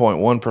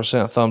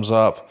 79.1% thumbs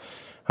up,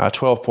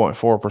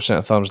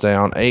 12.4% thumbs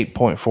down,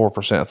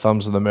 8.4%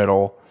 thumbs in the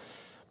middle.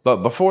 But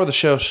before the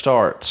show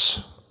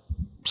starts,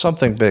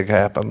 something big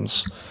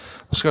happens.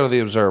 Let's go to the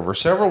Observer.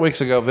 Several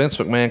weeks ago, Vince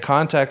McMahon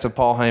contacted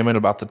Paul Heyman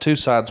about the two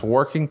sides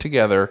working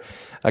together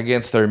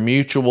against their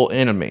mutual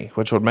enemy,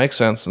 which would make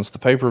sense since the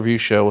pay-per-view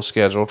show was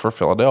scheduled for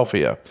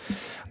Philadelphia.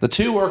 The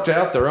two worked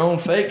out their own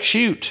fake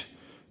shoot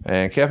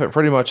and kept it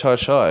pretty much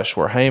hush-hush,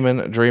 where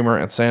Heyman, Dreamer,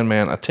 and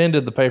Sandman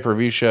attended the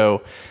pay-per-view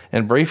show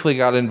and briefly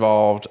got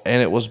involved,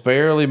 and it was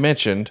barely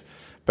mentioned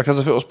because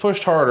if it was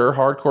pushed harder,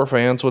 hardcore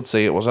fans would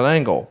see it was an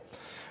angle.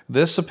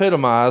 This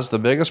epitomized the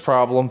biggest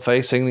problem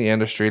facing the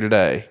industry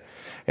today.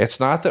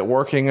 It's not that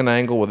working an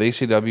angle with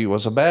ECW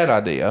was a bad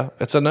idea.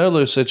 It's a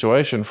no-lose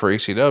situation for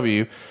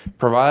ECW,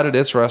 provided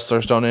its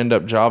wrestlers don't end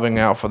up jobbing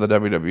out for the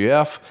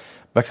WWF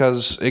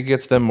because it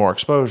gets them more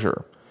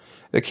exposure.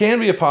 It can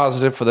be a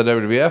positive for the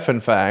WWF, in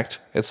fact.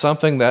 It's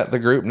something that the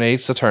group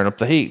needs to turn up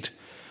the heat.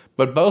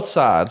 But both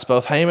sides,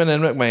 both Heyman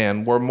and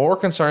McMahon, were more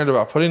concerned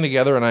about putting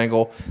together an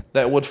angle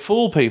that would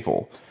fool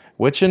people,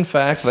 which in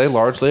fact they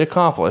largely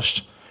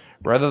accomplished,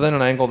 rather than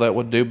an angle that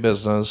would do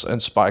business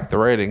and spike the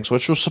ratings,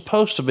 which was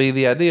supposed to be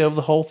the idea of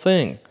the whole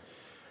thing.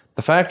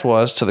 The fact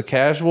was, to the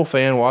casual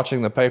fan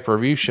watching the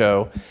pay-per-view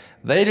show,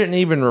 they didn't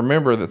even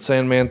remember that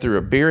Sandman threw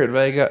a beer at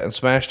Vega and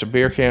smashed a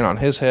beer can on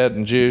his head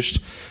and juiced,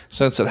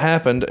 since it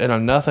happened in a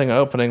nothing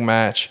opening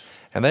match,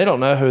 and they don't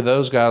know who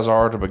those guys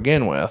are to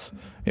begin with.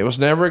 It was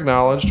never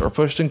acknowledged or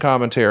pushed in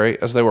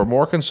commentary, as they were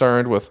more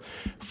concerned with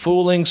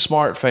fooling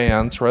smart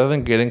fans rather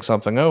than getting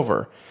something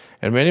over.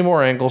 And many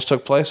more angles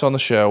took place on the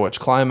show, which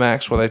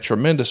climaxed with a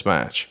tremendous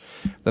match.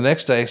 The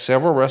next day,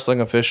 several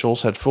wrestling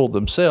officials had fooled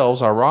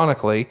themselves,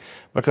 ironically,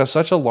 because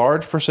such a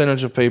large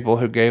percentage of people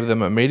who gave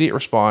them immediate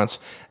response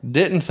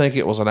didn't think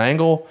it was an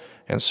angle,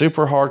 and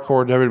super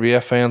hardcore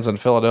WWF fans in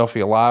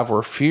Philadelphia Live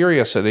were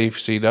furious at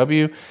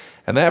ECW,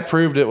 and that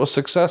proved it was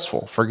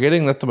successful,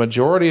 forgetting that the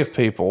majority of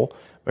people,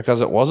 because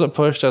it wasn't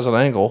pushed as an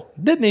angle,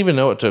 didn't even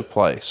know it took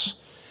place.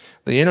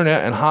 The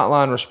internet and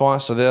hotline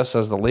response to this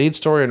as the lead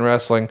story in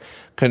wrestling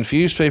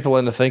confused people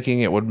into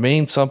thinking it would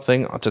mean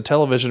something to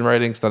television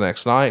ratings the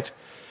next night,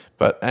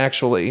 but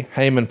actually,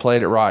 Heyman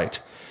played it right.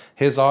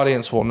 His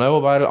audience will know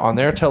about it on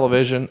their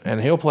television,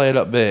 and he'll play it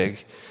up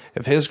big.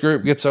 If his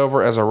group gets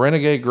over as a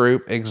renegade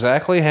group,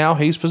 exactly how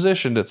he's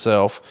positioned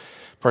itself,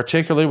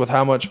 particularly with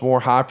how much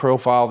more high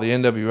profile the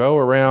NWO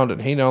around,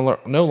 and he no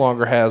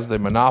longer has the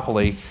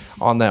monopoly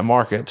on that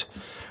market.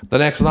 The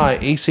next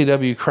night,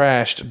 ECW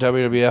crashed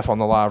WWF on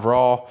the live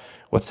Raw,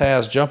 with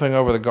Taz jumping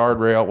over the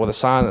guardrail with a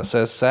sign that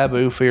says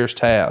Sabu fears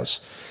Taz.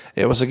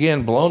 It was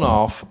again blown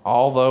off,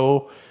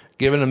 although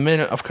given a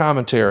minute of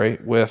commentary,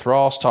 with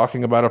Ross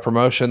talking about a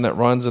promotion that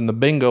runs in the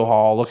bingo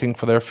hall looking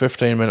for their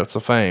 15 minutes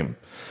of fame.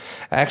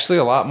 Actually,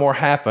 a lot more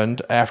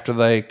happened after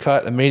they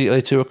cut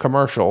immediately to a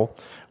commercial,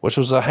 which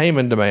was a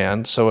Heyman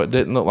demand, so it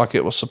didn't look like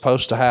it was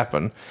supposed to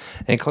happen,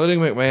 including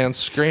McMahon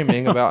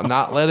screaming about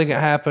not letting it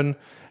happen,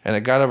 and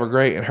it got over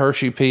great in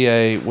Hershey,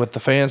 PA, with the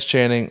fans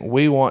chanting,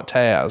 "We want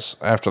Taz,"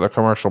 after the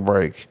commercial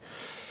break.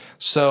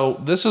 So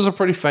this is a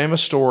pretty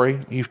famous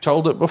story. You've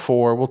told it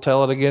before. We'll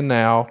tell it again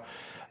now.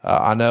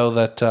 I know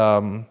that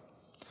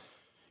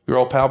your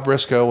old pal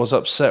Briscoe was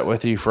upset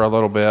with you for a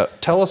little bit.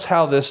 Tell us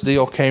how this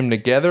deal came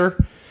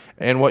together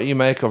and what you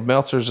make of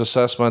Meltzer's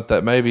assessment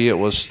that maybe it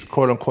was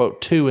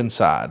quote-unquote too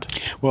inside.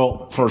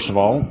 Well, first of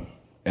all,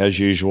 as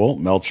usual,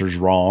 Meltzer's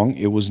wrong.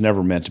 It was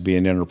never meant to be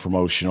an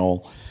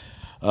interpromotional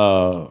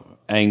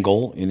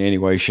angle in any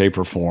way, shape,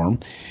 or form.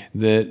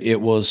 That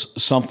it was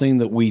something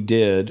that we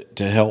did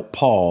to help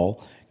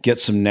Paul get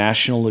some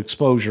national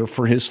exposure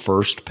for his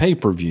first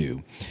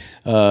pay-per-view.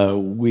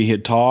 We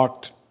had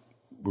talked,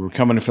 we were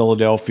coming to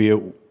Philadelphia,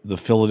 the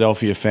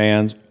Philadelphia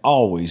fans,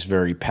 always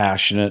very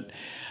passionate.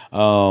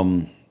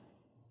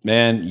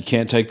 Man, you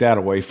can't take that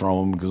away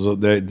from them because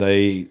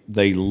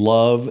they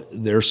love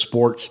their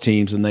sports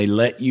teams and they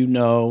let you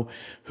know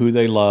who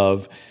they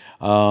love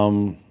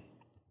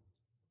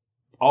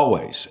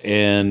always.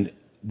 And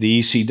the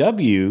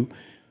ECW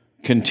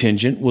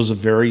contingent was a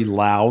very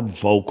loud,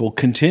 vocal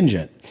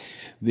contingent.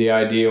 The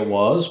idea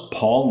was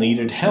Paul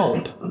needed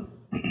help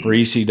for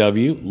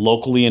ECW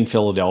locally in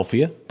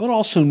Philadelphia, but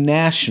also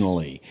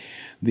nationally.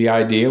 The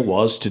idea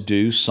was to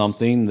do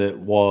something that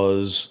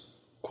was,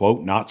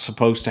 quote, not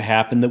supposed to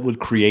happen, that would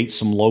create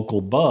some local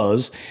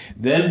buzz,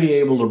 then be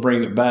able to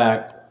bring it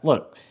back.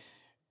 Look,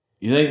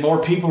 you think more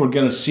people are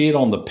going to see it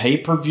on the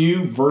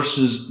pay-per-view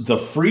versus the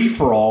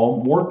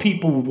free-for-all? More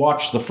people would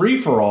watch the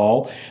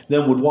free-for-all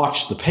than would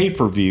watch the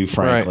pay-per-view,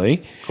 frankly.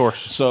 Right. Of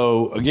course.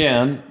 So,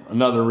 again,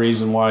 another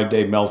reason why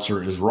Dave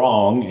Meltzer is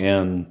wrong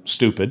and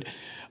stupid.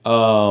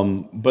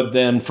 But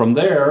then from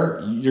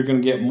there, you're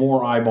going to get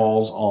more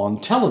eyeballs on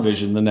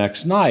television the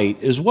next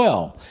night as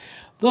well.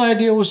 The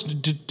idea was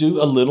to do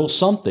a little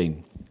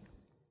something.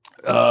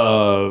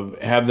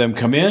 Have them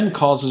come in,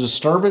 cause a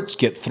disturbance,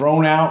 get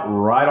thrown out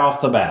right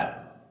off the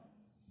bat.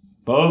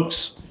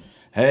 Folks,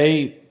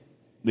 hey,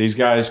 these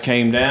guys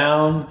came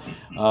down.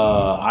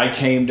 I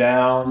came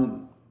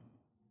down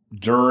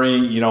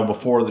during,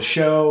 before the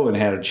show and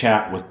had a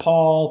chat with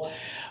Paul.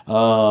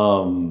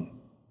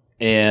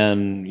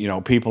 And,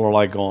 people are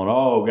like going,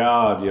 oh,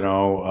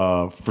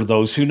 God, for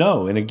those who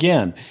know. And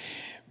again,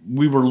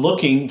 we were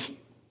looking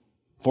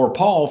for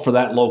Paul for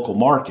that local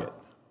market,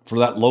 for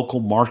that local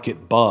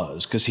market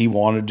buzz, because he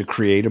wanted to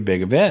create a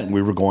big event, and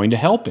we were going to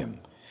help him.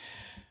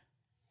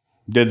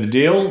 Did the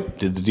deal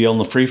in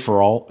the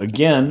free-for-all.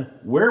 Again,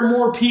 where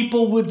more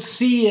people would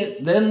see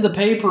it than the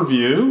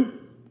pay-per-view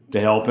to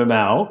help him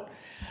out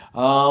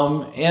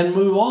and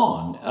move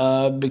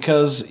on.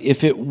 Because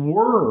if it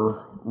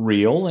were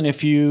real, and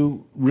if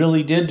you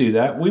really did do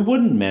that, we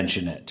wouldn't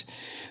mention it.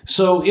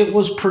 So it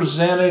was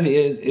presented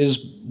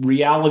as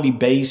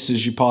reality-based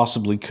as you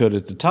possibly could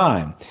at the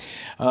time.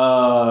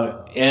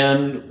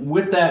 And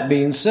with that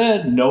being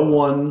said, no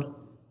one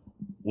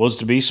was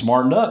to be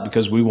smartened up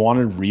because we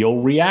wanted real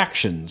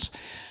reactions.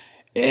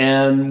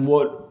 And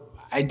what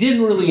I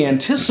didn't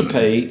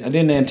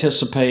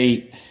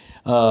anticipate,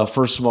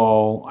 first of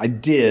all, I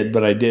did,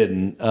 but I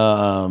didn't.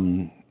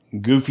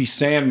 Goofy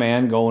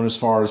Sandman going as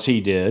far as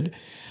he did.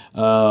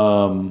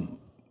 But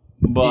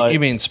you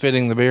mean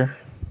spitting the beer?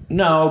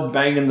 No,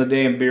 banging the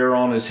damn beer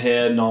on his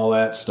head and all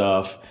that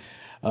stuff.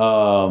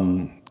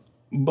 But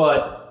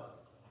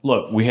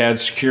look, we had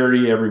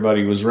security.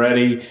 Everybody was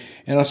ready.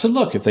 And I said,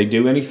 look, if they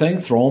do anything,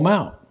 throw them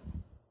out.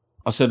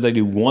 I said, if they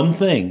do one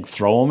thing,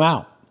 throw them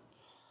out.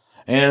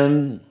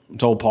 And I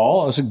told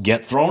Paul, I said,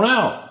 get thrown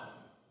out.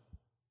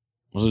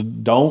 I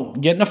said, don't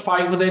get in a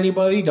fight with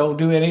anybody. Don't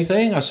do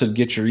anything. I said,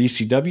 get your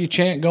ECW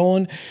chant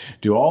going.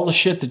 Do all the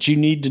shit that you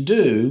need to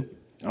do.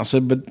 I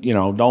said, but,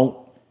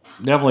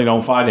 definitely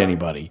don't fight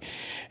anybody.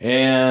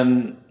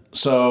 And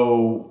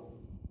so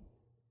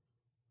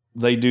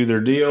they do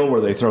their deal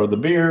where they throw the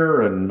beer,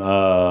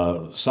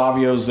 and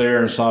Savio's there,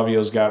 and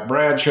Savio's got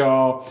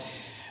Bradshaw,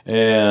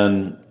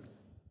 and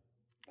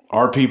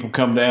our people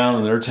come down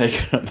and they're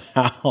taking them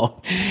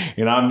out,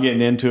 and I'm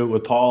getting into it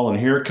with Paul, and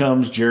here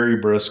comes Jerry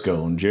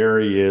Briscoe, and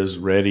Jerry is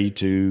ready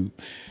to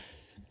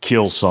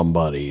kill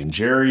somebody, and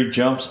Jerry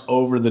jumps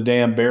over the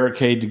damn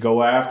barricade to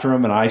go after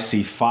him, and I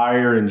see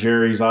fire in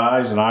Jerry's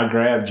eyes, and I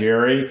grab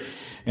Jerry,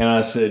 and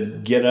I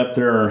said, get up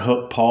there and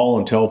hook Paul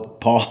and tell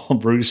Paul,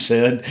 Bruce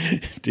said,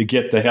 to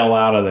get the hell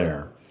out of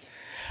there.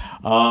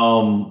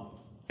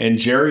 And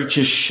Jerry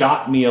just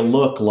shot me a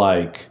look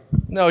like...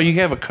 No, you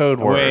gave a code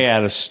word. We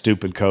had a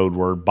stupid code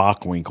word,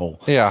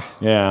 Bachwinkle. Yeah.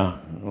 Yeah,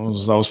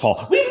 that was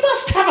Paul. We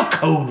must have a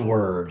code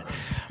word.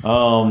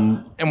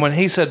 And when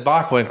he said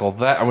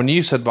Bachwinkle, when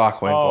you said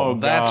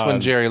Bachwinkle, that's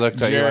when Jerry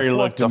looked at you. Jerry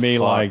looked at me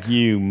like,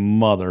 you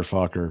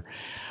motherfucker.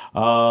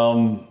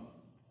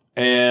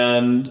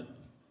 And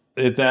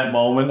at that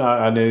moment,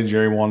 I knew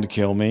Jerry wanted to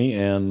kill me,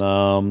 and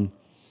I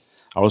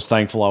was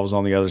thankful I was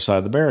on the other side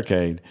of the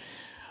barricade.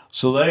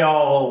 So they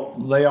all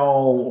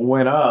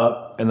went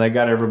up, and they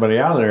got everybody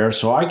out of there.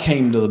 So I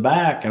came to the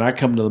back, and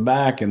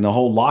and the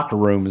whole locker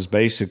room is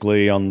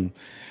basically on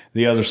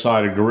the other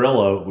side of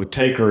Gorilla with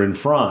Taker in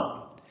front.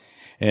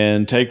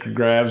 And Taker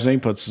grabs me,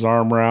 puts his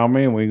arm around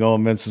me, and we go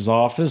in Vince's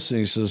office, and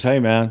he says, hey,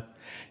 man,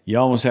 you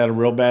almost had a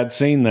real bad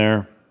scene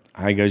there.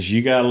 I goes,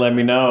 you got to let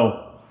me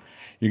know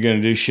you're going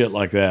to do shit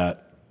like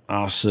that.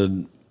 I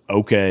said,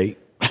 okay.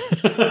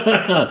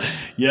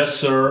 Yes,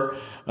 sir.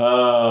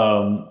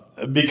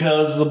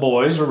 Because the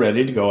boys were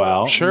ready to go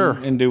out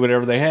and do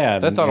whatever they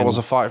had. They thought it was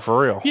a fight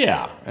for real.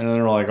 Yeah. And then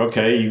they're like,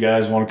 okay, you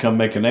guys want to come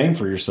make a name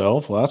for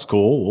yourself? Well, that's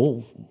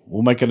cool.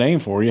 We'll make a name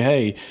for you.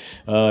 Hey,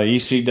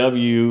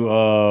 ECW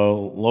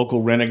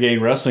local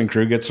Renegade Wrestling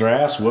Crew gets their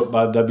ass whooped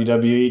by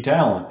WWE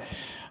talent.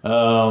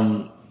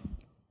 And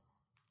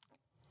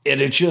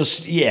it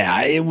just,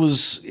 it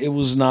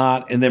was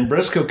not. And then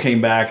Briscoe came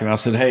back and I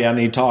said, hey, I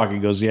need to talk. He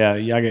goes,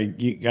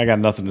 I got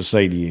nothing to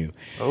say to you.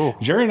 Oh.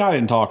 Jerry and I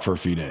didn't talk for a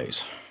few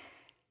days.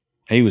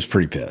 He was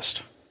pretty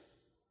pissed.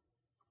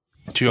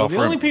 So the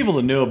only people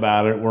that knew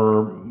about it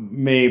were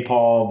me,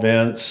 Paul,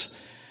 Vince,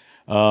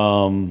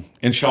 and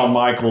Shawn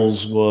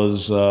Michaels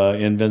was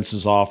in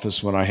Vince's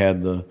office when I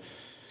had the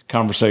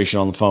conversation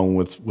on the phone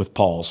with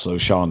Paul. So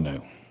Shawn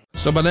knew.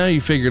 So by now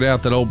you figured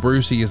out that old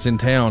Brucey is in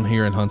town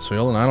here in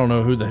Huntsville, and I don't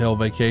know who the hell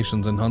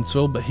vacations in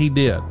Huntsville, but he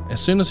did. As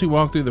soon as he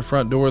walked through the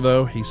front door,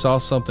 though, he saw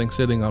something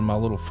sitting on my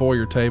little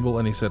foyer table,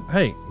 and he said,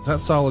 hey, is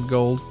that solid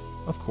gold?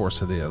 Of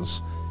course it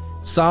is.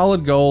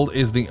 Solid gold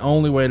is the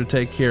only way to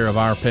take care of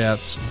our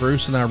pets.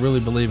 Bruce and I really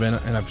believe in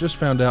it, and I've just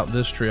found out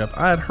this trip.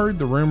 I had heard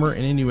the rumor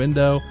and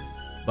innuendo,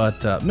 but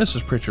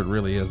Mrs. Pritchard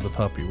really is the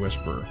puppy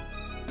whisperer.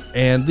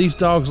 And these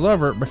dogs love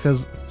her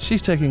because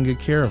she's taking good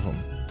care of them.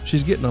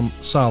 She's getting them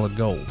solid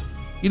gold.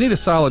 You need a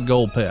solid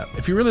gold pet.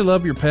 If you really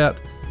love your pet,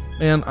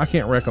 man, I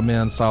can't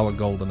recommend solid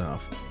gold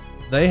enough.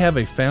 They have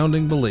a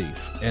founding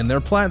belief, and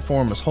their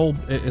platform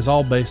is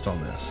all based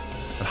on this.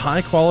 That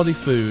high quality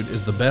food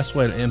is the best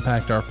way to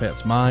impact our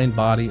pet's mind,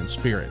 body, and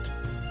spirit.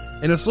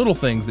 And it's little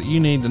things that you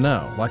need to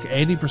know, like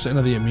 80%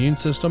 of the immune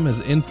system is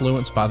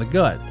influenced by the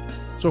gut.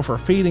 So if we're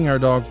feeding our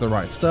dogs the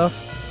right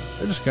stuff,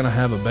 they're just going to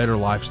have a better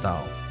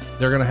lifestyle.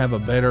 They're going to have a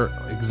better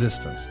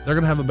existence. They're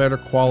going to have a better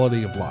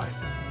quality of life.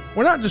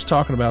 We're not just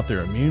talking about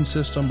their immune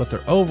system, but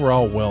their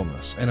overall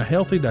wellness. And a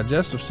healthy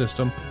digestive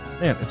system,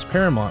 man, it's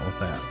paramount with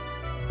that.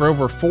 For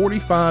over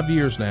 45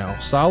 years now,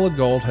 Solid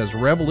Gold has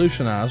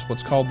revolutionized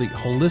what's called the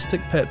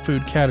holistic pet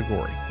food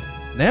category.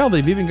 Now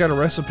they've even got a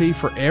recipe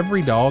for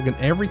every dog and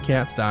every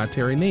cat's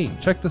dietary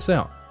need. Check this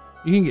out.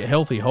 You can get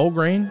healthy whole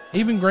grain,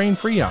 even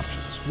grain-free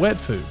options, wet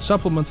food,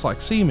 supplements like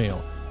sea meal,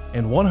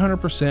 and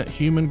 100%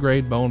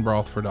 human-grade bone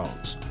broth for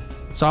dogs.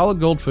 Solid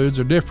Gold foods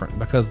are different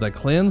because they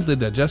cleanse the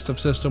digestive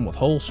system with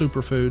whole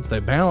superfoods, they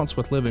balance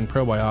with living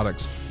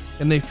probiotics,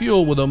 and they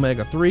fuel with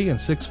omega-3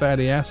 and 6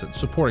 fatty acids,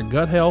 supporting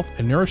gut health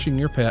and nourishing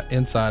your pet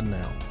inside and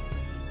out.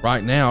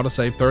 Right now, to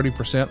save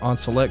 30% on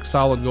select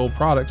Solid Gold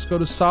products, go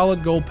to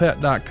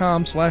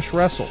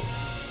solidgoldpet.com/wrestle.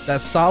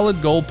 That's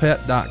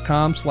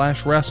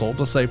solidgoldpet.com/wrestle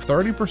to save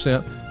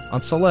 30%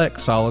 on select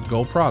Solid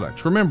Gold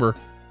products. Remember,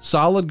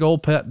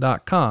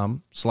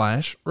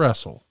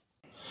 solidgoldpet.com/wrestle.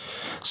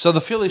 So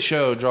the Philly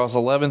show draws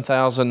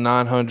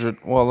 11,900.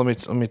 Well, let me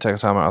take a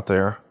time out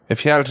there.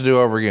 If you had it to do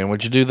over again,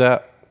 would you do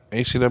that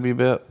ECW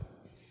bit?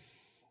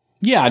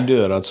 Yeah, I'd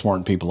do it. I'd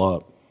smarten people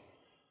up.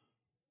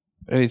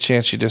 Any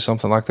chance you do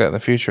something like that in the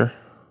future?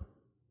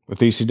 With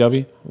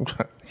ECW?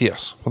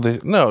 Yes.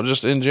 No,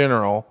 just in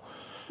general.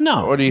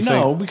 No. What do you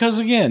think? No, because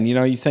again,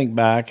 you think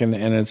back and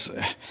it's...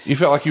 You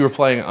felt like you were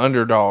playing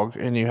underdog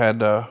and you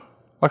had to...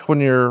 Like when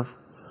you're...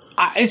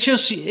 It's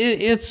just...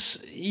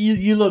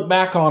 You look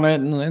back on it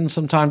and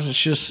sometimes it's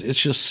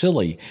just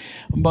silly.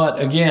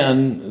 But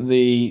again,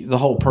 the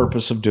whole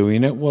purpose of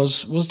doing it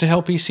was to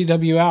help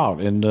ECW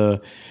out and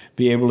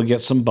be able to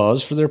get some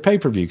buzz for their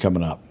pay-per-view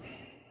coming up.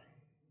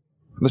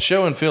 The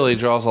show in Philly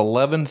draws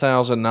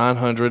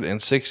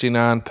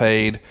 11,969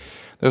 paid.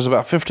 There's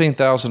about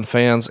 15,000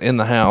 fans in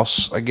the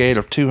house, a gate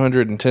of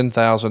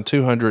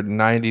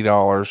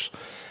 $210,290.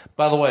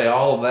 By the way,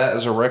 all of that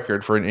is a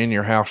record for an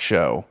in-your-house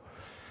show.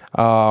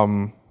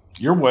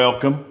 You're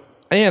welcome.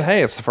 And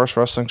hey, it's the first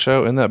wrestling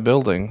show in that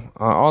building.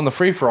 On the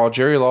free-for-all,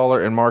 Jerry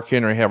Lawler and Mark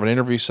Henry have an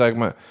interview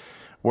segment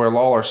where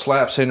Lawler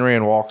slaps Henry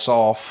and walks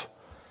off.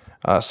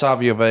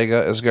 Savio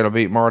Vega is going to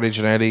beat Marty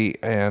Jannetty,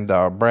 and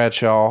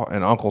Bradshaw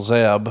and Uncle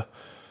Zeb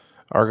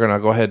are going to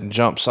go ahead and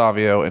jump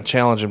Savio and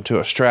challenge him to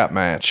a strap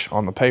match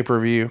on the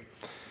pay-per-view.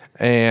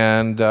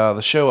 And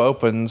the show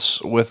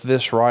opens with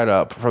this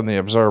write-up from the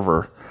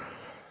Observer.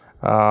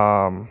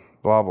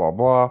 Blah, blah,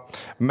 blah.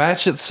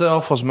 Match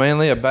itself was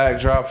mainly a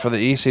backdrop for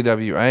the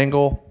ECW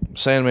angle.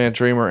 Sandman,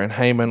 Dreamer, and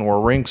Heyman were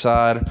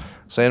ringside.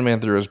 Sandman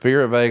threw his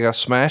beer at Vega,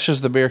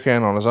 smashes the beer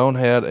can on his own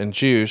head, and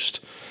juiced.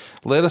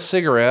 Lit a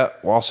cigarette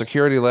while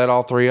security let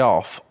all three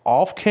off.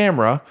 Off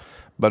camera,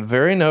 but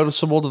very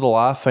noticeable to the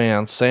live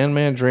fans,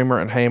 Sandman, Dreamer,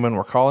 and Heyman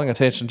were calling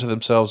attention to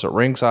themselves at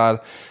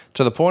ringside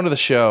to the point of the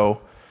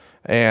show,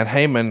 and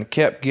Heyman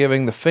kept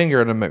giving the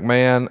finger to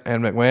McMahon,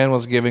 and McMahon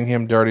was giving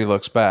him dirty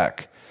looks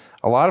back.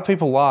 A lot of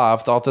people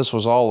live thought this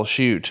was all a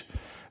shoot.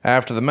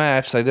 After the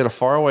match, they did a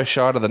faraway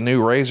shot of the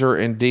new Razor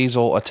and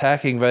Diesel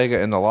attacking Vega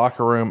in the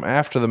locker room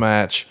after the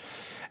match.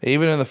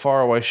 Even in the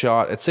faraway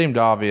shot, it seemed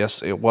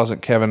obvious it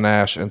wasn't Kevin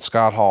Nash and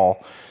Scott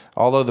Hall.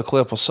 Although the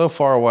clip was so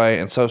far away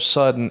and so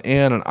sudden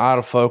in and out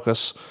of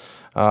focus,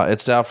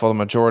 it's doubtful the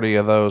majority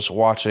of those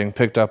watching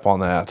picked up on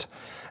that.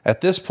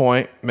 At this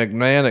point,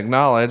 McMahon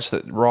acknowledged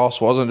that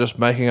Ross wasn't just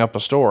making up a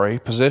story,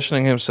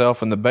 positioning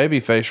himself in the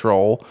babyface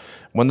role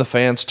when the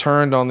fans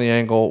turned on the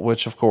angle,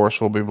 which of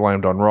course will be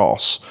blamed on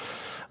Ross.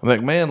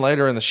 McMahon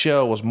later in the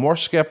show was more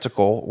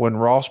skeptical when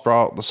Ross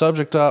brought the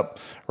subject up.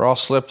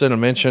 Ross slipped in a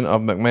mention of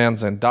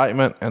McMahon's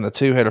indictment, and the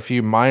two had a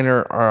few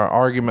minor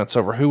arguments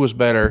over who was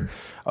better,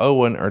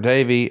 Owen or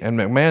Davey, and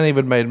McMahon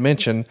even made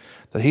mention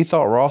that he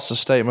thought Ross's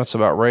statements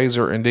about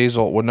Razor and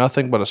Diesel were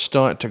nothing but a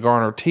stunt to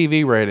garner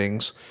TV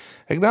ratings,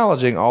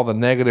 acknowledging all the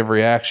negative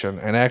reaction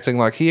and acting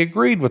like he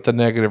agreed with the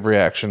negative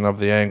reaction of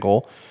the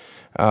angle,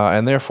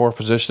 and therefore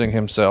positioning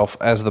himself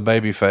as the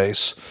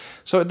babyface.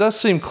 So it does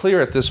seem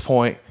clear at this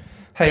point,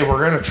 hey,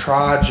 we're going to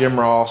try Jim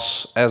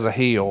Ross as a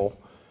heel.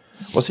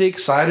 Was he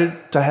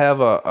excited to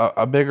have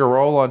a bigger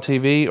role on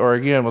TV? Or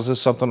again, was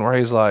this something where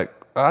he's like,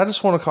 I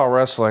just want to call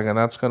wrestling and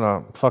that's going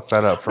to fuck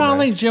that up for me? I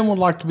think Jim would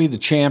like to be the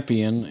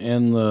champion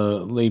and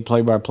the lead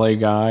play-by-play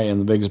guy and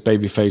the biggest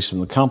babyface in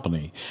the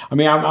company. I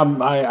mean,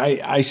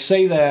 I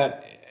say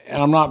that,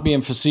 and I'm not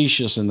being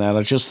facetious in that.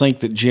 I just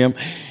think that Jim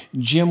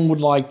would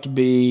like to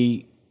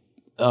be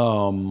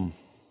John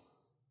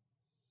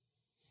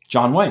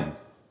Wayne.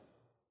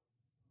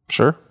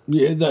 Sure.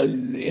 Yeah,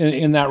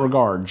 in that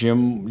regard,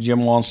 Jim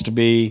wants to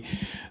be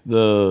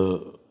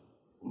the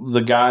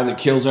guy that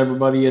kills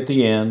everybody at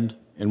the end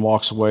and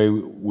walks away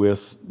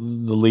with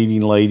the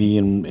leading lady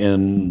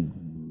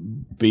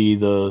and be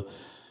the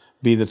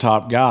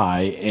top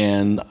guy.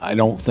 And I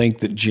don't think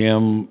that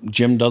Jim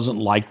doesn't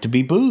like to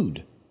be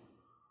booed.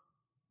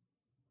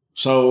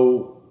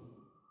 So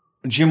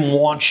Jim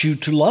wants you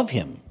to love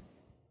him.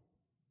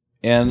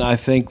 And I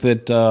think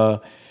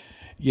that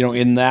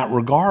in that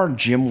regard,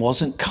 Jim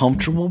wasn't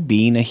comfortable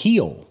being a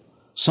heel.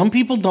 Some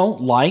people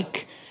don't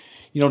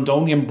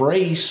don't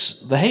embrace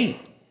the hate.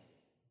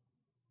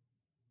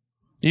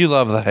 You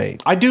love the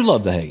hate. I do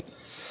love the hate.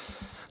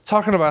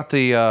 Talking about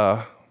the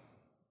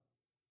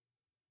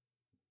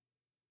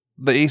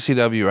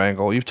ECW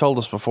angle, you've told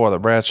us before that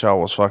Bradshaw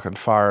was fucking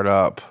fired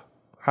up.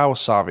 How was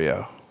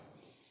Savio?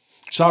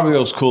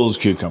 Savio's cool as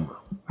cucumber.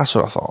 That's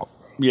what I thought.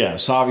 Yeah,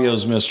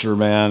 Savio's Mr.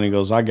 Man. He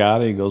goes, I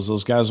got it. He goes,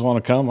 those guys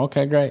want to come?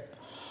 Okay, great.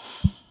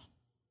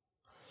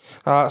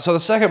 So the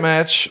second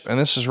match, and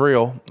this is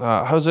real,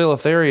 Jose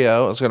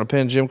Lothario is going to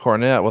pin Jim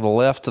Cornette with a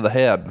left to the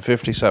head in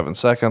 57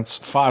 seconds.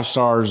 5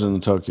 stars in the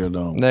Tokyo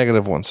Dome.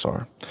 -1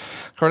 star.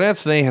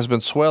 Cornette's knee has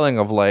been swelling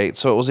of late,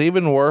 so it was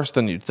even worse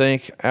than you'd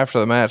think. After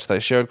the match, they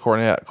showed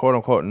Cornette,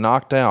 quote-unquote,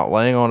 knocked out,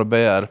 laying on a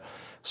bed,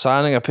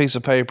 signing a piece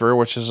of paper,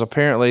 which is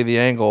apparently the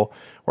angle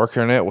where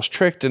Cornette was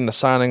tricked into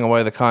signing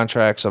away the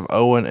contracts of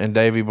Owen and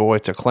Davey Boy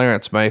to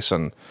Clarence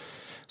Mason.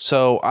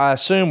 So I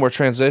assume we're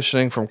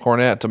transitioning from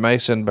Cornette to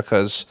Mason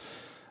because,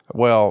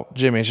 well,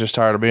 Jimmy's just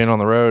tired of being on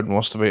the road and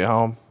wants to be at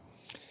home.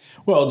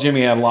 Well,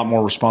 Jimmy had a lot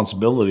more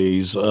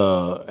responsibilities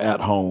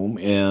at home,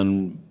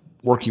 and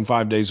working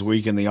 5 days a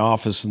week in the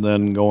office and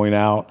then going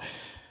out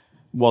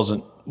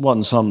wasn't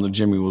something that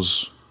Jimmy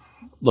was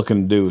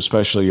looking to do,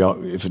 especially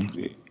if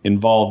it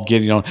involved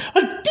getting on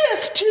a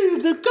death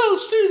tube that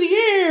goes through the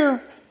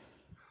air.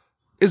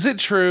 Is it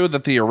true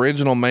that the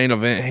original main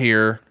event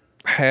here,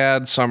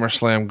 had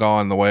SummerSlam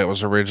gone the way it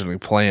was originally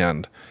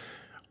planned,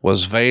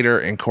 was Vader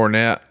and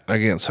Cornette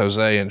against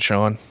Jose and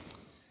Shawn?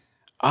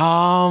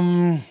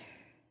 I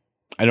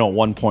know at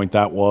one point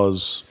that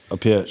was a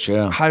pitch,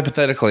 yeah.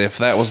 Hypothetically, if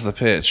that was the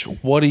pitch,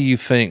 what do you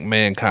think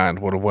Mankind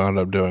would have wound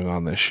up doing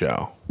on this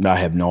show? I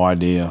have no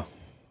idea.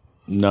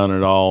 None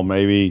at all.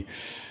 Maybe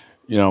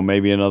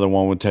another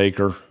one with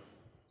Taker.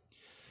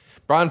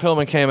 Brian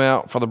Pillman came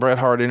out for the Bret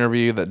Hart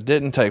interview that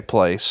didn't take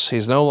place.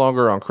 He's no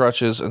longer on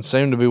crutches and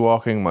seemed to be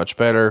walking much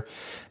better.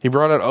 He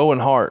brought out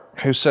Owen Hart,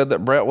 who said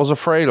that Bret was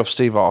afraid of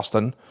Steve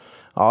Austin.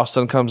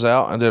 Austin comes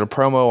out and did a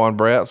promo on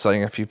Bret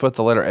saying if you put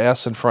the letter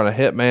S in front of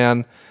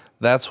Hitman,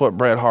 that's what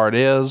Bret Hart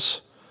is,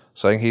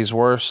 saying he's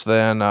worse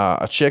than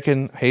a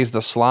chicken. He's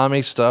the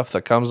slimy stuff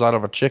that comes out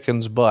of a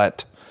chicken's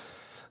butt.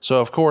 So,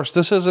 of course,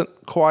 this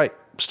isn't quite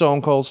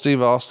Stone Cold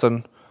Steve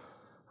Austin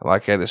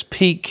like at his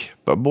peak,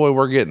 but boy,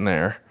 we're getting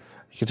there.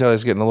 You can tell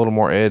he's getting a little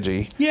more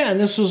edgy. Yeah, and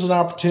this was an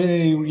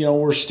opportunity,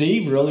 where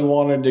Steve really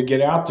wanted to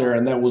get out there,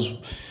 and that was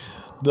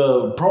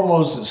the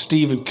promos that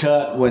Steve had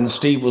cut when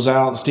Steve was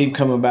out, Steve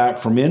coming back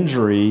from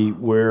injury,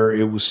 where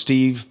it was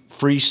Steve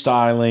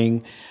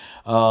freestyling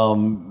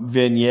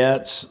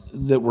vignettes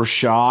that were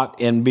shot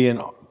and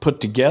being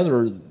put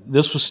together.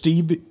 This was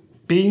Steve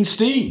being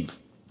Steve.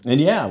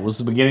 And yeah, it was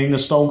the beginning of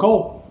Stone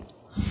Cold.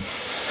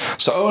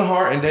 So Owen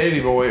Hart and Davey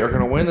Boy are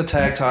going to win the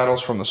tag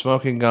titles from the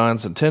Smoking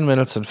Guns in 10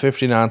 minutes and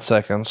 59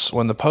 seconds.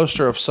 When the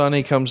poster of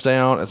Sunny comes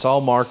down, it's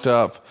all marked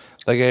up.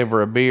 They gave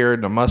her a beard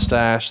and a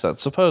mustache that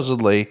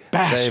supposedly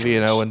Davey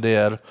and Owen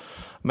did.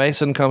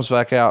 Mason comes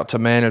back out to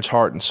manage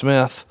Hart and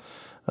Smith.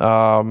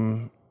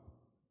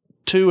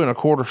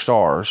 2.25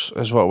 stars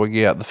is what we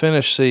get. The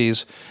finish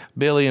sees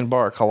Billy and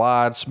Bart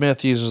collide.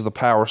 Smith uses the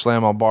power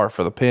slam on Bart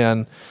for the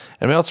pin.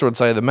 And Meltzer would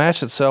say the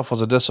match itself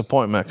was a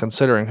disappointment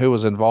considering who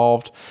was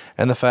involved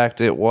and the fact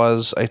it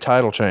was a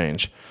title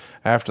change.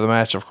 After the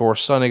match, of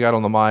course, Sonny got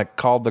on the mic,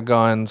 called the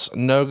guns,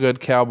 no good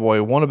cowboy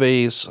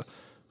wannabes,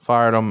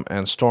 fired them,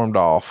 and stormed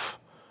off.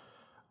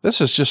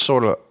 This is just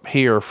sort of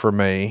here for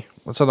me.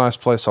 It's a nice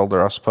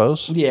placeholder, I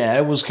suppose. Yeah,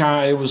 it was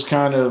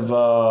kind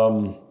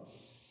of.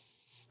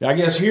 I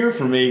guess here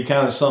for me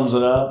kind of sums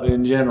it up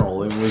in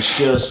general. It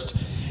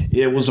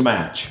was a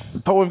match.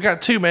 But we've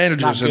got two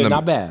managers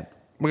Not bad.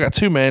 We got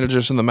two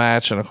managers in the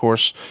match, and of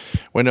course,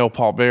 we know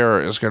Paul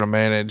Bearer is going to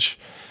manage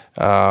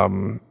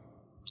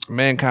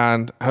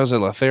Mankind. Jose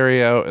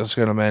Lothario is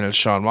going to manage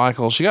Shawn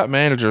Michaels. You got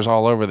managers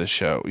all over the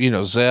show. You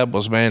know, Zeb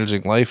was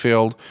managing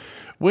Layfield.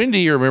 When do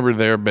you remember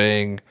there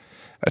being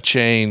a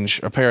change,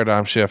 a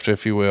paradigm shift,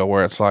 if you will,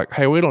 where it's like,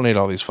 hey, we don't need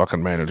all these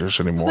fucking managers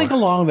anymore? I think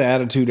along the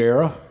Attitude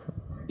Era.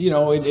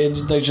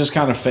 They just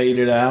kind of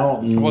faded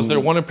out. And was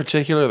there one in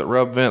particular that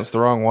rubbed Vince the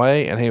wrong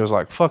way, and he was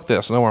like, "Fuck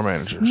this, no more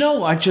managers"?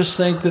 No, I just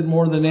think that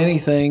more than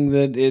anything,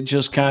 that they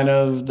just kind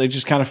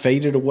of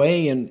faded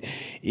away. And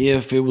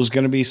if it was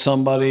going to be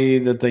somebody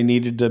that they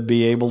needed to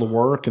be able to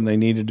work, and they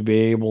needed to be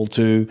able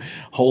to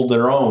hold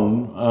their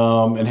own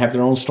and have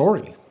their own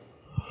story.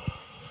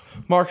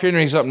 Mark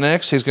Henry's up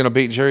next. He's going to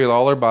beat Jerry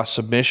Lawler by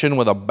submission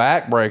with a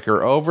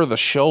backbreaker over the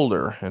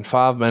shoulder in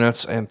 5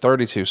 minutes and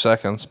 32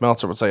 seconds.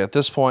 Meltzer would say at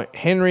this point,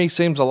 Henry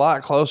seems a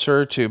lot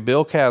closer to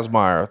Bill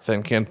Kazmaier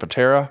than Ken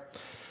Patera.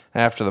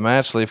 After the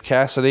match, Leif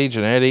Cassidy,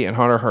 Jannetty, and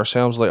Hunter Hearst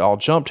Helmsley all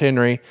jumped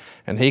Henry,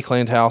 and he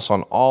cleaned house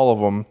on all of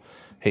them.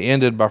 He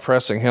ended by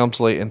pressing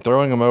Helmsley and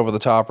throwing him over the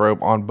top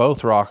rope on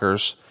both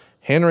rockers.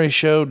 Henry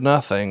showed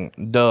nothing.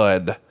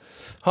 Dud.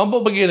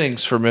 Humble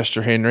beginnings for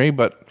Mr. Henry,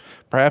 but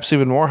perhaps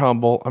even more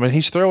humble. I mean,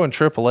 he's throwing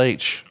Triple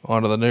H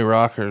onto the new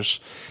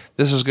rockers.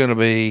 This is going to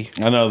be...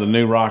 I know the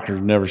new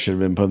rockers never should have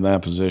been put in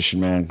that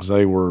position, man, because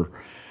they were...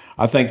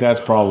 I think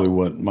that's probably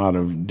what might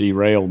have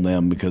derailed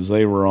them, because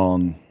they were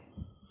on...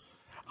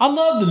 I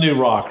love the new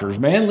rockers,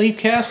 man. Leif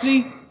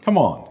Cassidy, come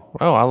on.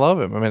 Oh, I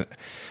love him. I mean,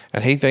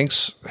 and he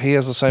thinks he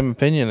has the same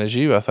opinion as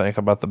you, I think,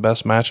 about the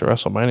best match of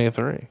WrestleMania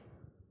 3.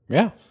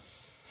 Yeah.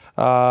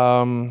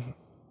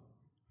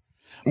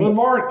 Well,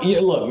 Mark,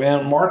 look,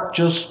 man, Mark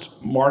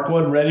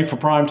wasn't ready for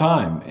prime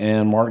time,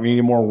 and Mark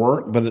needed more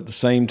work. But at the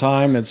same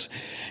time, it's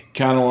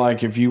kind of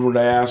like if you were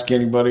to ask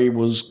anybody,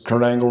 was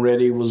Kurt Angle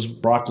ready? Was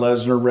Brock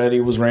Lesnar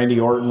ready? Was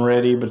Randy Orton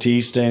ready?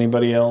 Batista,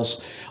 anybody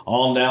else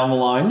on down the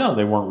line? No,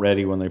 they weren't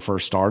ready when they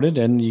first started,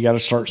 and you got to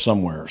start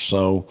somewhere.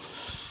 So,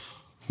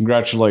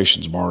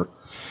 congratulations, Mark.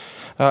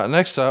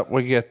 Next up,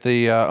 we get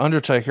the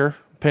Undertaker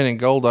pinning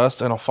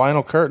Goldust in a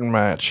final curtain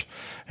match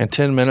in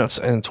 10 minutes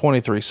and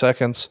 23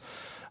 seconds.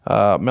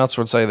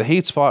 Meltzer would say the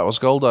heat spot was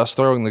Goldust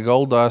throwing the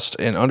gold dust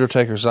in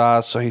Undertaker's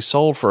eyes, so he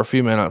sold for a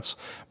few minutes,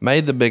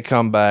 made the big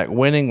comeback,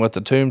 winning with the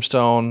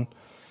tombstone.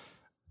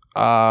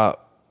 I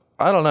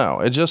don't know.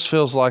 It just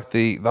feels like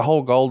the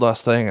whole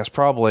Goldust thing has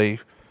probably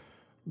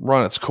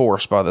run its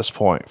course by this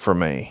point for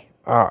me.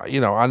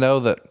 I know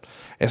that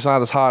it's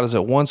not as hot as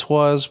it once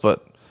was,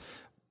 but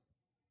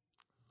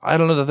I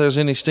don't know that there's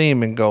any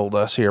steam in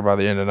Goldust here by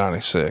the end of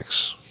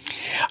 96.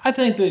 I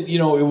think that,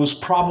 it was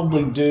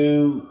probably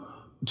due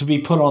to be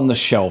put on the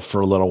shelf for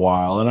a little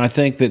while. And I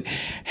think that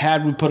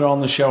had we put it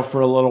on the shelf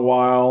for a little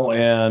while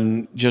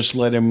and just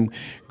let him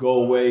go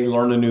away,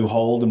 learn a new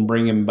hold, and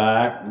bring him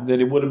back, that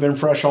it would have been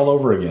fresh all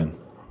over again.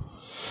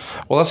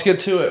 Well, let's get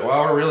to it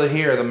while we're really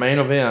here, the main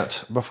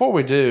event. Before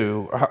we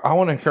do, I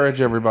want to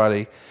encourage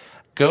everybody,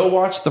 go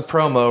watch the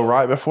promo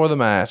right before the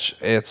match.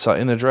 It's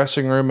in the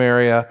dressing room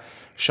area.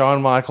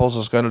 Shawn Michaels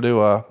is going to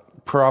do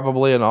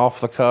probably an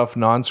off-the-cuff,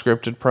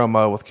 non-scripted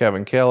promo with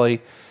Kevin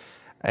Kelly.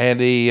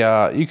 And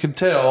you can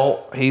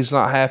tell he's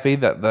not happy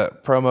that the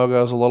promo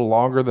goes a little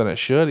longer than it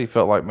should. He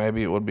felt like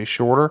maybe it would be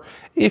shorter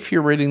if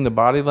you're reading the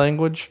body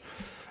language.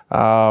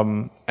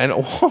 And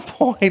at one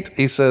point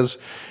he says,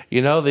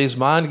 these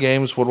mind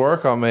games would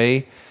work on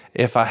me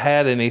if I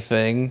had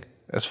anything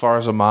as far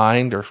as a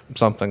mind or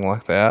something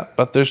like that.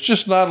 But there's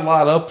just not a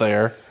lot up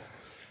there.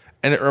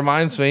 And it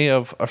reminds me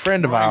of a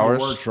friend of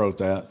ours wrote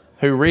that,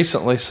 who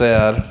recently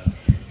said,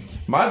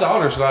 my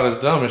daughter's not as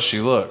dumb as she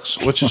looks,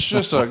 which is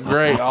just a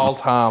great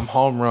all-time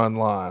home run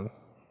line.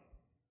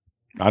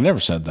 I never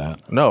said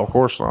that. No, of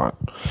course not.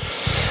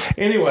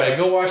 Anyway,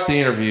 go watch the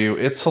interview.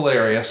 It's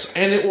hilarious.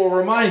 And it will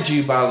remind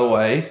you, by the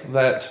way,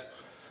 that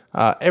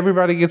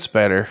everybody gets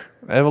better.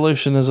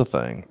 Evolution is a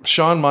thing.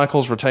 Shawn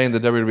Michaels retained the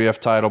WWF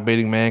title,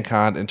 beating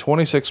Mankind in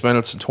 26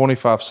 minutes and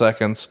 25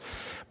 seconds.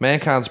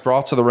 Mankind's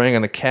brought to the ring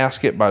in a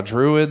casket by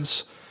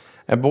Druids.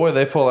 And boy,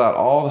 they pull out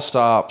all the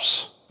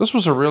stops. This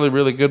was a really,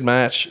 really good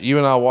match. You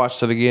and I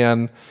watched it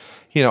again.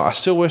 I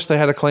still wish they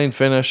had a clean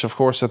finish. Of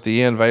course, at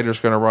the end, Vader's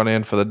going to run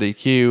in for the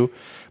DQ.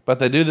 But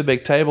they do the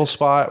big table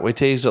spot. We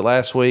teased it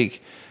last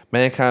week.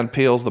 Mankind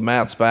peels the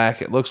mats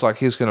back. It looks like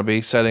he's going to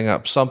be setting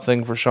up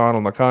something for Shawn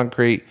on the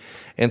concrete.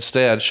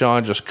 Instead,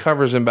 Shawn just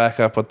covers him back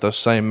up with those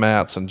same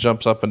mats and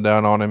jumps up and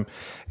down on him.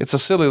 It's a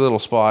silly little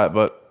spot,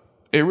 but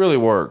it really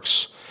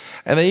works.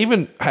 And they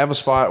even have a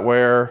spot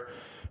where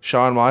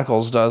Shawn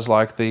Michaels does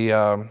like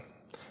the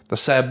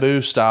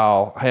Sabu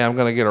style, hey, I'm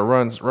going to get a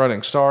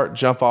running start,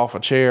 jump off a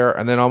chair,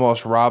 and then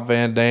almost Rob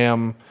Van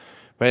Dam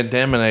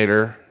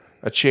bandaminator,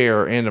 a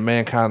chair, into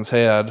Mankind's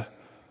head.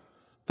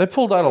 They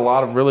pulled out a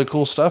lot of really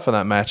cool stuff in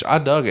that match. I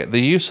dug it.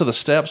 The use of the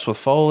steps with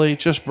Foley,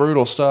 just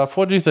brutal stuff.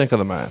 What do you think of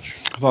the match?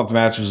 I thought the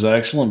match was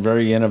excellent,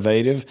 very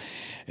innovative,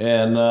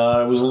 and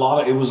it was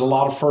a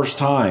lot of first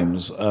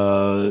times.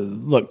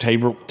 Look,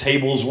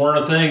 tables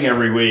weren't a thing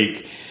every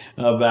week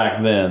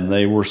back then.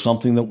 They were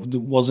something that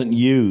wasn't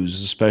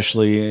used,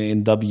 especially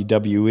in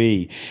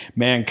WWE.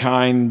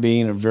 Mankind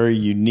being a very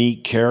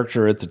unique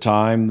character at the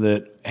time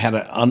that had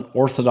an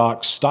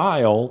unorthodox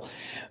style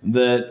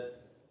that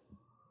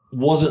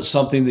wasn't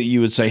something that you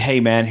would say, hey,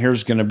 man,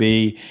 here's going to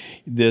be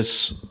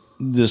this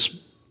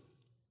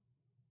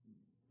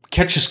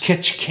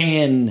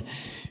catch-as-catch-can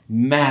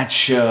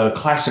match,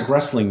 classic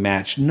wrestling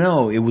match.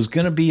 No, it was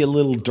going to be a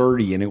little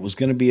dirty, and it was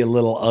going to be a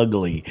little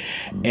ugly.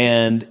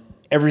 And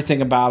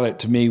everything about it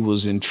to me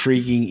was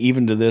intriguing.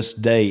 Even to this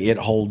day, it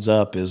holds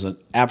up as an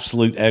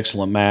absolute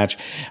excellent match.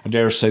 I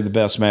dare say the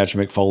best match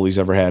Mick Foley's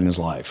ever had in his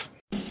life.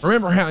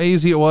 Remember how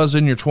easy it was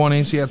in your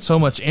 20s? You had so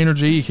much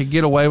energy. You could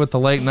get away with the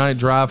late night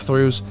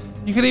drive-thrus.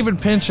 You could even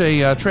pinch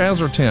a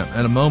trouser tent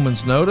at a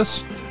moment's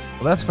notice.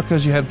 Well, that's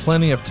because you had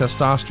plenty of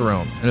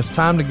testosterone, and it's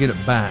time to get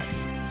it back.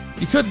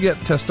 You could get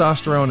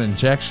testosterone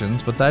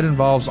injections, but that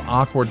involves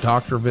awkward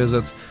doctor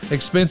visits,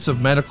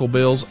 expensive medical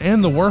bills,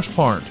 and the worst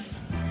part,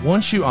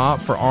 once you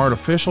opt for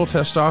artificial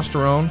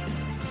testosterone,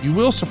 you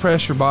will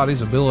suppress your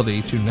body's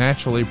ability to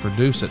naturally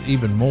produce it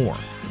even more.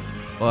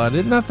 But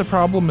isn't that the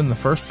problem in the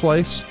first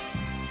place?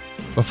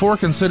 Before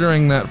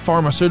considering that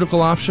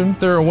pharmaceutical option,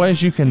 there are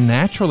ways you can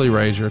naturally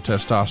raise your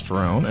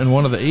testosterone, and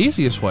one of the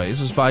easiest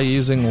ways is by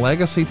using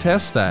Legacy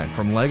Test Stack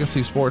from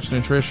Legacy Sports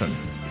Nutrition.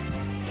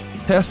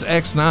 Test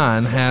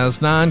X9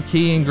 has 9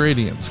 key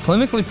ingredients,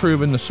 clinically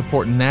proven to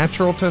support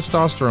natural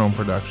testosterone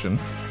production,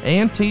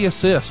 and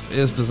T-Assist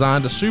is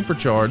designed to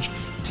supercharge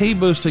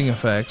T-boosting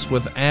effects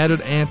with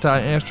added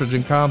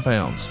anti-estrogen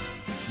compounds.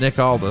 Nick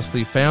Aldis,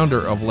 the founder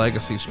of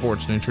Legacy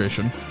Sports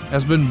Nutrition,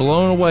 has been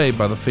blown away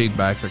by the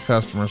feedback that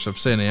customers have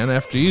sent in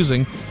after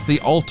using the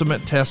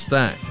Ultimate Test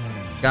Stack.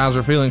 Guys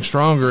are feeling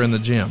stronger in the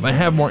gym, they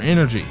have more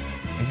energy,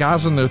 and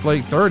guys in their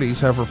late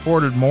 30s have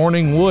reported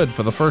morning wood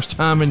for the first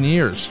time in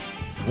years.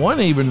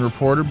 One even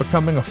reported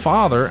becoming a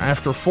father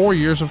after 4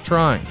 years of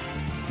trying.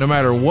 No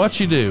matter what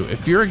you do,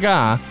 if you're a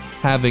guy,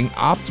 having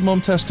optimum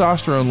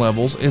testosterone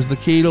levels is the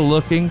key to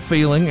looking,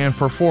 feeling, and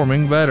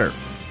performing better.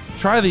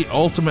 Try the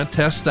Ultimate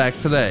Test Stack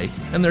today,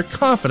 and they're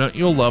confident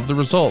you'll love the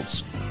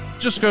results.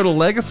 Just go to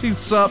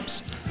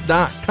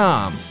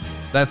LegacySups.com.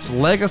 That's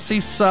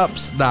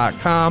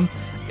LegacySups.com,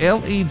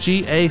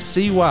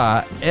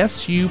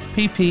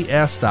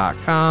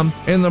 LegacySupps.com,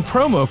 and the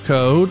promo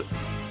code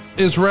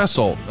is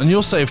Wrestle, and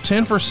you'll save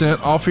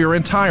 10% off your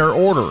entire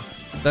order.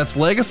 That's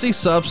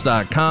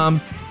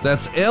LegacySups.com.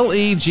 That's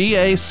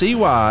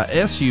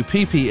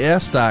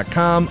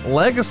LegacySupps.com,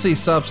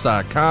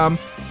 LegacySups.com,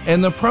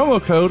 and the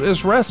promo code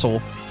is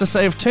Wrestle to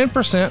save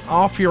 10%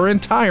 off your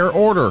entire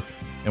order.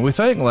 And we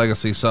thank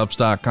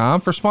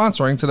LegacySups.com for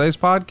sponsoring today's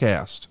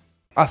podcast.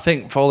 I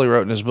think Foley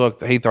wrote in his book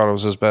that he thought it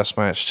was his best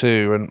match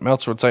too, and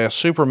Meltzer would say a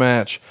super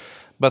match,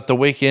 but the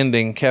week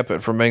ending kept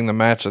it from being the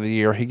match of the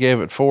year. He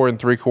gave it 4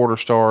 3/4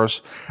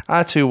 stars.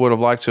 I too would have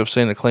liked to have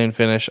seen a clean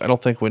finish. I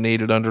don't think we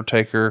needed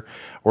Undertaker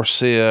or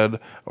Sid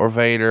or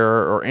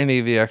Vader or any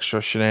of the extra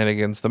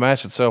shenanigans. The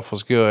match itself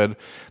was good.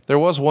 There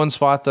was one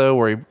spot though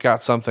where he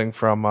got something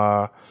from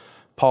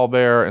Paul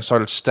Bearer and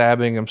started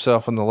stabbing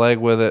himself in the leg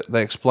with it.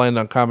 They explained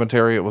on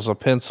commentary it was a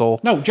pencil.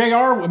 No,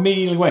 JR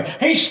immediately went,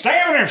 he's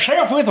stabbing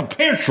himself with a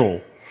pencil.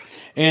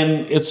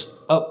 And it's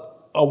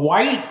a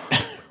white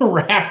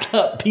wrapped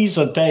up piece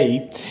of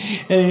tape.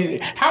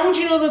 And how would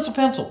you know that's a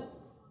pencil?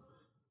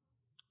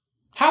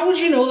 How would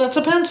you know that's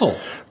a pencil?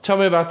 Tell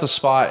me about the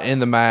spot in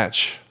the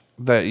match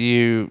that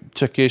you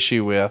took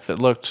issue with. It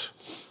looked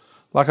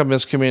like a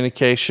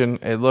miscommunication.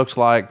 It looked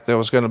like there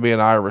was going to be an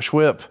Irish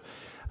whip,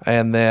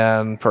 and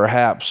then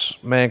perhaps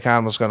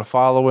Mankind was going to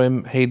follow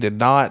him. He did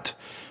not.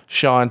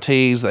 Sean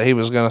teased that he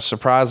was going to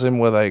surprise him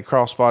with a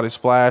crossbody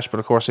splash, but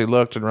of course he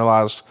looked and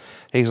realized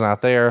he's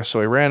not there, so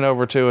he ran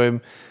over to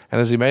him. And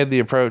as he made the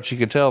approach, you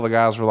could tell the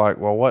guys were like,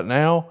 well, what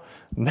now?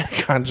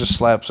 Mankind just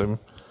slaps him.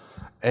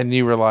 And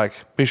you were like,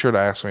 be sure to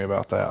ask me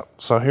about that.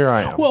 So here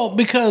I am. Well,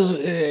 because,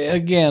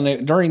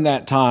 again, during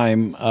that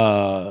time,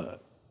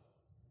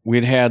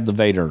 we'd had the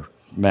Vader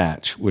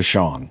match with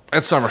Shawn.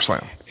 At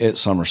SummerSlam. At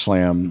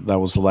SummerSlam. That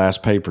was the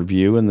last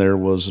pay-per-view, and there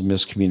was a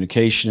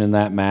miscommunication in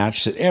that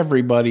match that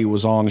everybody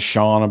was on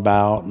Shawn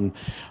about. And,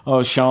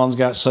 oh, Shawn's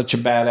got such a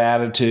bad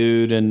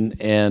attitude, and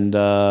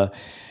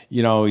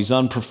you know, he's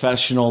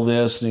unprofessional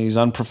this and he's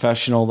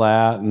unprofessional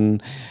that,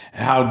 and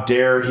how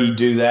dare he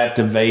do that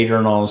to Vader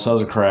and all this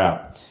other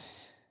crap.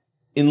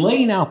 In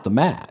laying out the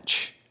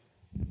match,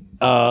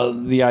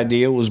 the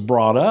idea was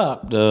brought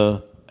up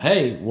to,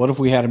 hey, what if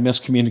we had a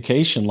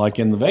miscommunication like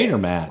in the Vader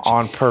match?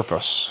 On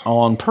purpose.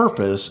 On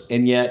purpose,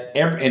 and yet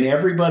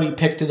everybody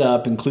picked it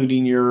up,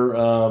 including your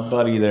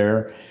buddy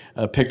there,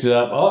 picked it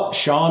up. Oh,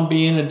 Shawn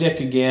being a dick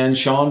again.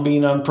 Shawn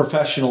being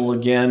unprofessional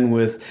again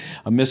with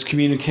a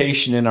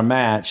miscommunication in a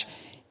match.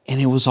 And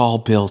it was all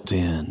built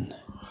in.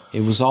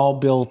 It was all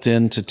built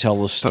in to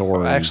tell a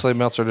story. Actually,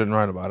 Meltzer didn't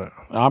write about it.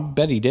 I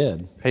bet he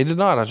did. He did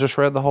not. I just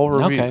read the whole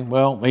review. Okay,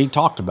 well, he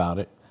talked about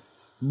it.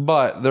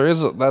 But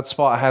that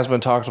spot has been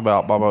talked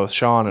about by both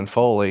Sean and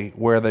Foley,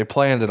 where they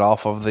planned it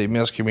off of the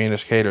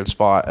miscommunicated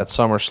spot at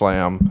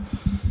SummerSlam.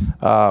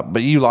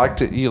 But you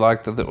liked it. You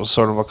liked that it was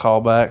sort of a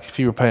callback, if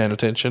you were paying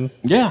attention.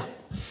 Yeah,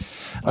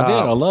 I did.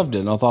 I loved it.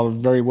 And I thought it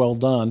was very well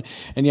done.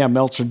 And yeah,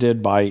 Meltzer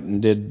did bite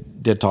and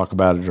did talk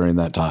about it during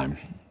that time.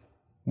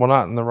 Well,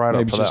 not in the write-up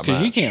Maybe for that just because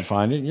match. you can't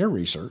find it in your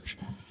research.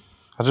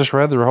 I just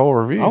read the whole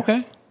review.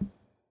 Okay.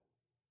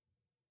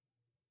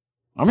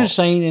 I'm just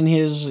saying in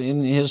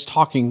his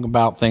talking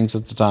about things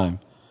at the time.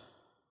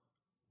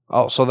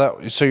 Oh,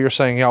 so you're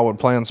saying y'all would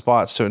plan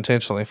spots to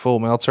intentionally fool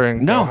Meltzer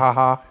and No. go,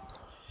 ha-ha?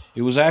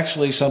 It was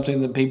actually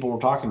something that people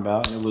were talking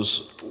about. And it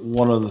was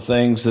one of the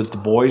things that the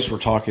boys were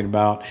talking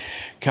about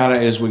kind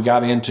of as we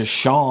got into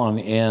Sean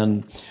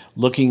and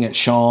looking at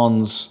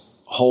Sean's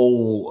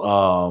whole,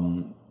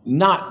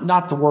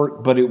 not the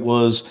work, but it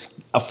was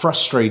a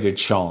frustrated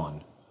Sean.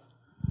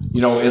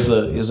 You know, as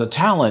a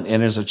talent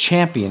and as a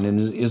champion, and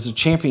is a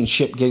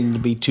championship getting to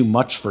be too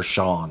much for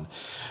Shawn?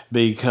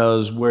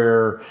 Because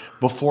where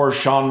before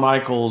Shawn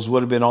Michaels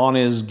would have been on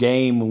his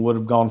game and would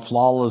have gone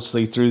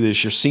flawlessly through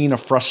this, you're seeing a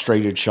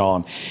frustrated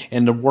Shawn,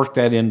 and to work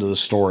that into the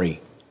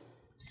story.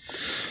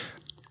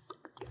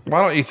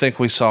 Why don't you think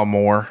we saw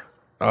more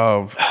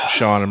of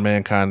Shawn and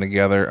Mankind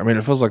together? I mean,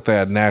 it feels like they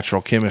had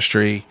natural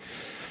chemistry.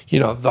 You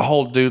know, the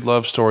whole dude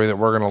love story that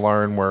we're going to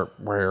learn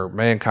where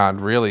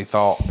Mankind really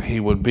thought he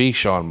would be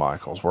Shawn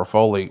Michaels, where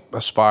Foley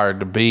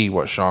aspired to be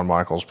what Shawn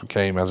Michaels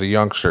became as a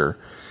youngster.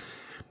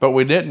 But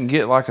we didn't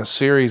get like a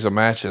series of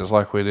matches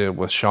like we did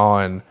with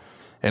Shawn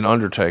and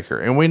Undertaker.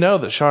 And we know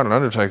that Shawn and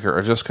Undertaker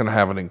are just going to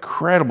have an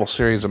incredible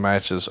series of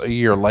matches a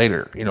year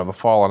later, you know, the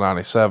fall of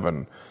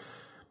 97.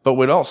 But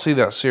we don't see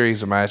that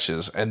series of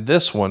matches. And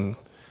this one,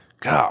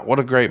 God, what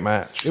a great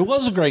match. It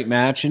was a great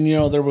match, and, you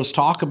know, there was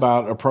talk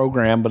about a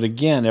program, but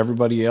again,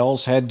 everybody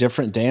else had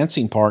different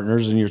dancing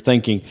partners, and you're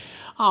thinking,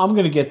 oh, I'm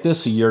going to get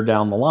this a year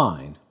down the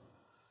line.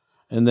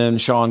 And then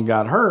Shawn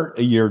got hurt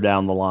a year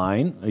down the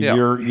line,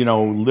 year, you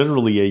know,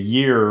 literally a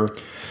year.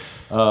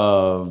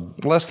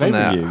 Less than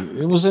that.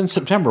 It was in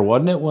September,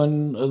 wasn't it,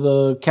 when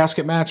the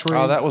casket match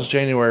ran? Oh, that was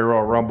January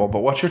Royal Rumble.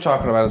 But what you're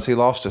talking about is he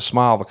lost his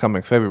smile the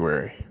coming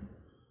February.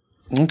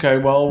 Okay,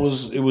 well,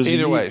 it was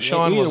either way.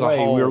 Shawn was a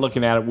whole. We were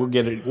looking at it. We'll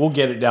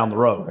get it down the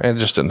road. And it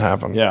just didn't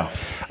happen. Yeah.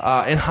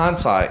 In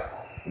hindsight,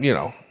 you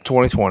know,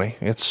 2020.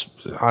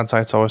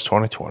 Hindsight's always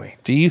 2020.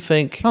 Do you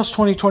think? No, it's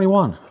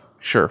 2021.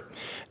 Sure.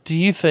 Do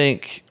you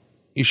think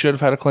you should have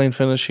had a clean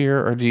finish here,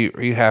 or are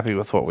you happy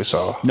with what we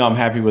saw? No, I'm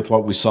happy with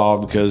what we saw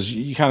because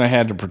you kind of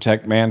had to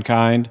protect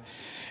Mankind,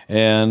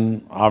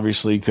 and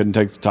obviously couldn't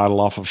take the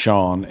title off of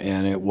Shawn,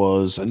 and it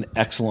was an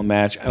excellent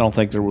match. I don't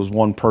think there was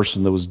one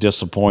person that was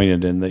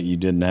disappointed in that you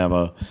didn't have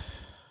a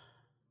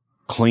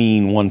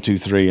clean 1, 2,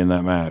 3 in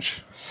that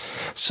match.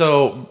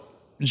 So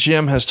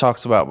Jim has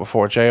talked about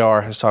before, JR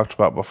has talked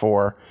about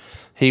before,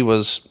 he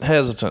was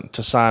hesitant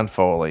to sign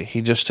Foley.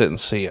 He just didn't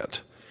see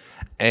it.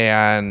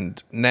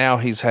 And now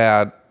he's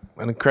had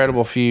an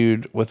incredible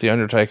feud with The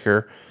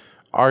Undertaker,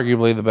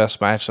 arguably the best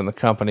match in the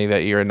company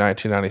that year in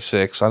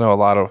 1996. I know a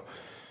lot of,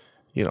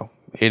 you know,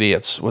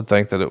 idiots would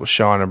think that it was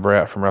Shawn and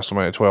Bret from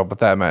WrestleMania 12, but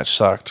that match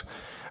sucked.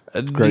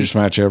 Greatest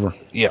match ever.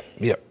 Yep.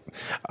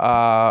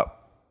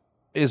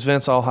 Is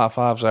Vince all high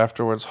fives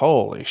afterwards?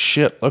 Holy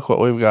shit, look what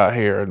we've got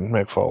here in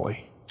Mick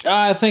Foley.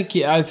 I think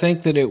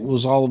that it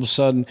was all of a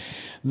sudden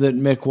that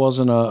Mick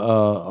wasn't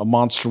a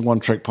monster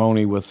one-trick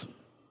pony with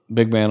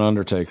Big Man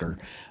Undertaker.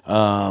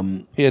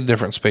 He had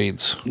different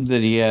speeds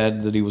that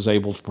he was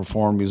able to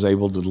perform. He was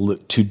able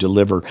to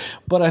deliver.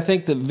 But I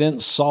think that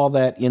Vince saw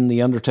that in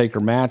the Undertaker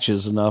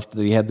matches enough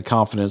that he had the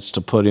confidence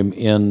to put him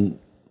in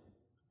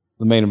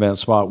the main event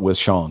spot with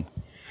Shawn.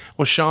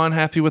 Was Shawn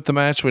happy with the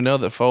match? We know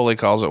that Foley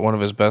calls it one of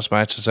his best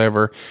matches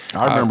ever.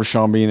 I remember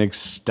Shawn being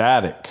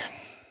ecstatic.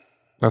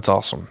 That's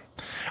awesome.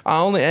 I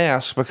only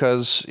ask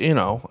because, you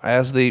know,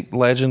 as the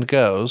legend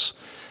goes,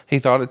 he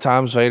thought at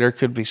times Vader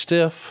could be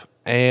stiff,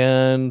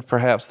 and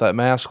perhaps that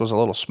mask was a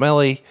little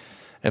smelly.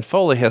 And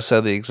Foley has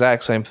said the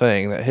exact same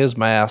thing, that his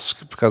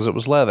mask, because it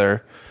was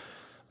leather,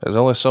 there's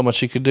only so much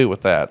he could do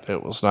with that.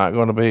 It was not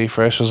going to be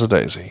fresh as a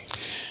daisy.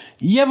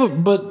 Yeah,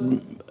 but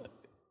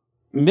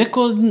Mick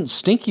wasn't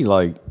stinky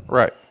like.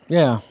 Right.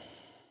 Yeah.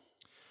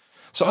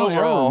 So I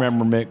overall,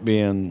 remember Mick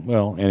being,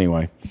 well,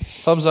 anyway.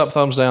 Thumbs up,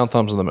 thumbs down,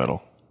 thumbs in the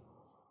middle.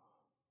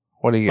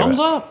 What do you give Thumbs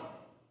it?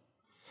 up.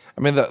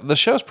 I mean, the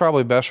show's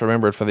probably best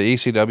remembered for the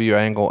ECW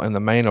angle and the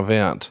main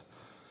event.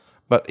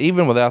 But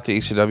even without the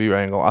ECW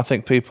angle, I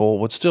think people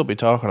would still be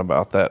talking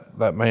about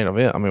that main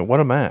event. I mean, what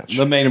a match.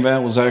 The main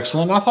event was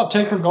excellent. I thought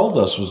Taker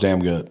Goldust was damn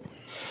good.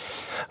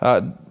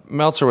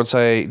 Meltzer would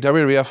say,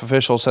 WWF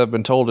officials have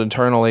been told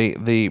internally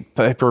the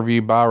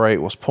pay-per-view buy rate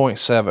was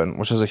 0.7,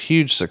 which is a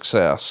huge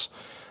success.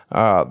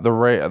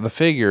 The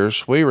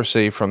figures we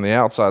received from the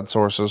outside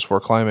sources were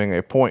claiming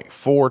a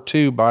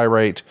 0.42 buy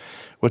rate,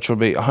 which would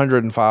be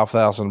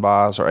 105,000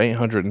 buys or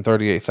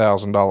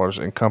 $838,000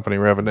 in company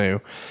revenue.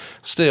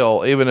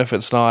 Still, even if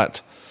it's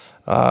not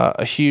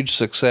a huge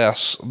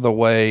success the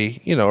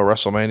way, a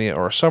WrestleMania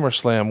or a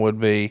SummerSlam would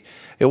be,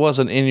 it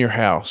wasn't in your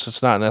house.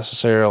 It's not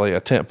necessarily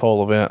a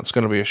tentpole event. It's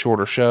going to be a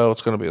shorter show.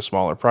 It's going to be a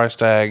smaller price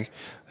tag,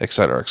 et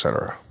cetera, et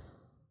cetera.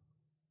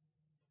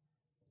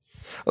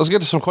 Let's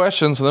get to some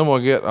questions, and then we'll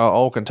get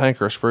old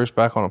cantankerous Bruce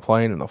back on a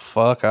plane and the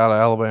fuck out of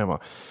Alabama.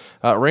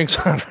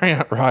 Ringside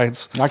Rant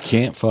writes, I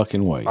can't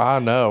fucking wait. I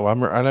know. I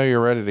know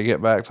you're ready to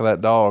get back to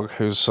that dog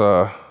who's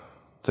the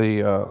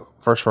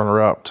first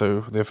runner-up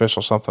to the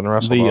official Something to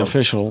Wrestle The dog.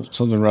 official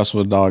Something to Wrestle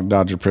with dog,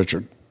 Dodger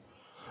Pritchard.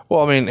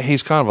 Well, I mean,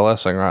 he's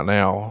convalescing right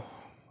now.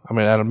 I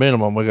mean, at a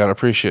minimum, we got to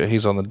appreciate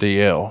he's on the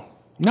DL.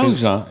 No,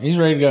 he's not. He's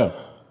ready to go.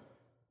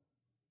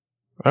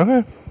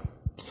 Okay.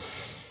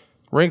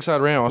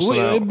 Ringside Rant wants to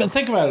know. But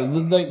think about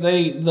it.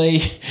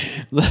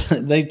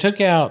 They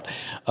took out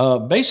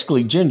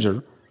basically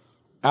Ginger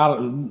out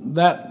of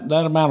that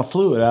amount of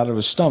fluid out of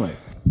his stomach.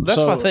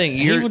 That's my thing.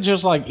 He would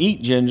just like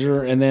eat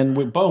Ginger, and then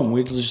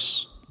we'd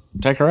just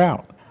take her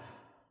out.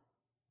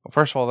 Well,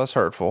 first of all, that's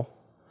hurtful,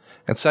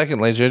 and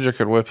secondly, Ginger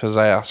could whip his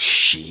ass.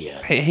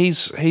 Shit.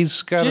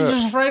 He's got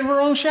Ginger's afraid of her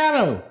own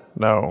shadow.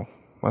 No,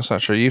 that's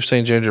not true. You've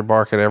seen Ginger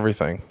bark at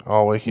everything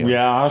all weekend.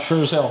 Yeah, I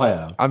sure as hell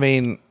have. I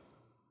mean,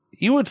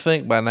 you would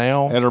think by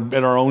now At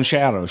her own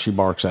shadow, she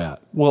barks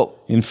at. Well,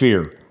 in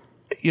fear.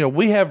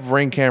 We have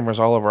Ring cameras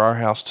all over our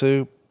house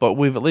too, but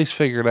we've at least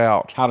figured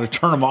out how to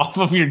turn them off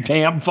of your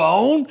damn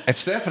phone. And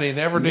Stephanie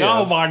never did.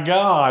 Oh my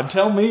God.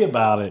 Tell me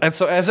about it. And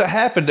so as it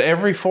happened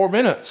every 4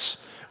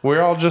 minutes,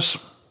 we're all just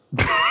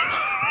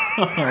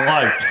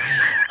like,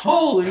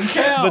 holy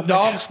cow. The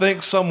dogs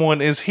think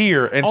someone is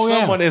here and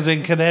someone is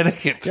in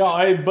Connecticut.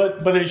 Yeah,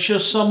 but it's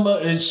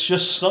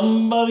just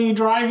somebody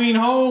driving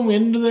home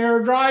into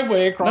their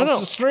driveway across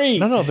the street.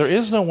 No, there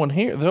is no one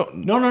here.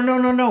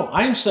 No.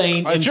 I'm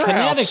saying in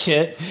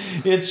Connecticut,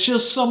 it's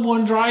just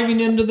someone driving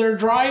into their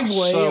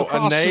driveway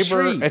across the street. So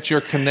a neighbor at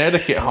your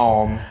Connecticut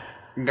home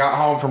got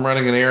home from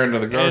running an errand to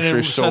the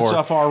grocery store, sets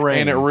off our rain.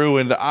 And it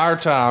ruined our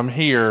time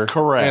here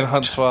in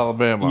Huntsville,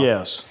 Alabama.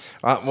 Yes.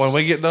 When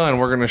we get done,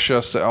 we're going to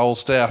show old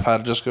Steph how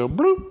to just go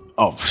bloop.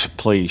 Oh,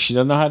 please. She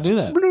doesn't know how to do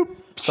that. Bloop.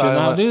 She doesn't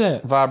know how to do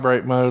that.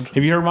 Vibrate mode.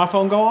 Have you heard my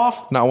phone go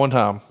off? Not one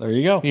time. There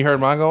you go. You heard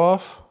mine go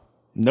off?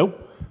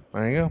 Nope.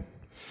 There you go.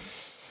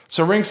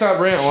 So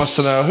Ringside Rant wants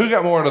to know, who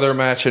got more out of their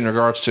match in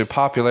regards to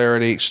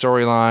popularity,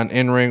 storyline,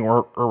 in-ring,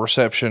 or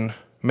reception,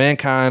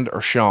 Mankind or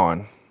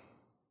Shawn?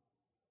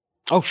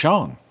 Oh,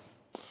 Shawn.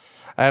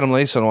 Adam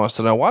Leeson wants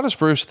to know, why does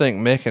Bruce think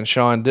Mick and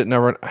Shawn didn't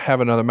ever have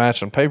another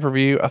match on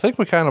pay-per-view? I think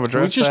we kind of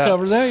addressed that. We just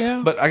covered that,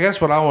 yeah. But I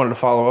guess what I wanted to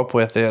follow up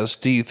with is,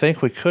 do you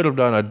think we could have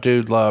done a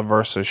Dude Love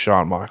versus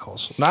Shawn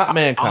Michaels? Not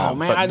Mankind,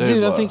 but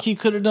Dude Love. I think you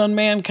could have done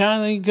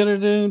Mankind. I think you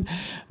could have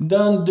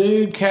done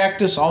Dude,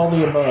 Cactus, all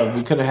the above.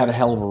 We could have had a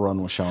hell of a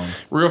run with Shawn.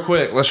 Real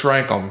quick, let's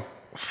rank them.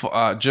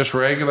 Just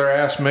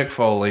regular-ass Mick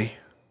Foley,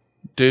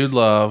 Dude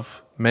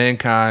Love,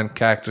 Mankind,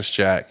 Cactus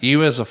Jack.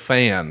 You as a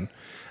fan,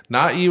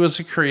 not you as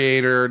a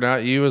creator,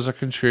 not you as a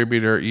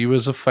contributor, you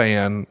as a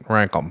fan,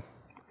 rank them.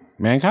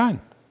 Mankind.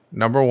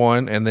 Number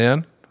one, and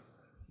then?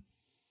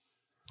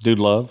 Dude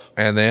Love.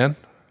 And then?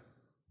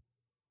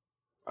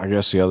 I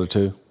guess the other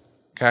two.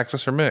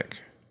 Cactus or Mick?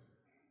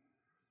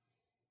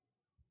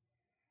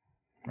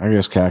 I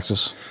guess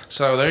Cactus.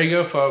 So there you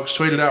go, folks.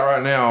 Tweet it out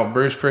right now.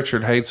 Bruce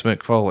Pritchard hates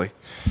Mick Foley.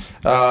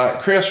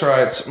 Chris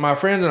writes, my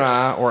friend and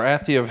I were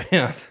at the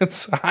event.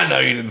 I know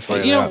you didn't say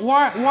that. You know,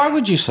 why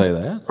would you say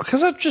that?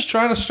 Because I'm just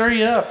trying to stir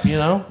you up,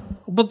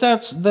 But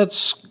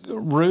that's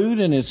rude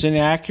and it's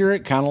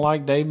inaccurate, kind of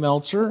like Dave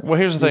Meltzer. Well,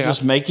 here's the thing.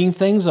 Just making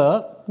things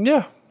up.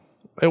 Yeah,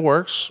 it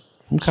works.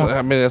 Okay. So,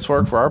 I mean, it's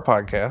worked for our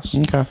podcast.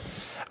 Okay.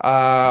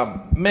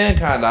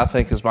 Mankind, I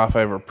think, is my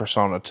favorite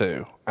persona,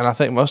 too. And I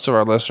think most of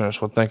our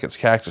listeners would think it's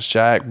Cactus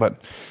Jack,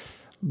 but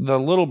the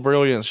little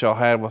brilliance y'all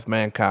had with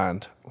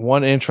Mankind,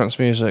 one entrance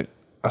music,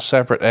 a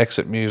separate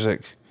exit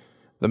music,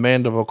 the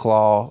mandible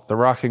claw, the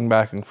rocking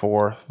back and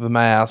forth, the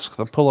mask,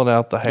 the pulling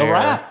out the hair.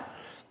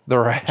 The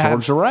rat.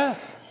 George the Rat.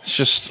 It's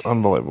just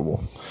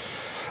unbelievable.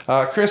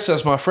 Chris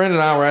says, my friend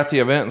and I were at the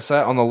event and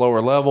sat on the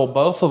lower level.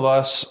 Both of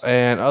us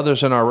and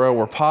others in our row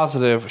were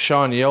positive.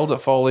 Shawn yelled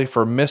at Foley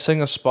for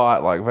missing a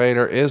spot like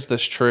Vader. Is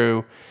this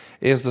true?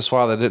 Is this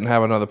why they didn't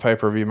have another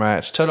pay-per-view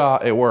match? Ta-da,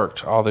 it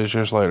worked all these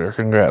years later.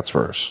 Congrats,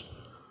 Bruce.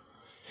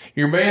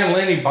 Your man,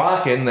 Lenny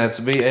Bakken, that's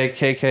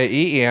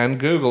B-A-K-K-E-N,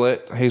 Google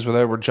it. He's with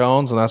Edward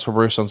Jones, and that's where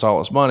Bruce sends all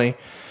his money.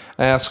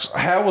 Asks,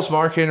 how was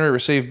Mark Henry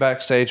received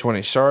backstage when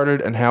he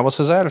started, and how was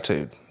his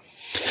attitude?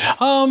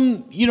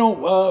 In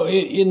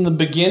the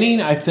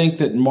beginning, I think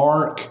that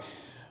Mark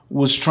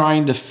was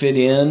trying to fit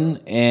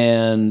in,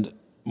 and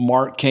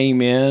Mark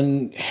came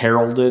in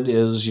heralded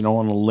as, an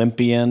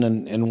Olympian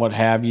and what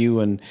have you,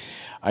 and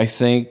I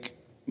think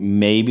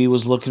maybe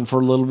was looking for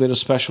a little bit of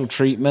special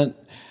treatment.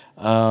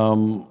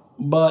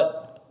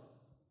 But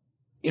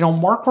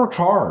Mark worked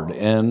hard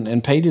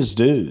and paid his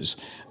dues.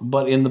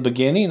 But in the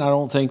beginning, I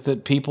don't think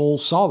that people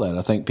saw that.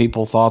 I think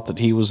people thought that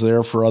he was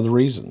there for other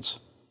reasons.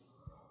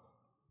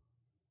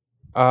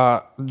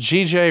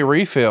 GJ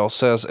Refill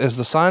says, is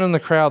the sign in the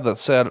crowd that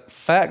said,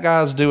 fat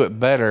guys do it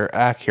better,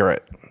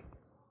 accurate?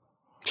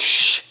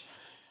 Shh.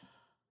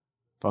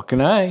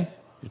 Fucking A.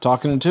 You're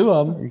talking to two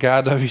of them.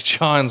 Guy W.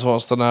 Johns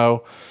wants to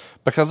know,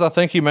 because I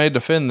think you may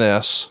defend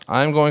this,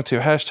 I'm going to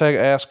hashtag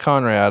ask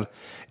Conrad,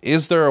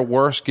 is there a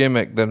worse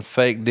gimmick than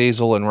fake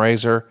Diesel and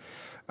Razor?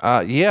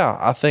 Yeah,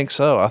 I think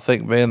so. I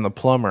think being the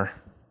plumber,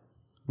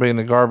 being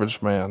the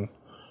garbage man,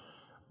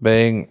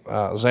 being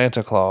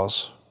Santa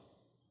Claus,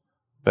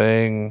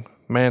 being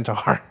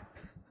Mantar.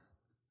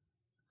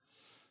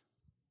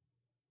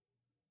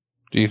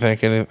 Do you think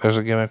there's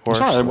a gimmick worse?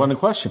 Sorry, that wasn't a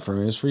question for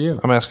me. It's for you.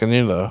 I'm asking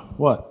you though.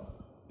 What?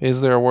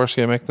 Is there a worse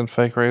gimmick than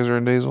fake Razor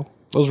and Diesel?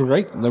 Those were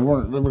great. They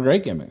were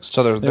great gimmicks.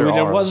 So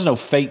there was no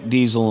fake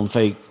Diesel and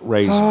fake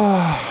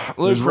Razor.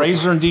 There's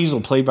Razor and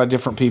Diesel played by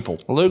different people.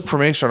 Luke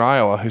from Eastern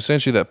Iowa, who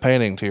sent you that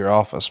painting to your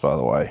office, by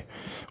the way,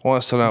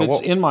 wants to know.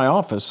 It's in my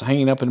office,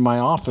 hanging up in my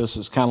office.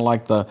 It's kind of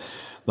like the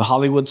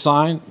Hollywood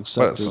sign,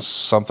 except but it's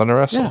something to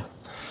wrestle.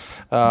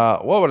 Yeah.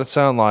 What would it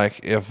sound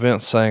like if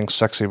Vince sang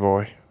 "Sexy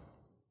Boy"?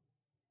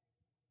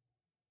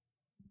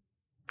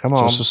 Come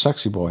on, just a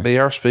sexy boy. Be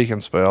our speaking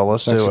spell.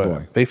 Let's sexy do it.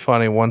 Boy. Be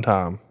funny one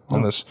time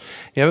on this.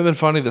 You haven't been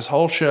funny this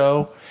whole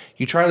show.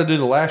 You tried to do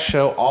the last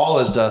show all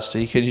as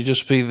Dusty. Could you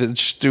just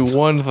do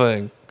one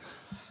thing?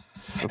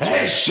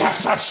 It's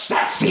just a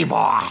sexy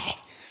boy.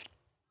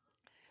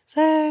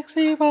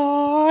 Sexy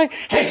boy.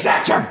 He's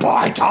not your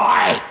boy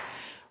toy.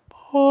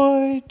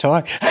 Boy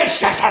toy. It's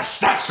just a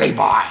sexy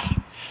boy.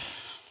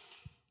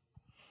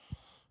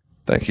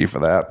 Thank you for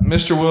that.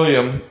 Mr.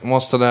 William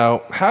wants to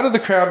know, how did the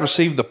crowd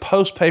receive the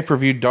post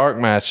pay-per-view dark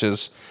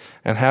matches,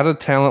 and how did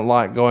talent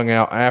like going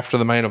out after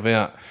the main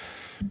event?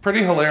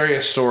 Pretty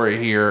hilarious story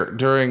here.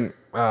 During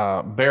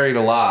Buried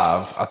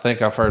Alive, I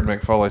think I've heard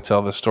Mick Foley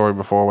tell this story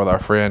before with our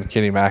friend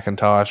Kenny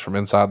McIntosh from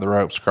Inside the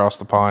Ropes across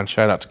the pond.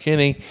 Shout out to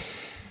Kenny.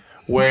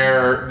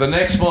 Where the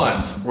next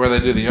month, where they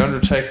do the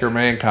Undertaker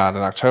Mankind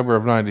in October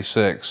of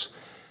 96,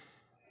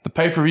 the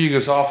pay-per-view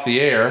goes off the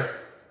air,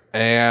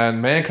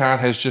 and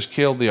Mankind has just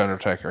killed the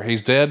Undertaker.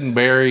 He's dead and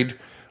buried.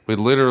 We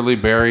literally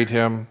buried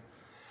him,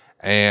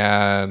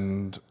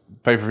 and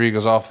pay-per-view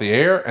goes off the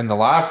air, and the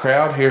live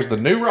crowd hears the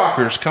New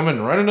Rockers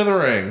coming running to the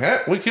ring. Hey,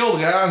 we killed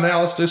the guy,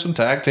 now let's do some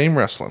tag team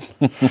wrestling.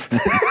 Well,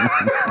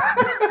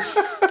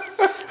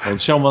 the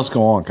show must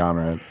go on,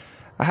 Conrad.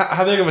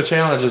 How big of a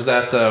challenge is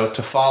that, though,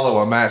 to follow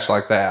a match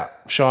like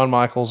that? Shawn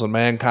Michaels and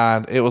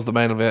Mankind, it was the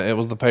main event, it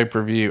was the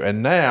pay-per-view,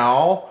 and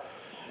now...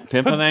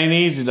 Pimping ain't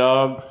easy,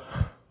 dog.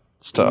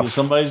 It's tough.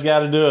 Somebody's got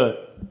to do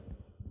it.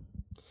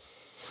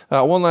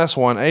 One last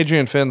one.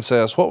 Adrian Finn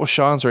says, what was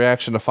Shawn's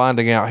reaction to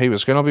finding out he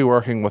was going to be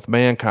working with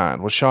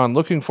Mankind? Was Shawn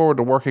looking forward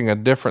to working a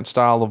different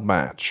style of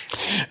match?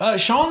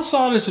 Shawn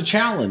saw it as a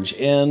challenge.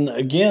 And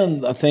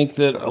again, I think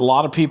that a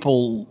lot of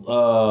people,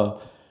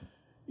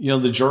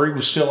 the jury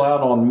was still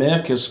out on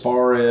Mick as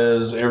far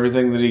as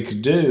everything that he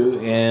could do.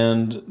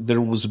 And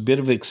there was a bit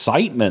of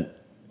excitement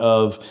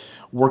of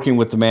working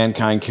with the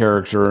Mankind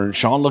character, and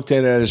Shawn looked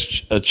at it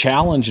as a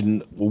challenge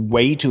and a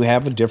way to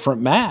have a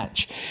different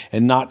match,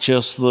 and not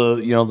just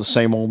the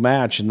same old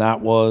match. And that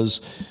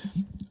was,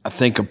 I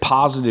think, a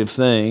positive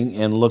thing,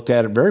 and looked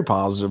at it very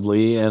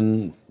positively.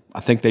 And I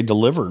think they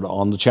delivered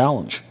on the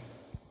challenge.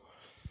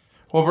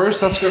 Well,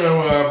 Bruce, that's going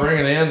to bring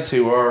an end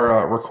to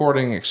our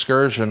recording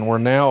excursion. We're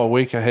now a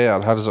week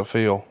ahead. How does it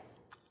feel?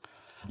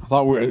 I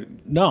thought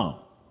no,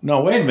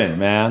 wait a minute,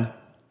 man.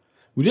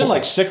 We did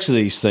like 6 of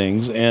these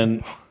things,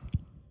 and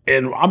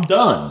I'm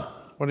done.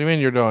 What do you mean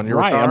you're done? You're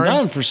right. retiring? I'm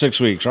done for 6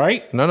 weeks,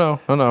 right?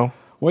 No.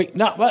 Wait,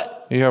 not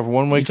what? You have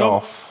 1 week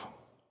off.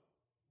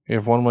 You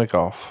have 1 week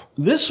off.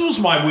 This was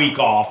my week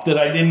off that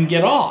I didn't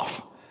get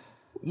off.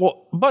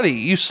 Well, buddy,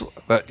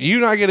 you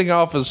not getting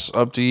off is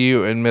up to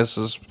you and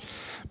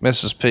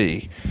Mrs.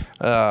 P.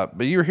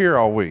 But you're here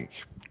all week.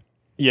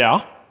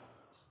 Yeah.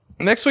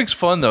 Next week's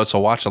fun though. It's a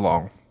watch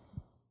along.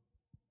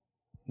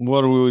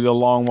 What are we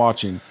along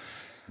watching?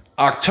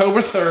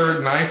 October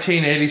 3rd,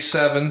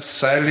 1987,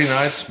 Saturday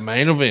night's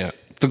main event.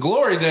 The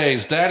Glory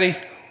Days, Daddy.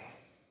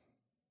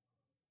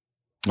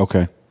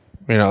 Okay.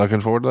 You're not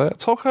looking forward to that?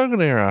 It's Hulk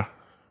Hogan era.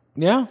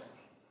 Yeah.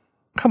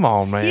 Come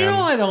on, man.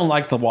 I don't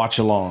like the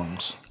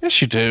watch-alongs. Yes,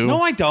 you do.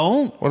 No, I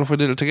don't. What if we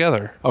did it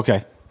together?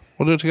 Okay.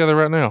 We'll do it together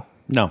right now.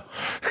 No.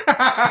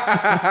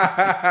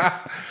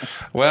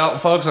 Well,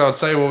 folks, I would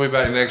say we'll be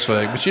back next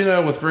week.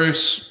 But, with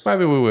Bruce,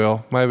 maybe we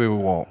will. Maybe we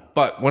won't.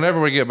 But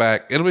whenever we get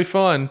back, it'll be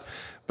fun.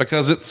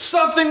 Because it's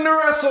something to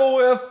wrestle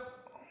with.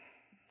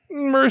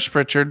 Bruce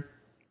Pritchard.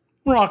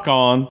 Rock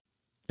on.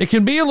 It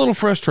can be a little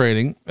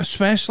frustrating,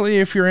 especially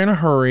if you're in a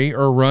hurry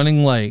or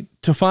running late,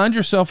 to find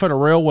yourself at a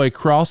railway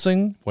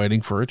crossing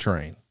waiting for a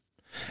train.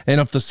 And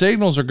if the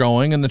signals are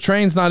going and the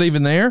train's not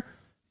even there,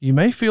 you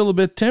may feel a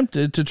bit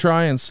tempted to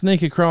try and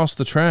sneak across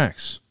the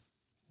tracks.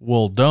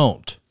 Well,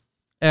 don't.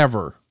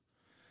 Ever.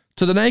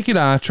 To the naked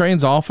eye,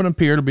 trains often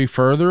appear to be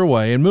further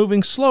away and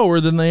moving slower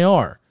than they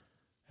are,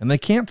 and they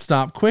can't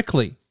stop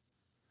quickly.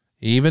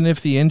 Even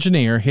if the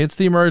engineer hits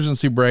the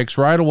emergency brakes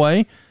right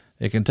away,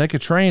 it can take a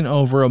train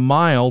over a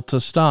mile to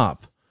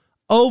stop.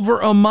 Over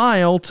a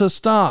mile to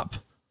stop.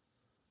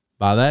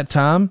 By that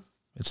time,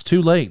 it's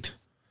too late,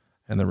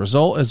 and the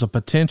result is a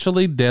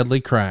potentially deadly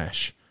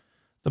crash.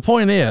 The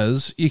point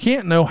is, you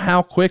can't know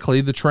how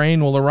quickly the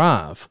train will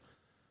arrive.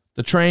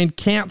 The train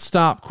can't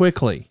stop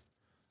quickly.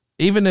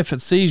 Even if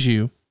it sees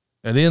you,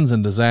 it ends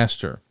in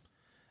disaster.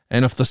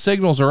 And if the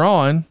signals are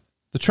on,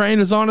 the train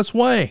is on its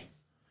way.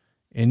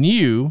 And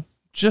you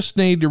just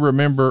need to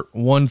remember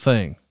one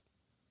thing.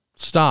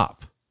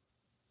 Stop.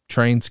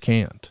 Trains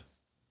can't.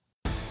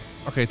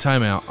 Okay,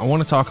 time out. I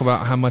want to talk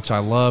about how much I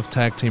love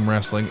tag team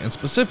wrestling, and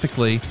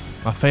specifically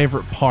my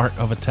favorite part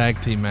of a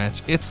tag team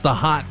match. It's the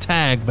hot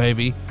tag,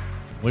 baby.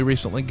 We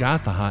recently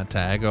got the hot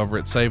tag over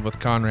at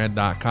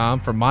SaveWithConrad.com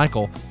from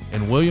Michael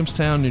in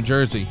Williamstown, New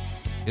Jersey.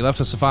 He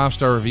left us a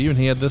 5-star review, and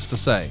he had this to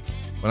say.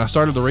 When I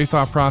started the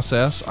refi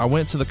process, I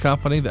went to the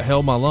company that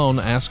held my loan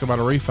to ask about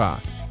a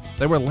refi.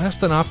 They were less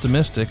than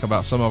optimistic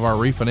about some of our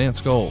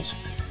refinance goals.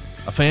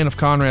 A fan of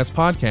Conrad's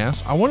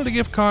podcast, I wanted to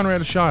give Conrad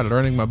a shot at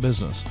earning my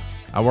business.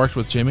 I worked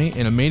with Jimmy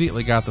and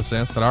immediately got the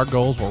sense that our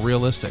goals were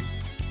realistic.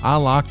 I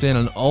locked in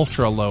an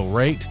ultra low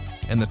rate,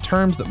 and the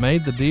terms that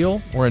made the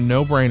deal were a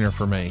no-brainer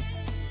for me.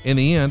 In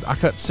the end, I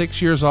cut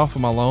 6 years off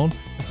of my loan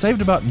and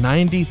saved about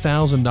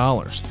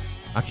 $90,000.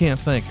 I can't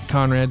thank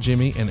Conrad,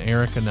 Jimmy, and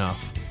Eric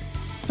enough.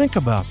 Think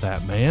about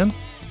that, man.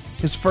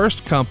 His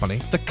first company,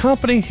 the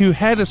company who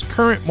had his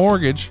current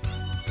mortgage,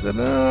 said,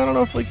 I don't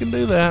know if we can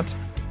do that.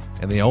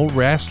 And the old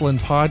wrestling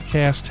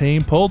podcast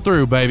team pulled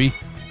through, baby.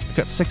 He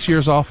cut 6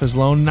 years off his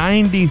loan,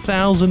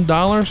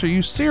 $90,000. Are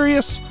you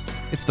serious?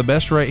 It's the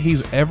best rate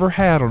he's ever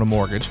had on a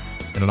mortgage,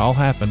 and it all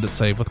happened at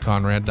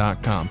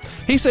SaveWithConrad.com.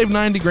 He saved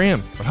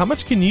 $90,000, but how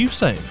much can you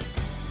save?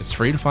 It's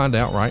free to find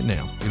out right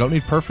now. You don't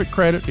need perfect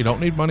credit. You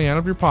don't need money out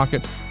of your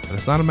pocket. And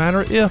it's not a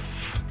matter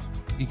if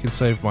you can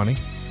save money.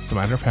 It's a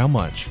matter of how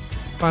much.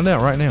 Find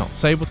out right now.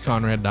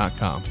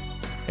 SaveWithConrad.com.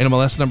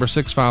 NMLS number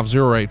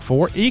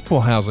 65084.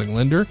 Equal housing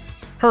lender.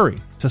 Hurry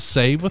to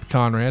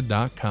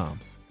SaveWithConrad.com.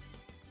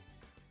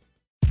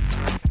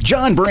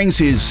 John brings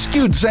his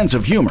skewed sense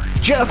of humor.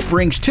 Jeff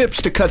brings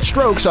tips to cut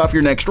strokes off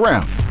your next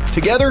round.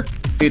 Together,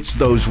 it's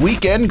those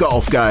weekend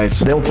golf guys.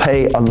 They'll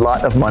pay a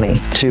lot of money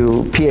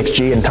to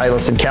PXG and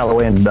Titleist and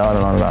Callaway and on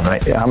and on and on,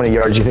 right? How many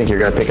yards do you think you're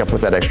going to pick up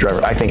with that extra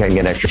driver? I think I can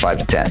get an extra 5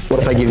 to 10. What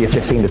if I give you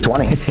 15 to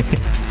 20?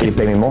 You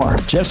pay me more.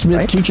 Jeff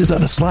Smith teaches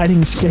on a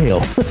sliding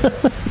scale.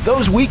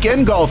 Those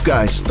Weekend Golf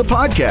Guys, the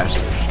podcast,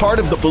 part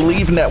of the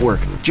Believe Network.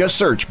 Just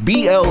search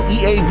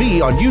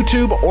BLEAV on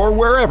YouTube or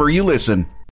wherever you listen.